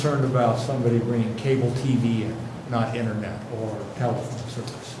only concerned about somebody bringing cable TV in, not internet or telephone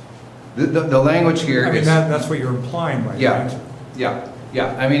service? The language here is... I mean, that's what you're implying by your answer.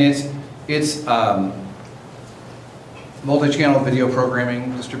 Yeah. I mean, it's multi-channel video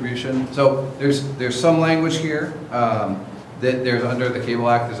programming distribution. So there's some language here that there's under the Cable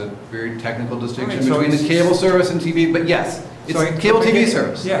Act. There's a very technical distinction between the cable service and TV. But yes, it's cable TV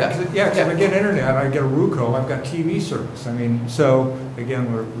service. Yeah, because I get internet, I get a Ruco, I've got TV service. I mean, so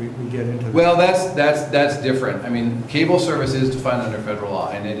again, we get into. Well, that's different. I mean, cable service is defined under federal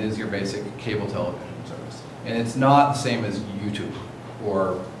law, and it is your basic cable television service, and it's not the same as YouTube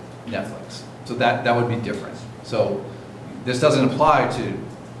or Netflix. So that would be different. So this doesn't apply to,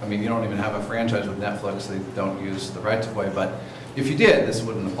 I mean, you don't even have a franchise with Netflix, they don't use the rights of way, but if you did, this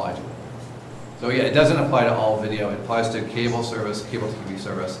wouldn't apply to it. So yeah, it doesn't apply to all video, it applies to cable service, cable TV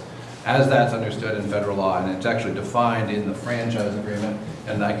service, as that's understood in federal law, and it's actually defined in the franchise agreement,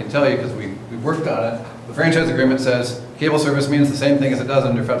 and I can tell you, because we've worked on it, the franchise agreement says cable service means the same thing as it does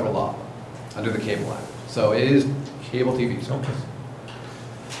under federal law, under the Cable Act. So it is cable TV service. Okay.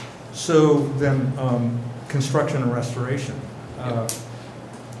 So then, construction and restoration,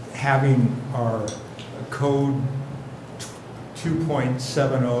 having our code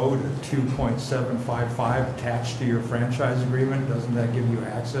 2.70 to 2.755 attached to your franchise agreement, doesn't that give you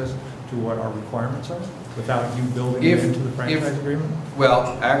access to what our requirements are without you building it into the franchise agreement?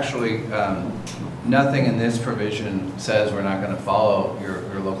 Well, actually, nothing in this provision says we're not going to follow your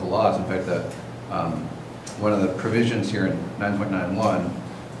local laws. In fact, one of the provisions here in 9.91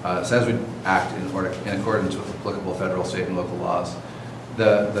 says we act in accordance with applicable federal, state, and local laws.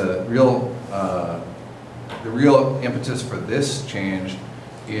 The real impetus for this change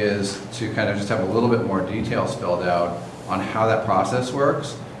is to kind of just have a little bit more detail spelled out on how that process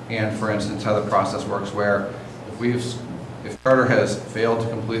works, and for instance, how the process works where if Charter has failed to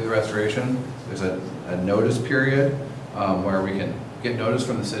complete the restoration, there's a notice period where we can get notice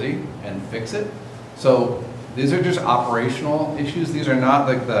from the city and fix it. So these are just operational issues. These are not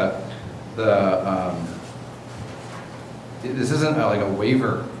like this isn't like a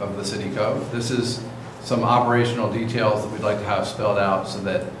waiver of the city code. This is some operational details that we'd like to have spelled out so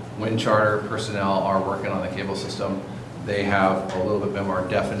that when Charter personnel are working on the cable system, they have a little bit more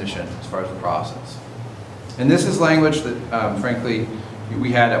definition as far as the process. And this is language that, frankly,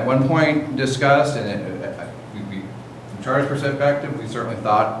 we had at one point discussed, and from Charter's perspective, we certainly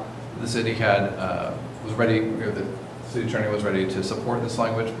thought the city was ready, or the city attorney was ready to support this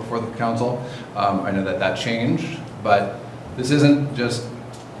language before the council. I know that changed, but this isn't just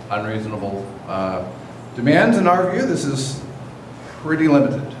unreasonable demands. In our view, this is pretty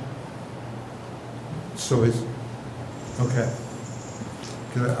limited. So okay.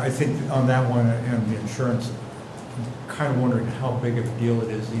 Because I think on that one and the insurance, I'm kind of wondering how big of a deal it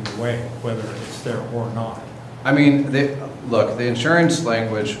is either way, whether it's there or not. I mean, look, the insurance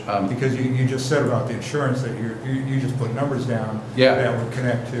language. Because you just said about the insurance that you just put numbers down that would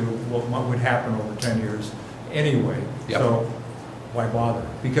connect to what would happen over 10 years anyway. Yep. So why bother?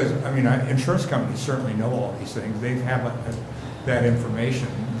 Because, I mean, insurance companies certainly know all these things. They have that information.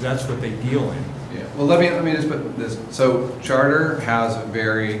 That's what they deal in. Yeah. Well, let me just put this. So Charter has a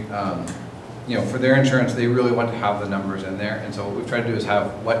very, for their insurance, they really want to have the numbers in there. And so what we've tried to do is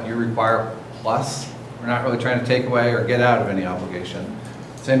have what you require plus. We're not really trying to take away or get out of any obligation.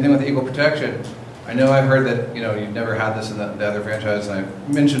 Same thing with equal protection. I know I've heard that, you've never had this in the other franchise, and I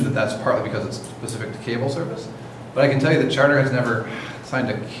mentioned that that's partly because it's specific to cable service. But I can tell you that Charter has never signed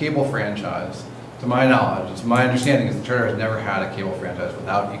a cable franchise. To my knowledge, it's my understanding is that Charter has never had a cable franchise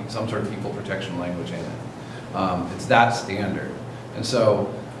without some sort of equal protection language in it. It's that standard. And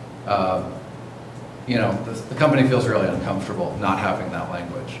so, the company feels really uncomfortable not having that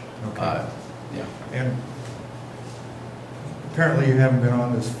language. Okay. Yeah. And apparently you haven't been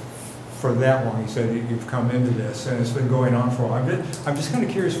on this for that long. You said you've come into this and it's been going on for a while. I'm just kind of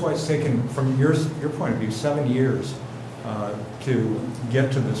curious why it's taken, from your point of view, 7 years to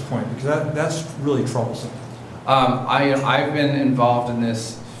get to this point, because that's really troublesome. I've been involved in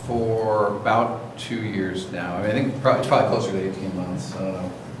this for about 2 years now. I mean, I think it's probably closer to 18 months. I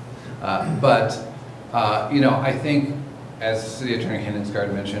don't know. I think, as City Attorney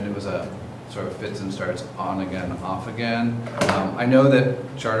Hinensgaard mentioned, it was a sort of fits and starts on again, off again. I know that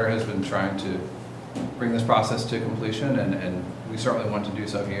Charter has been trying to bring this process to completion, and we certainly want to do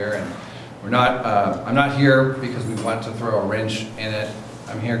so here. And we're not. I'm not here because we want to throw a wrench in it.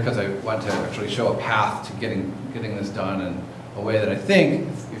 I'm here because I want to actually show a path to getting this done in a way that I think,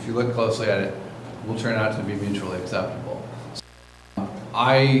 if you look closely at it, will turn out to be mutually acceptable.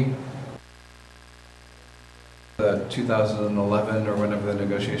 The 2011 or whenever the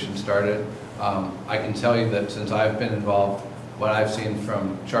negotiation started, I can tell you that since I've been involved, what I've seen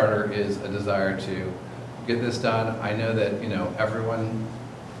from Charter is a desire to get this done. I know that everyone,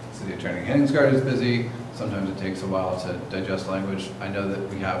 City Attorney Hinensgaard is busy. Sometimes it takes a while to digest language. I know that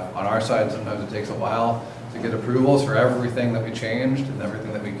we have on our side, sometimes it takes a while to get approvals for everything that we changed and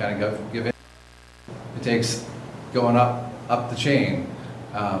everything that we kind of give in. It takes going up the chain,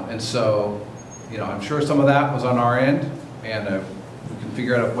 and so. I'm sure some of that was on our end, and if we can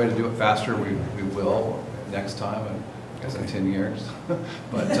figure out a way to do it faster, we will next time, and I guess in 10 years.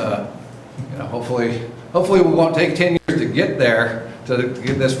 But hopefully we won't take 10 years to get there to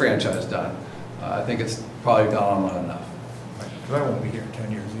get this franchise done. I think it's probably gone on long enough. Because I won't be here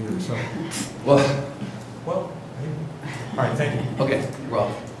 10 years either. So, well, all right. Thank you. Okay. You're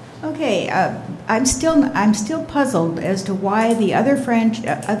welcome. Okay, I'm still puzzled as to why the other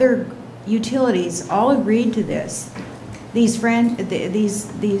utilities all agreed to these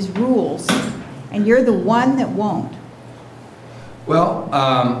rules, and you're the one that won't. Well,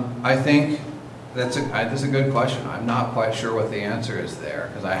 I think that's a good question. I'm not quite sure what the answer is there,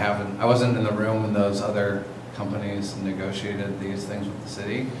 because I wasn't in the room when those other companies negotiated these things with the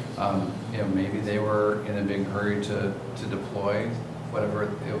city. Maybe they were in a big hurry to deploy whatever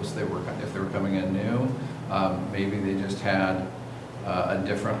it was if they were coming in new. Maybe they just had a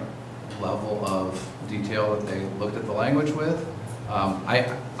different level of detail that they looked at the language with. I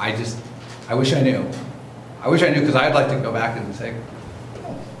wish I knew. I wish I knew, because I'd like to go back and say,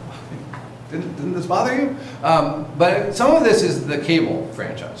 oh, didn't this bother you? But some of this is the cable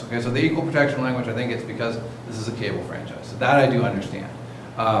franchise. Okay, so the equal protection language, I think it's because this is a cable franchise. So that I do understand.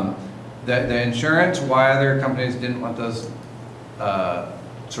 The insurance, why other companies didn't want those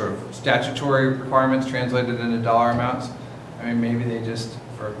sort of statutory requirements translated into dollar amounts. I mean, maybe they just,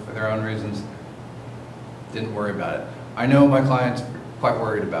 for their own reasons, didn't worry about it. I know my clients are quite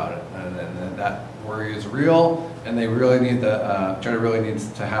worried about it, and that worry is real, and they really need Charter really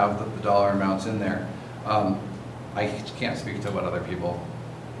needs to have the dollar amounts in there. I can't speak to what other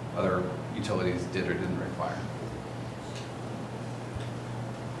utilities did or didn't require.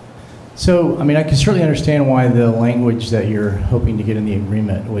 So, I mean, I can certainly understand why the language that you're hoping to get in the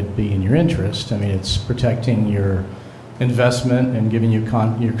agreement would be in your interest. I mean, it's protecting your investment and giving you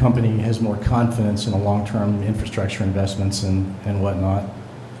your company has more confidence in the long-term infrastructure investments and whatnot.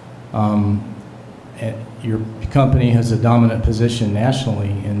 Your company has a dominant position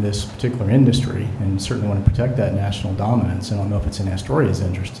nationally in this particular industry and certainly want to protect that national dominance. I don't know if it's in Astoria's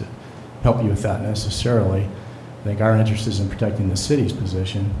interest to help you with that necessarily. I think our interest is in protecting the city's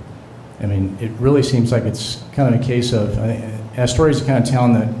position. I mean, it really seems like it's kind of a case of, Astoria is the kind of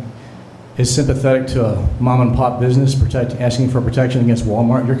town that is sympathetic to a mom and pop business asking for protection against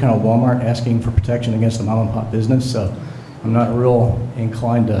Walmart. You're kind of Walmart asking for protection against the mom and pop business, so I'm not real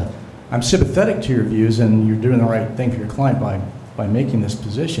inclined to, I'm sympathetic to your views and you're doing the right thing for your client by making this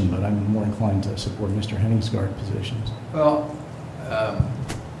position, but I'm more inclined to support Mr. Henningsgaard's positions. Well,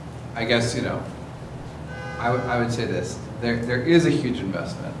 I guess, I would say this. There is a huge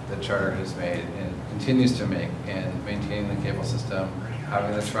investment that Charter has made and continues to make in maintaining the cable system,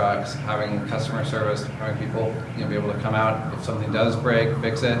 having the trucks, having customer service, having people be able to come out if something does break,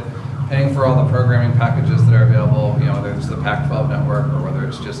 fix it, paying for all the programming packages that are available, whether it's the Pac-12 network or whether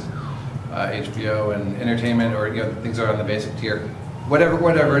it's just HBO and entertainment or things that are on the basic tier.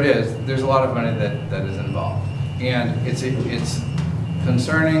 Whatever it is, there's a lot of money that is involved. And it's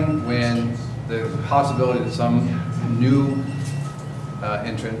concerning when the possibility that some new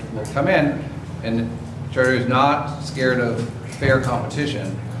entrant will come in, and Charter is not scared of fair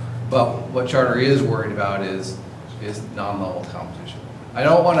competition, but what Charter is worried about is non-level competition. I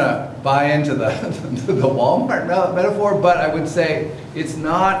don't want to buy into the Walmart metaphor, but I would say it's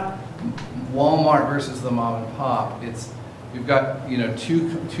not Walmart versus the mom and pop. You've got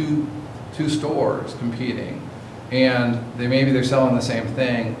two stores competing, and maybe they're selling the same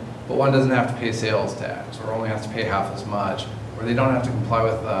thing, but one doesn't have to pay sales tax, or only has to pay half as much, or they don't have to comply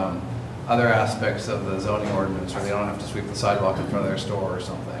with other aspects of the zoning ordinance, or they don't have to sweep the sidewalk in front of their store or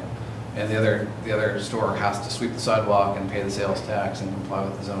something. And the other store has to sweep the sidewalk and pay the sales tax and comply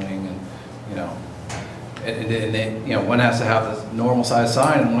with the zoning, and one has to have this normal size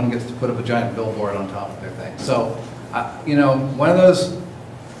sign, and one gets to put up a giant billboard on top of their thing. So, one of those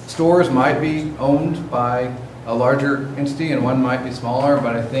stores might be owned by a larger entity and one might be smaller,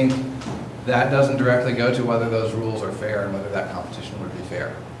 but I think that doesn't directly go to whether those rules are fair and whether that competition would be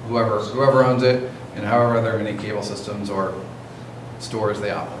fair. Whoever owns it, and however other many cable systems or stores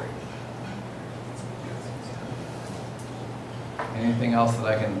they operate. Anything else that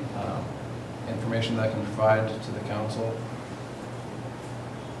I can, information that I can provide to the council?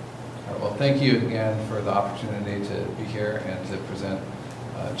 All right, well, thank you again for the opportunity to be here and to present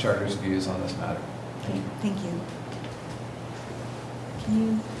Charter's views on this matter. Thank you. Can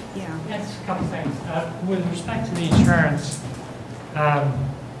you, Yes, a couple things. With respect to the insurance,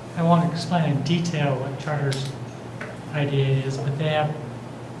 I won't explain in detail what Charter's idea is, but they have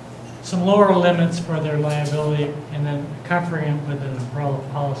some lower limits for their liability and then covering it with an umbrella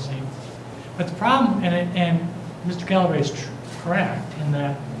policy. But the problem, and Mr. Galloway is correct in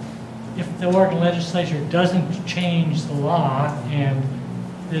that if the Oregon legislature doesn't change the law and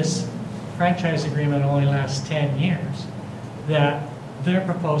this franchise agreement only lasts 10 years, that their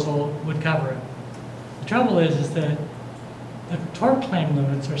proposal would cover it. The trouble is that the tort claim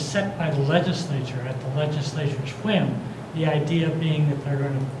limits are set by the legislature at the legislature's whim, the idea being that they're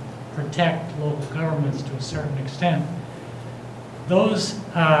going to protect local governments to a certain extent. Those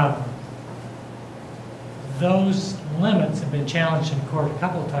limits have been challenged in court a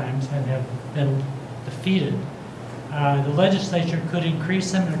couple of times and have been defeated. The legislature could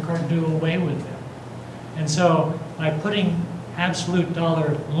increase them and the court do away with them. And so by putting absolute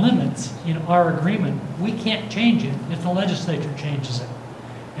dollar limits in our agreement, we can't change it if the legislature changes it.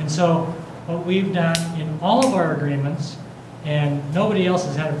 And so what we've done in all of our agreements, and nobody else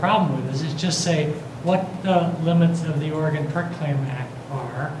has had a problem with this, is just say what the limits of the Oregon Tort Claim Act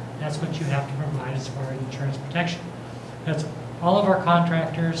are. That's what you have to provide as far as insurance protection. That's all of our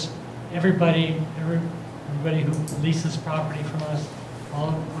contractors, everybody who leases property from us,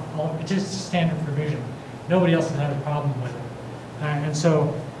 it's just a standard provision. Nobody else has had a problem with it. And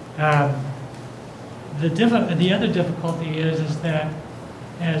so the other difficulty is that,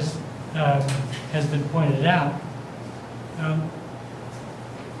 as has been pointed out,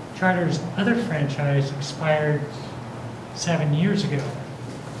 Charter's other franchise expired 7 years ago,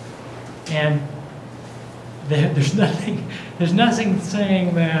 and there's nothing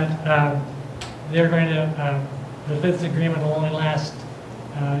saying that they're going to this agreement will only last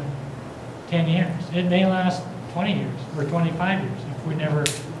 10 years. It may last 20 years or 25 years if we never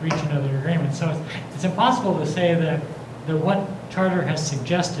reach another agreement. So it's impossible to say that what Charter has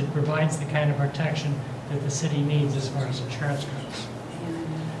suggested provides the kind of protection that the city needs as far as insurance goes.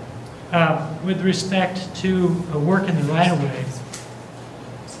 with respect to work in the right-of-way,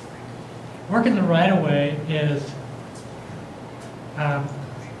 work in the right-of-way is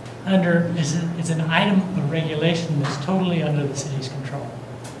it's an item of regulation that's totally under the city's control.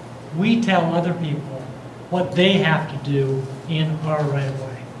 We tell other people what they have to do in our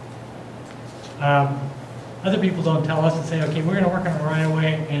right-of-way. Other people don't tell us and say, okay, we're going to work on the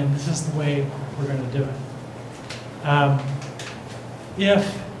right-of-way, and this is the way we're going to do it.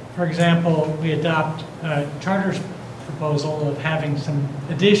 If, for example, we adopt Charter's proposal of having some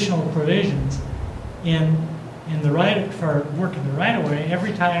additional provisions in the for work in the right-of-way,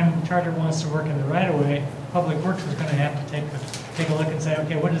 every time Charter wants to work in the right-of-way, Public Works is going to have to take a look and say,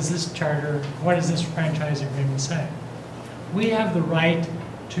 okay, what does this franchise agreement say? We have the right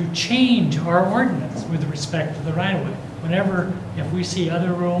to change our ordinance with respect to the right-of-way. Whenever, if we see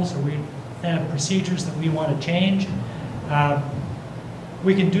other rules or we have procedures that we want to change,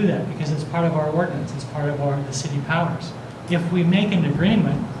 we can do that because it's part of our ordinance, it's part of the city powers. If we make an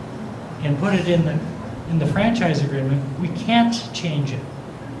agreement and put it in the franchise agreement, we can't change it.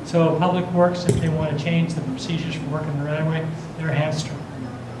 So Public Works, if they want to change the procedures for working the right-of-way, they're hamstrung.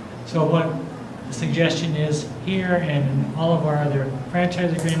 So what the suggestion is here and in all of our other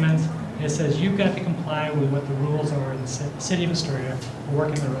franchise agreements, it says you've got to comply with what the rules are in the city of Astoria for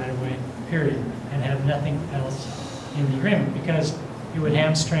working the right-of-way, period, and have nothing else in the agreement, because it would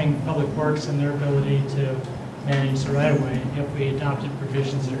hamstring Public Works and their ability to manage the right-of-way if we adopted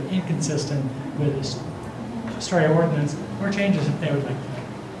provisions that are inconsistent with this Astoria ordinance, or changes if they would like to make.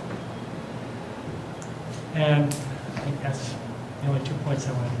 And I think that's the only 2 points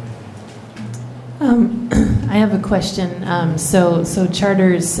I wanted to make. I have a question. So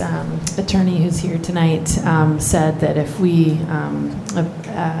Charter's attorney who's here tonight said that if we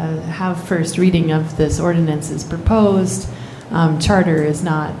have first reading of this ordinance as proposed, Charter is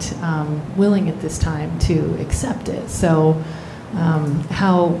not willing at this time to accept it. So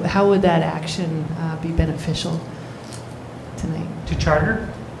how would that action be beneficial tonight? To Charter?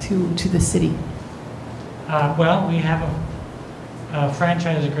 To the city. Well, we have a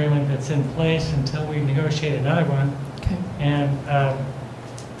franchise agreement that's in place until we negotiate another one. Okay. And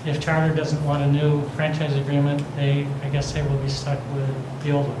if Charter doesn't want a new franchise agreement, I guess they will be stuck with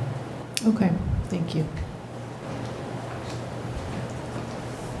the old one. Okay, thank you.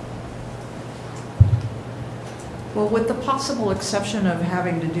 Well, with the possible exception of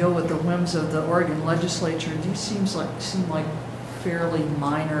having to deal with the whims of the Oregon legislature, these seem like fairly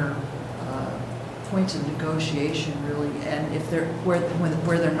minor points of negotiation, really. And if they're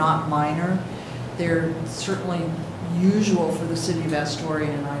where they're not minor, they're certainly usual for the city of Astoria,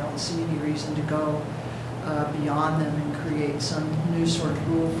 and I don't see any reason to go beyond them and create some new sort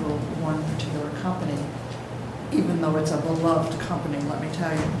of rule for one particular company, even though it's a beloved company, let me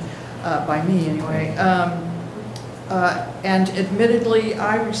tell you, by me anyway. And admittedly,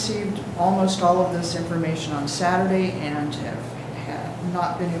 I received almost all of this information on Saturday and have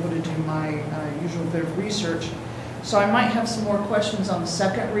not been able to do my usual bit of research. So I might have some more questions on the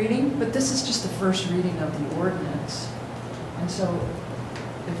second reading, but this is just the first reading of the ordinance. And so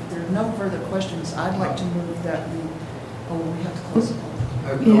if there are no further questions, I'd like to move that we have to close the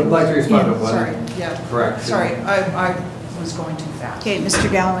public. I would like to respond to one. Sorry, yeah. Correct. Sorry, I was going too fast. Okay, Mr.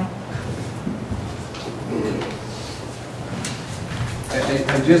 Galloway.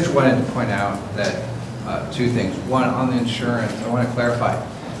 I just wanted to point out that two things. One, on the insurance, I want to clarify.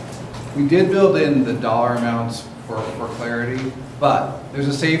 We did build in the dollar amounts for clarity, but there's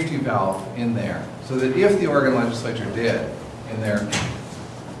a safety valve in there so that if the Oregon legislature did, in their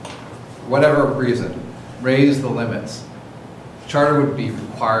whatever reason, raise the limits, Charter would be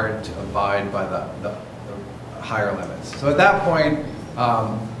required to abide by the higher limits. So at that point,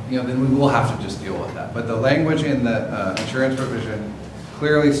 then we will have to just deal with that. But the language in the insurance provision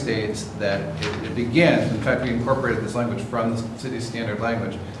clearly states that it begins, in fact, we incorporated this language from the city's standard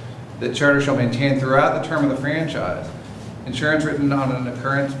language, that Charter shall maintain throughout the term of the franchise insurance written on an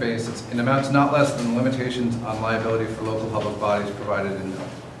occurrence basis in amounts not less than the limitations on liability for local public bodies provided in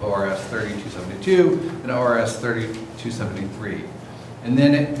ORS 3272 and ORS 3273. And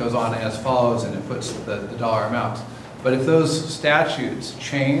then it goes on as follows, and it puts the dollar amounts. But if those statutes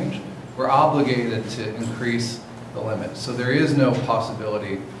change, we're obligated to increase the limits. So there is no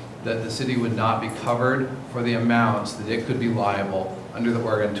possibility that the city would not be covered for the amounts that it could be liable under the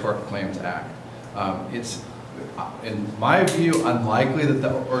Oregon Tort Claims Act. It's, in my view, unlikely that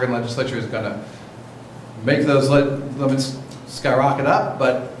the Oregon legislature is going to make those limits skyrocket up,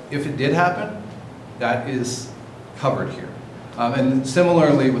 but if it did happen, that is covered here. And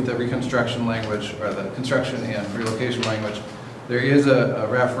similarly with the reconstruction language, or the construction and relocation language, there is a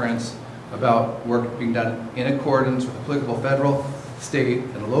reference about work being done in accordance with applicable federal, state,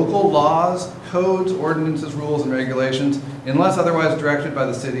 and local laws, codes, ordinances, rules, and regulations, unless otherwise directed by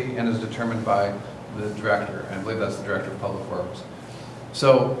the city and is determined by the director. And I believe that's the Director of Public Works.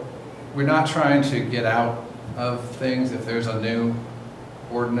 So we're not trying to get out of things. If there's a new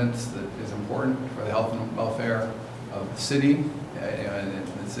ordinance that is important for the health and welfare of the city, and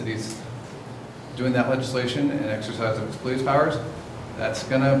the city's doing that legislation and exercise of its police powers, that's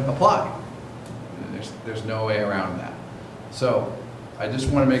going to apply. There's no way around that. So I just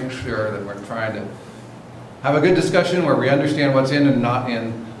want to make sure that we're trying to have a good discussion where we understand what's in and not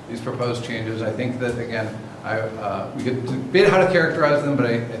in these proposed changes. I think that, again, we could debate how to characterize them, but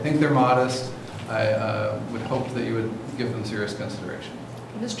I think they're modest. I would hope that you would give them serious consideration.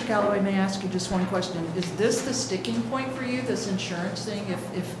 Mr. Calloway, may I ask you just one question? Is this the sticking point for you, this insurance thing?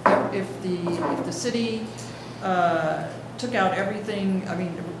 If the city took out everything, I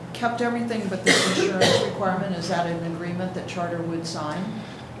mean, kept everything but the insurance requirement, is that an agreement that Charter would sign?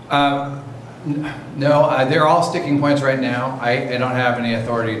 No, they're all sticking points right now. I don't have any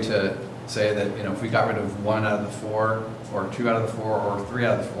authority to say that, if we got rid of 1 out of the 4, or 2 out of the 4, or 3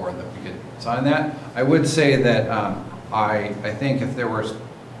 out of the 4, that we could sign that. I would say that I think if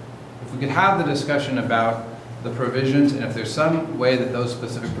we could have the discussion about the provisions, and if there's some way that those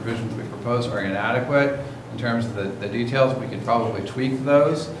specific provisions we propose are inadequate in terms of the details, we could probably tweak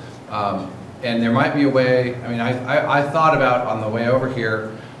those. And there might be a way, I thought about on the way over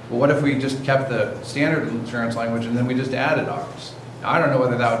here, well, what if we just kept the standard insurance language and then we just added ours? Now, I don't know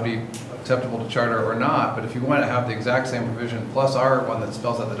whether that would be acceptable to Charter or not, but if you want to have the exact same provision plus our one that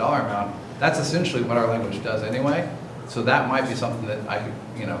spells out the dollar amount, that's essentially what our language does anyway. So that might be something that I could,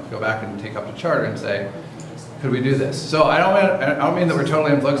 go back and take up to Charter and say, could we do this? So I don't mean that we're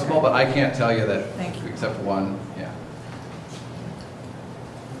totally inflexible, but I can't tell you that we accept one. Yeah.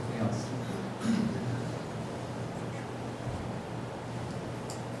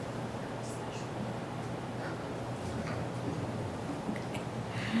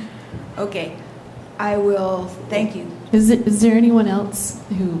 Okay, I will, thank you. Is there anyone else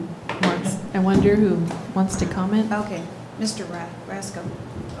who wants to comment? Okay, Mr. Rasco.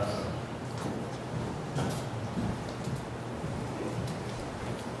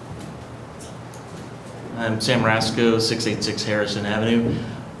 I'm Sam Rasco, 686 Harrison Avenue.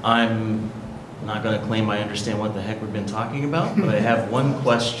 I'm not going to claim I understand what the heck we've been talking about, but I have one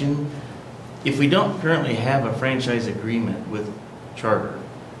question. If we don't currently have a franchise agreement with Charter,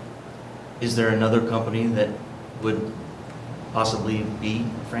 is there another company that would possibly be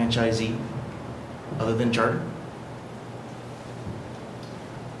a franchisee other than Charter?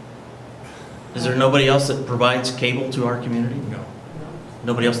 Is there nobody else that provides cable to our community? No.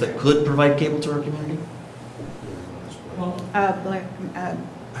 Nobody else that could provide cable to our community?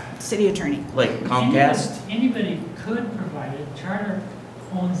 City attorney. Like Comcast? Anybody could provide it. Charter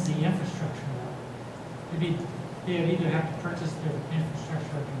owns the infrastructure now. They would either have to purchase their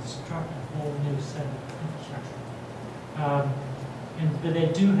infrastructure or construct a whole new set of infrastructure. But they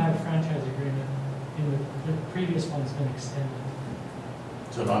do have a franchise agreement, and the previous one's been extended.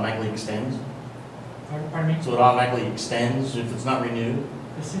 So it automatically extends? Pardon me? So it automatically extends if it's not renewed?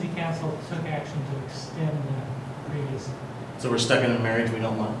 The city council took action to extend the previous. So we're stuck in a marriage we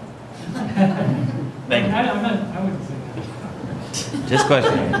don't want? Thank you. I wouldn't say that. Just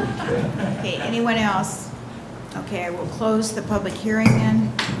questioning. Okay, anyone else? Okay, I will close the public hearing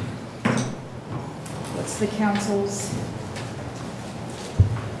then. What's the council's?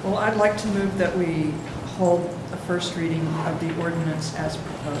 Well, I'd like to move that we hold a first reading of the ordinance as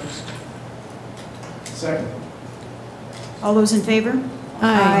proposed. Second. All those in favor?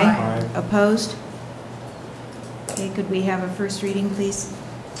 Aye. Opposed? Okay, could we have a first reading, please?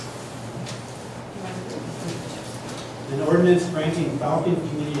 An ordinance granting Falcon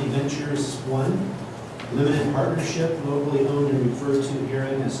Community Ventures 1 limited partnership, locally owned and referred to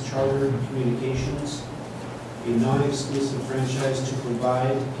herein as Charter Communications, a non-exclusive franchise to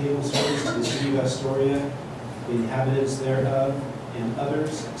provide cable service to the city of Astoria, the inhabitants thereof, and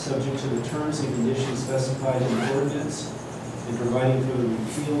others, subject to the terms and conditions specified in the ordinance, and providing for the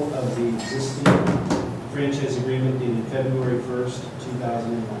repeal of the existing franchise agreement dated February 1st,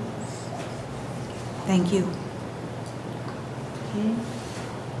 2001. Thank you. Okay.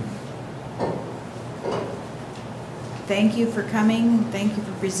 Thank you for coming. Thank you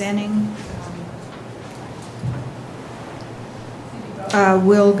for presenting.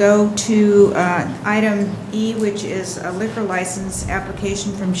 We'll go to item E, which is a liquor license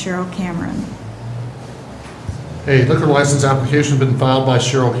application from Cheryl Cameron. A liquor license application has been filed by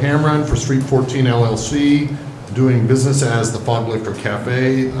Cheryl Cameron for Street 14 LLC doing business as the Fog Lifter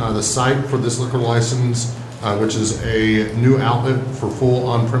Cafe. The site for this liquor license, which is a new outlet for full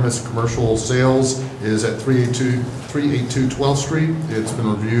on-premise commercial sales, is at 382 12th Street. It's been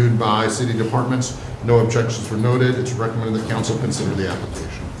reviewed by city departments. No objections were noted. It's recommended that council consider the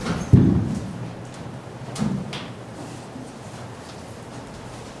application.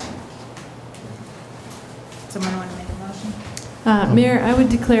 Someone want to make a motion? Mayor, I would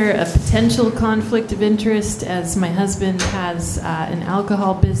declare a potential conflict of interest as my husband has an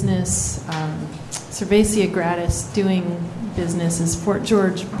alcohol business, Cerveza Gratis, doing business as Fort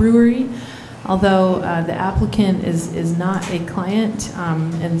George Brewery, although the applicant is not a client,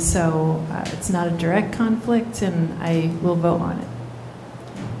 and so it's not a direct conflict, and I will vote on it.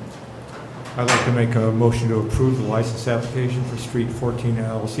 I'd like to make a motion to approve the license application for Street 14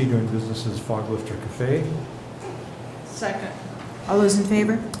 LLC doing business as Fog Lifter Cafe. Second. All those in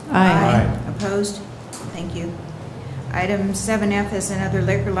favor? Aye. Opposed? Thank you. Item 7F is another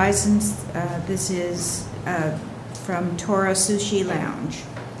liquor license. This is from Toro Sushi Lounge.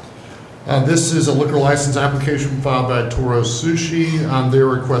 This is a liquor license application filed by Toro Sushi. They're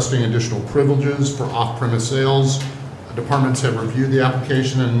requesting additional privileges for off-premise sales. Departments have reviewed the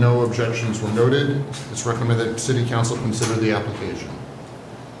application and no objections were noted. It's recommended that City Council consider the application.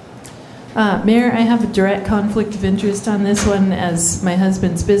 Mayor, I have a direct conflict of interest on this one as my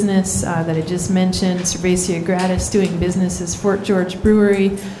husband's business that I just mentioned, Cerveza Gratis, doing business as Fort George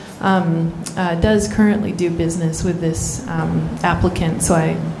Brewery, does currently do business with this applicant, so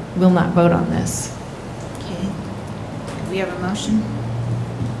I will not vote on this. Okay. Do we have a motion?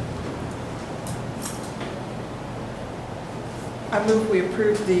 I move we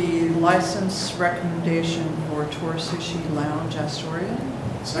approve the license recommendation for Toro Sushi Lounge, Astoria.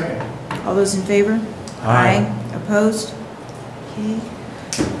 Second. All those in favor? Aye. Opposed? Okay.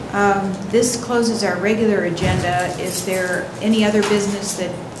 This closes our regular agenda. Is there any other business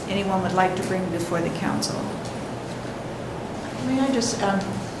that anyone would like to bring before the council? May I just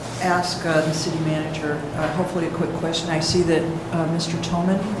ask the city manager, hopefully a quick question. I see that Mr.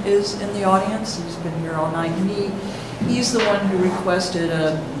 Tillman is in the audience. He's been here all night. He's the one who requested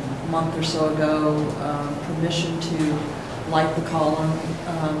a month or so ago permission to light the column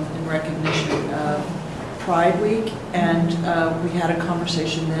in recognition of Pride Week, and we had a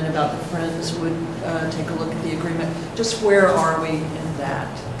conversation then about the Friends would take a look at the agreement. Just where are we in that?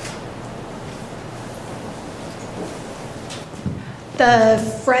 The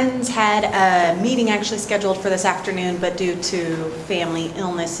Friends had a meeting actually scheduled for this afternoon, but due to family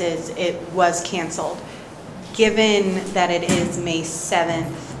illnesses, it was canceled. Given that it is May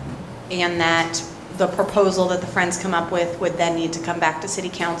 7th and that the proposal that the Friends come up with would then need to come back to City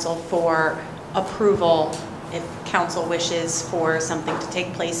Council for approval, if council wishes for something to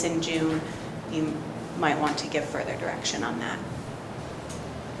take place in June, you might want to give further direction on that.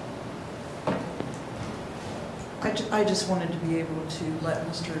 I just wanted to be able to let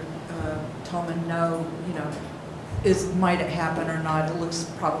Mr. Tillman know, might it happen or not? It looks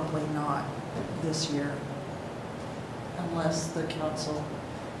probably not this year, unless the council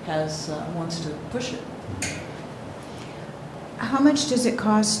wants to push it. How much does it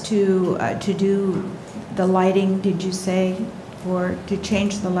cost to do the lighting, did you say, to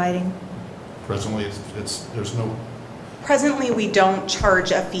change the lighting? Presently, there's no. Presently, we don't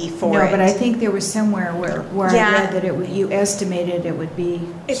charge a fee for it. No, but I think there was somewhere where I read that you estimated it would be.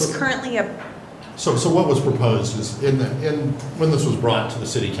 It's currently a. So what was proposed is when this was brought to the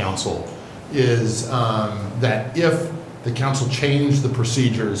City Council is that if the council changed the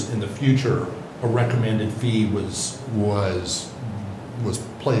procedures in the future, a recommended fee was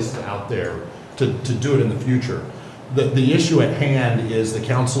placed out there to do it in the future. The issue at hand is the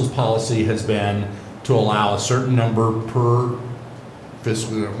council's policy has been to allow a certain number per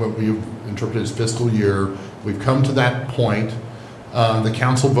fiscal, what we interpret as fiscal year. We've come to that point. The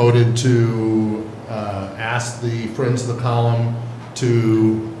council voted to ask the Friends of the Column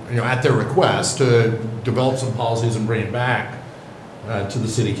to, at their request, to develop some policies and bring it back to the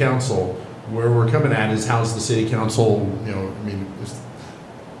City Council. Where we're coming at is how's the City Council,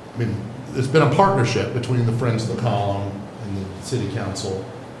 it's been a partnership between the Friends of the Column and the City Council.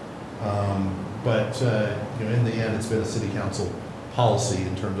 But in the end, it's been a City Council policy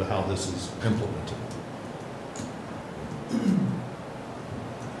in terms of how this is implemented.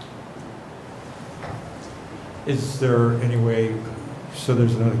 Is there any way, so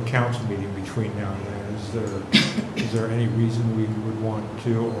there's another council meeting between now and then, is there any reason we would want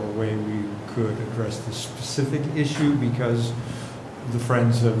to, or a way we could address this specific issue because the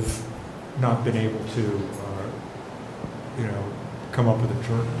Friends have not been able to, come up with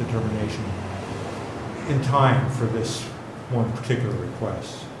a determination? in time for this one particular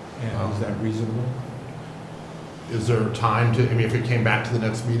request. And is that reasonable? Is there time to, I mean, if it came back to the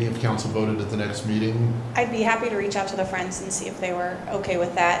next meeting, if council voted at the next meeting? I'd be happy to reach out to the Friends and see if they were okay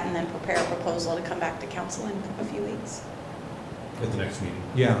with that, and then prepare a proposal to come back to council in a few weeks. At the next meeting?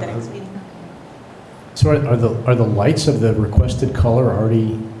 Yeah. At the next meeting. So are the lights of the requested color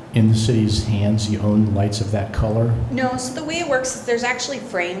already in the city's hands? You own lights of that color? No, so the way it works is there's actually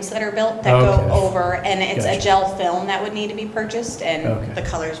frames that are built that Okay. go over, and it's Gotcha. a gel film that would need to be purchased, and Okay. the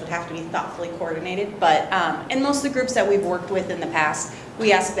colors would have to be thoughtfully coordinated. But in most of the groups that we've worked with in the past,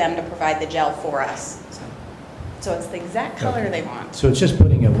 we ask them to provide the gel for us. So it's the exact color Okay. they want. So it's just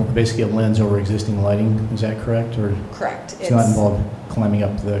putting basically a lens over existing lighting, is that correct? Or Correct. it's not involved climbing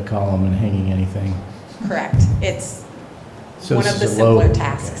up the column and hanging anything? Correct. It's So one this of the is a low- simpler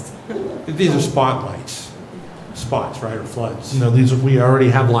tasks. These are spotlights, spots, right, or floods? No, we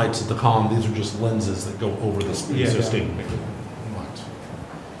already have lights at the column. These are just lenses that go over the Yeah. existing lights.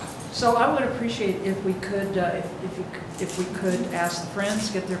 So I would appreciate if we could, if we could ask the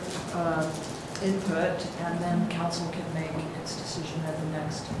Friends, get their input, and then council can make its decision at the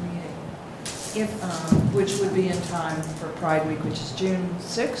next meeting. Which would be in time for Pride Week, which is June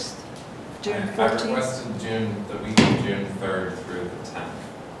 6th, June I 14th? requested the week of June 3rd through the 10th.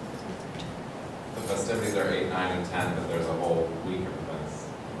 The festivities are 8, 9, and 10, but there's a whole week of events.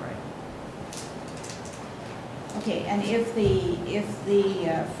 Okay, and if the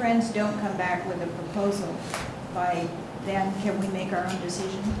Friends don't come back with a proposal by then, can we make our own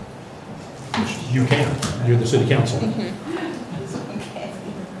decision? You can. You're the city council. Okay.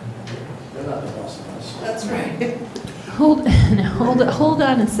 That's right. Hold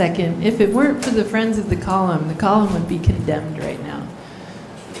on a second. If it weren't for the Friends of the column would be condemned right now.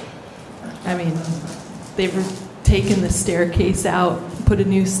 I mean, they've taken the staircase out, put a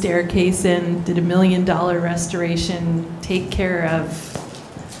new staircase in, did $1 million restoration, take care of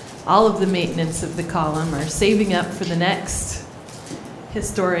all of the maintenance of the column, are saving up for the next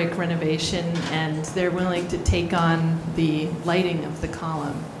historic renovation, and they're willing to take on the lighting of the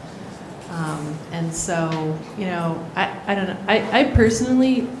column. And so, you know, I don't know. I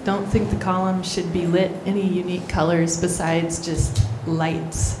personally don't think the column should be lit any unique colors besides just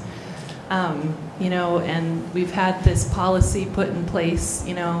lights. You know, and we've had this policy put in place,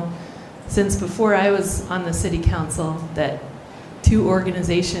 you know, since before I was on the city council, that 2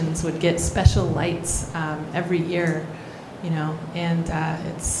 organizations would get special lights every year, you know, and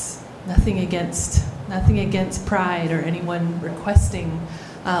it's nothing against Pride or anyone requesting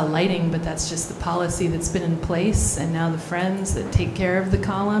lighting, but that's just the policy that's been in place, and now the Friends that take care of the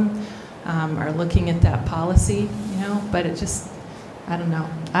column are looking at that policy, you know, but it just, I don't know.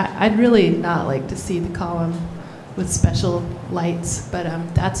 I'd really not like to see the column with special lights, but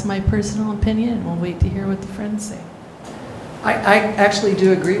that's my personal opinion, and we'll wait to hear what the Friends say. I actually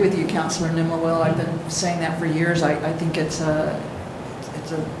do agree with you, Councilor Nimmerwell. I've been saying that for years. I think it's a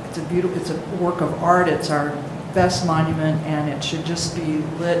beautiful, it's a work of art. It's our best monument, and it should just be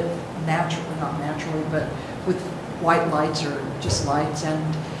lit naturally, not naturally, but with white lights or just lights.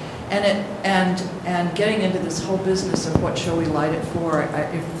 And getting into this whole business of what shall we light it for,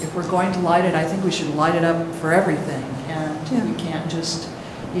 if we're going to light it, I think we should light it up for everything, and we can't just,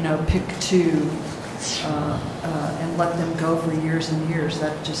 you know, pick 2 and let them go for years and years.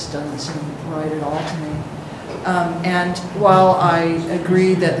 That just doesn't seem right at all to me. And while I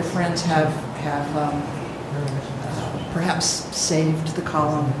agree that the Friends have perhaps saved the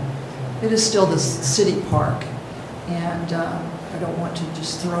column, it is still the city park, and I don't want to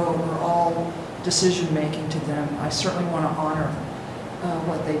just throw over all decision-making to them. I certainly want to honor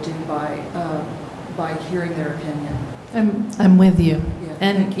what they do by hearing their opinion. I'm with you. Yeah,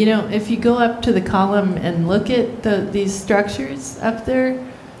 And you know, if you go up to the column and look at these structures up there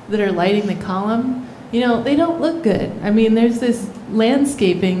that are lighting the column, you know, they don't look good. I mean, there's this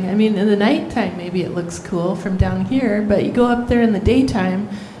landscaping. I mean, in the nighttime maybe it looks cool from down here, but you go up there in the daytime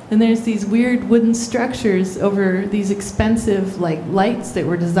and there's these weird wooden structures over these expensive like lights that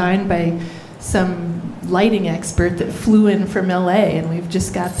were designed by some lighting expert that flew in from LA, and we've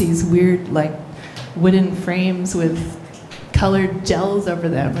just got these weird like wooden frames with colored gels over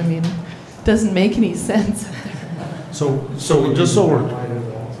them. I mean, it doesn't make any sense. So just so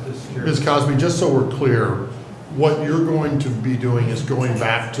we're, Ms. Cosby, just so we're clear, what you're going to be doing is going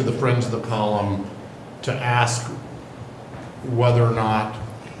back to the Friends of the Column to ask whether or not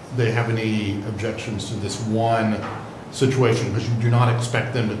they have any objections to this one situation, because you do not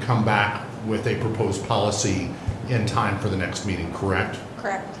expect them to come back with a proposed policy in time for the next meeting, correct?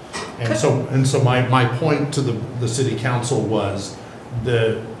 Correct. And so my point to the city council was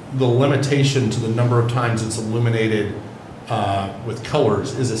the the limitation to the number of times it's illuminated with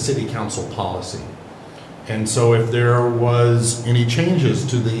colors is a city council policy. And so if there was any changes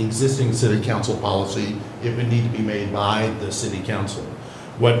to the existing city council policy, it would need to be made by the city council.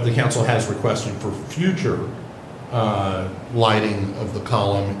 What the council has requested for future lighting of the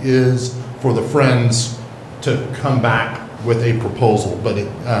column is for the Friends to come back with a proposal, but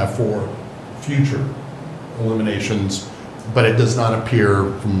for future illuminations, but it does not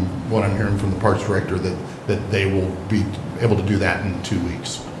appear, from what I'm hearing from the Parks Director, that they will be able to do that in 2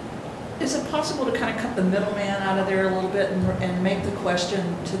 weeks. Is it possible to kind of cut the middleman out of there a little bit and make the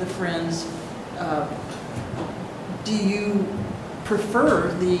question to the Friends, do you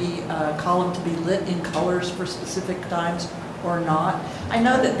prefer the column to be lit in colors for specific times or not? I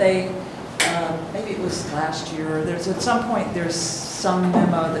know that they, maybe it was last year, there's some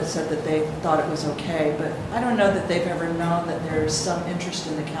memo that said that they thought it was okay, but I don't know that they've ever known that there's some interest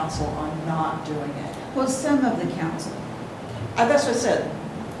in the council on not doing it. Well, some of the council. That's what I said.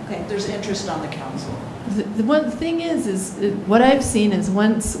 Okay, there's interest on the council. The one thing is what I've seen is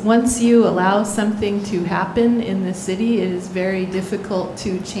once you allow something to happen in the city, it is very difficult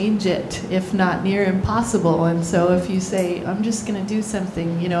to change it, if not near impossible. And so if you say, I'm just going to do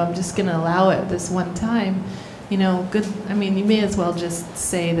something, I'm just going to allow it this one time, good. I mean, you may as well just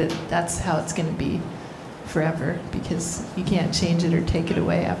say that that's how it's going to be forever, because you can't change it or take it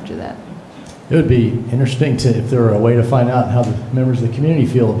away after that. It would be interesting if there were a way to find out how the members of the community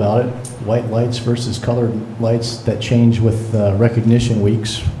feel about it. White lights versus colored lights that change with recognition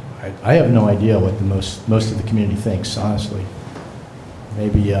weeks. I have no idea what the most of the community thinks, honestly.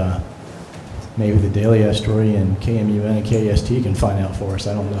 Maybe the Daily Astoria and KMUN and KST can find out for us.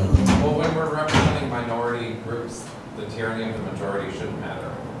 I don't know. Well, when we're representing minority groups, the tyranny of the majority shouldn't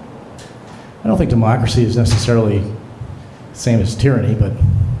matter. I don't think democracy is necessarily the same as tyranny, but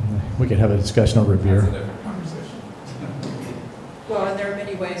we could have a discussion over a beer. That's a different conversation. Well, and there are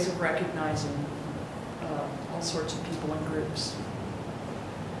many ways of recognizing all sorts of people and groups.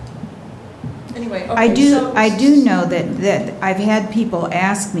 Anyway, okay, I do know that I've had people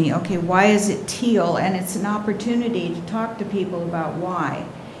ask me, okay, why is it teal? And it's an opportunity to talk to people about why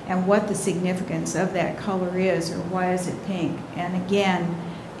and what the significance of that color is, or why is it pink? And again,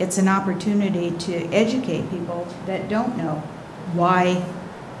 it's an opportunity to educate people that don't know why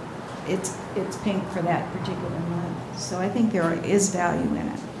it's pink for that particular month. So I think there is value in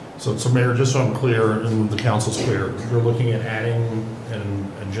it. So Mayor, just so I'm clear and the council's clear, you're looking at adding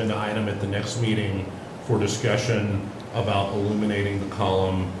an agenda item at the next meeting for discussion about illuminating the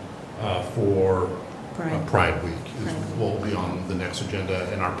column for Pride Week. Will be on the next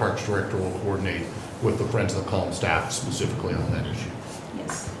agenda, and our Parks Director will coordinate with the Friends of the Column staff specifically on that issue.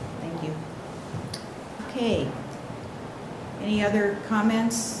 Yes, thank you. Okay. Any other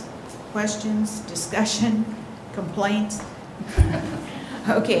comments, questions, discussion, complaints?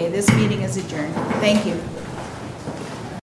 Okay, this meeting is adjourned. Thank you.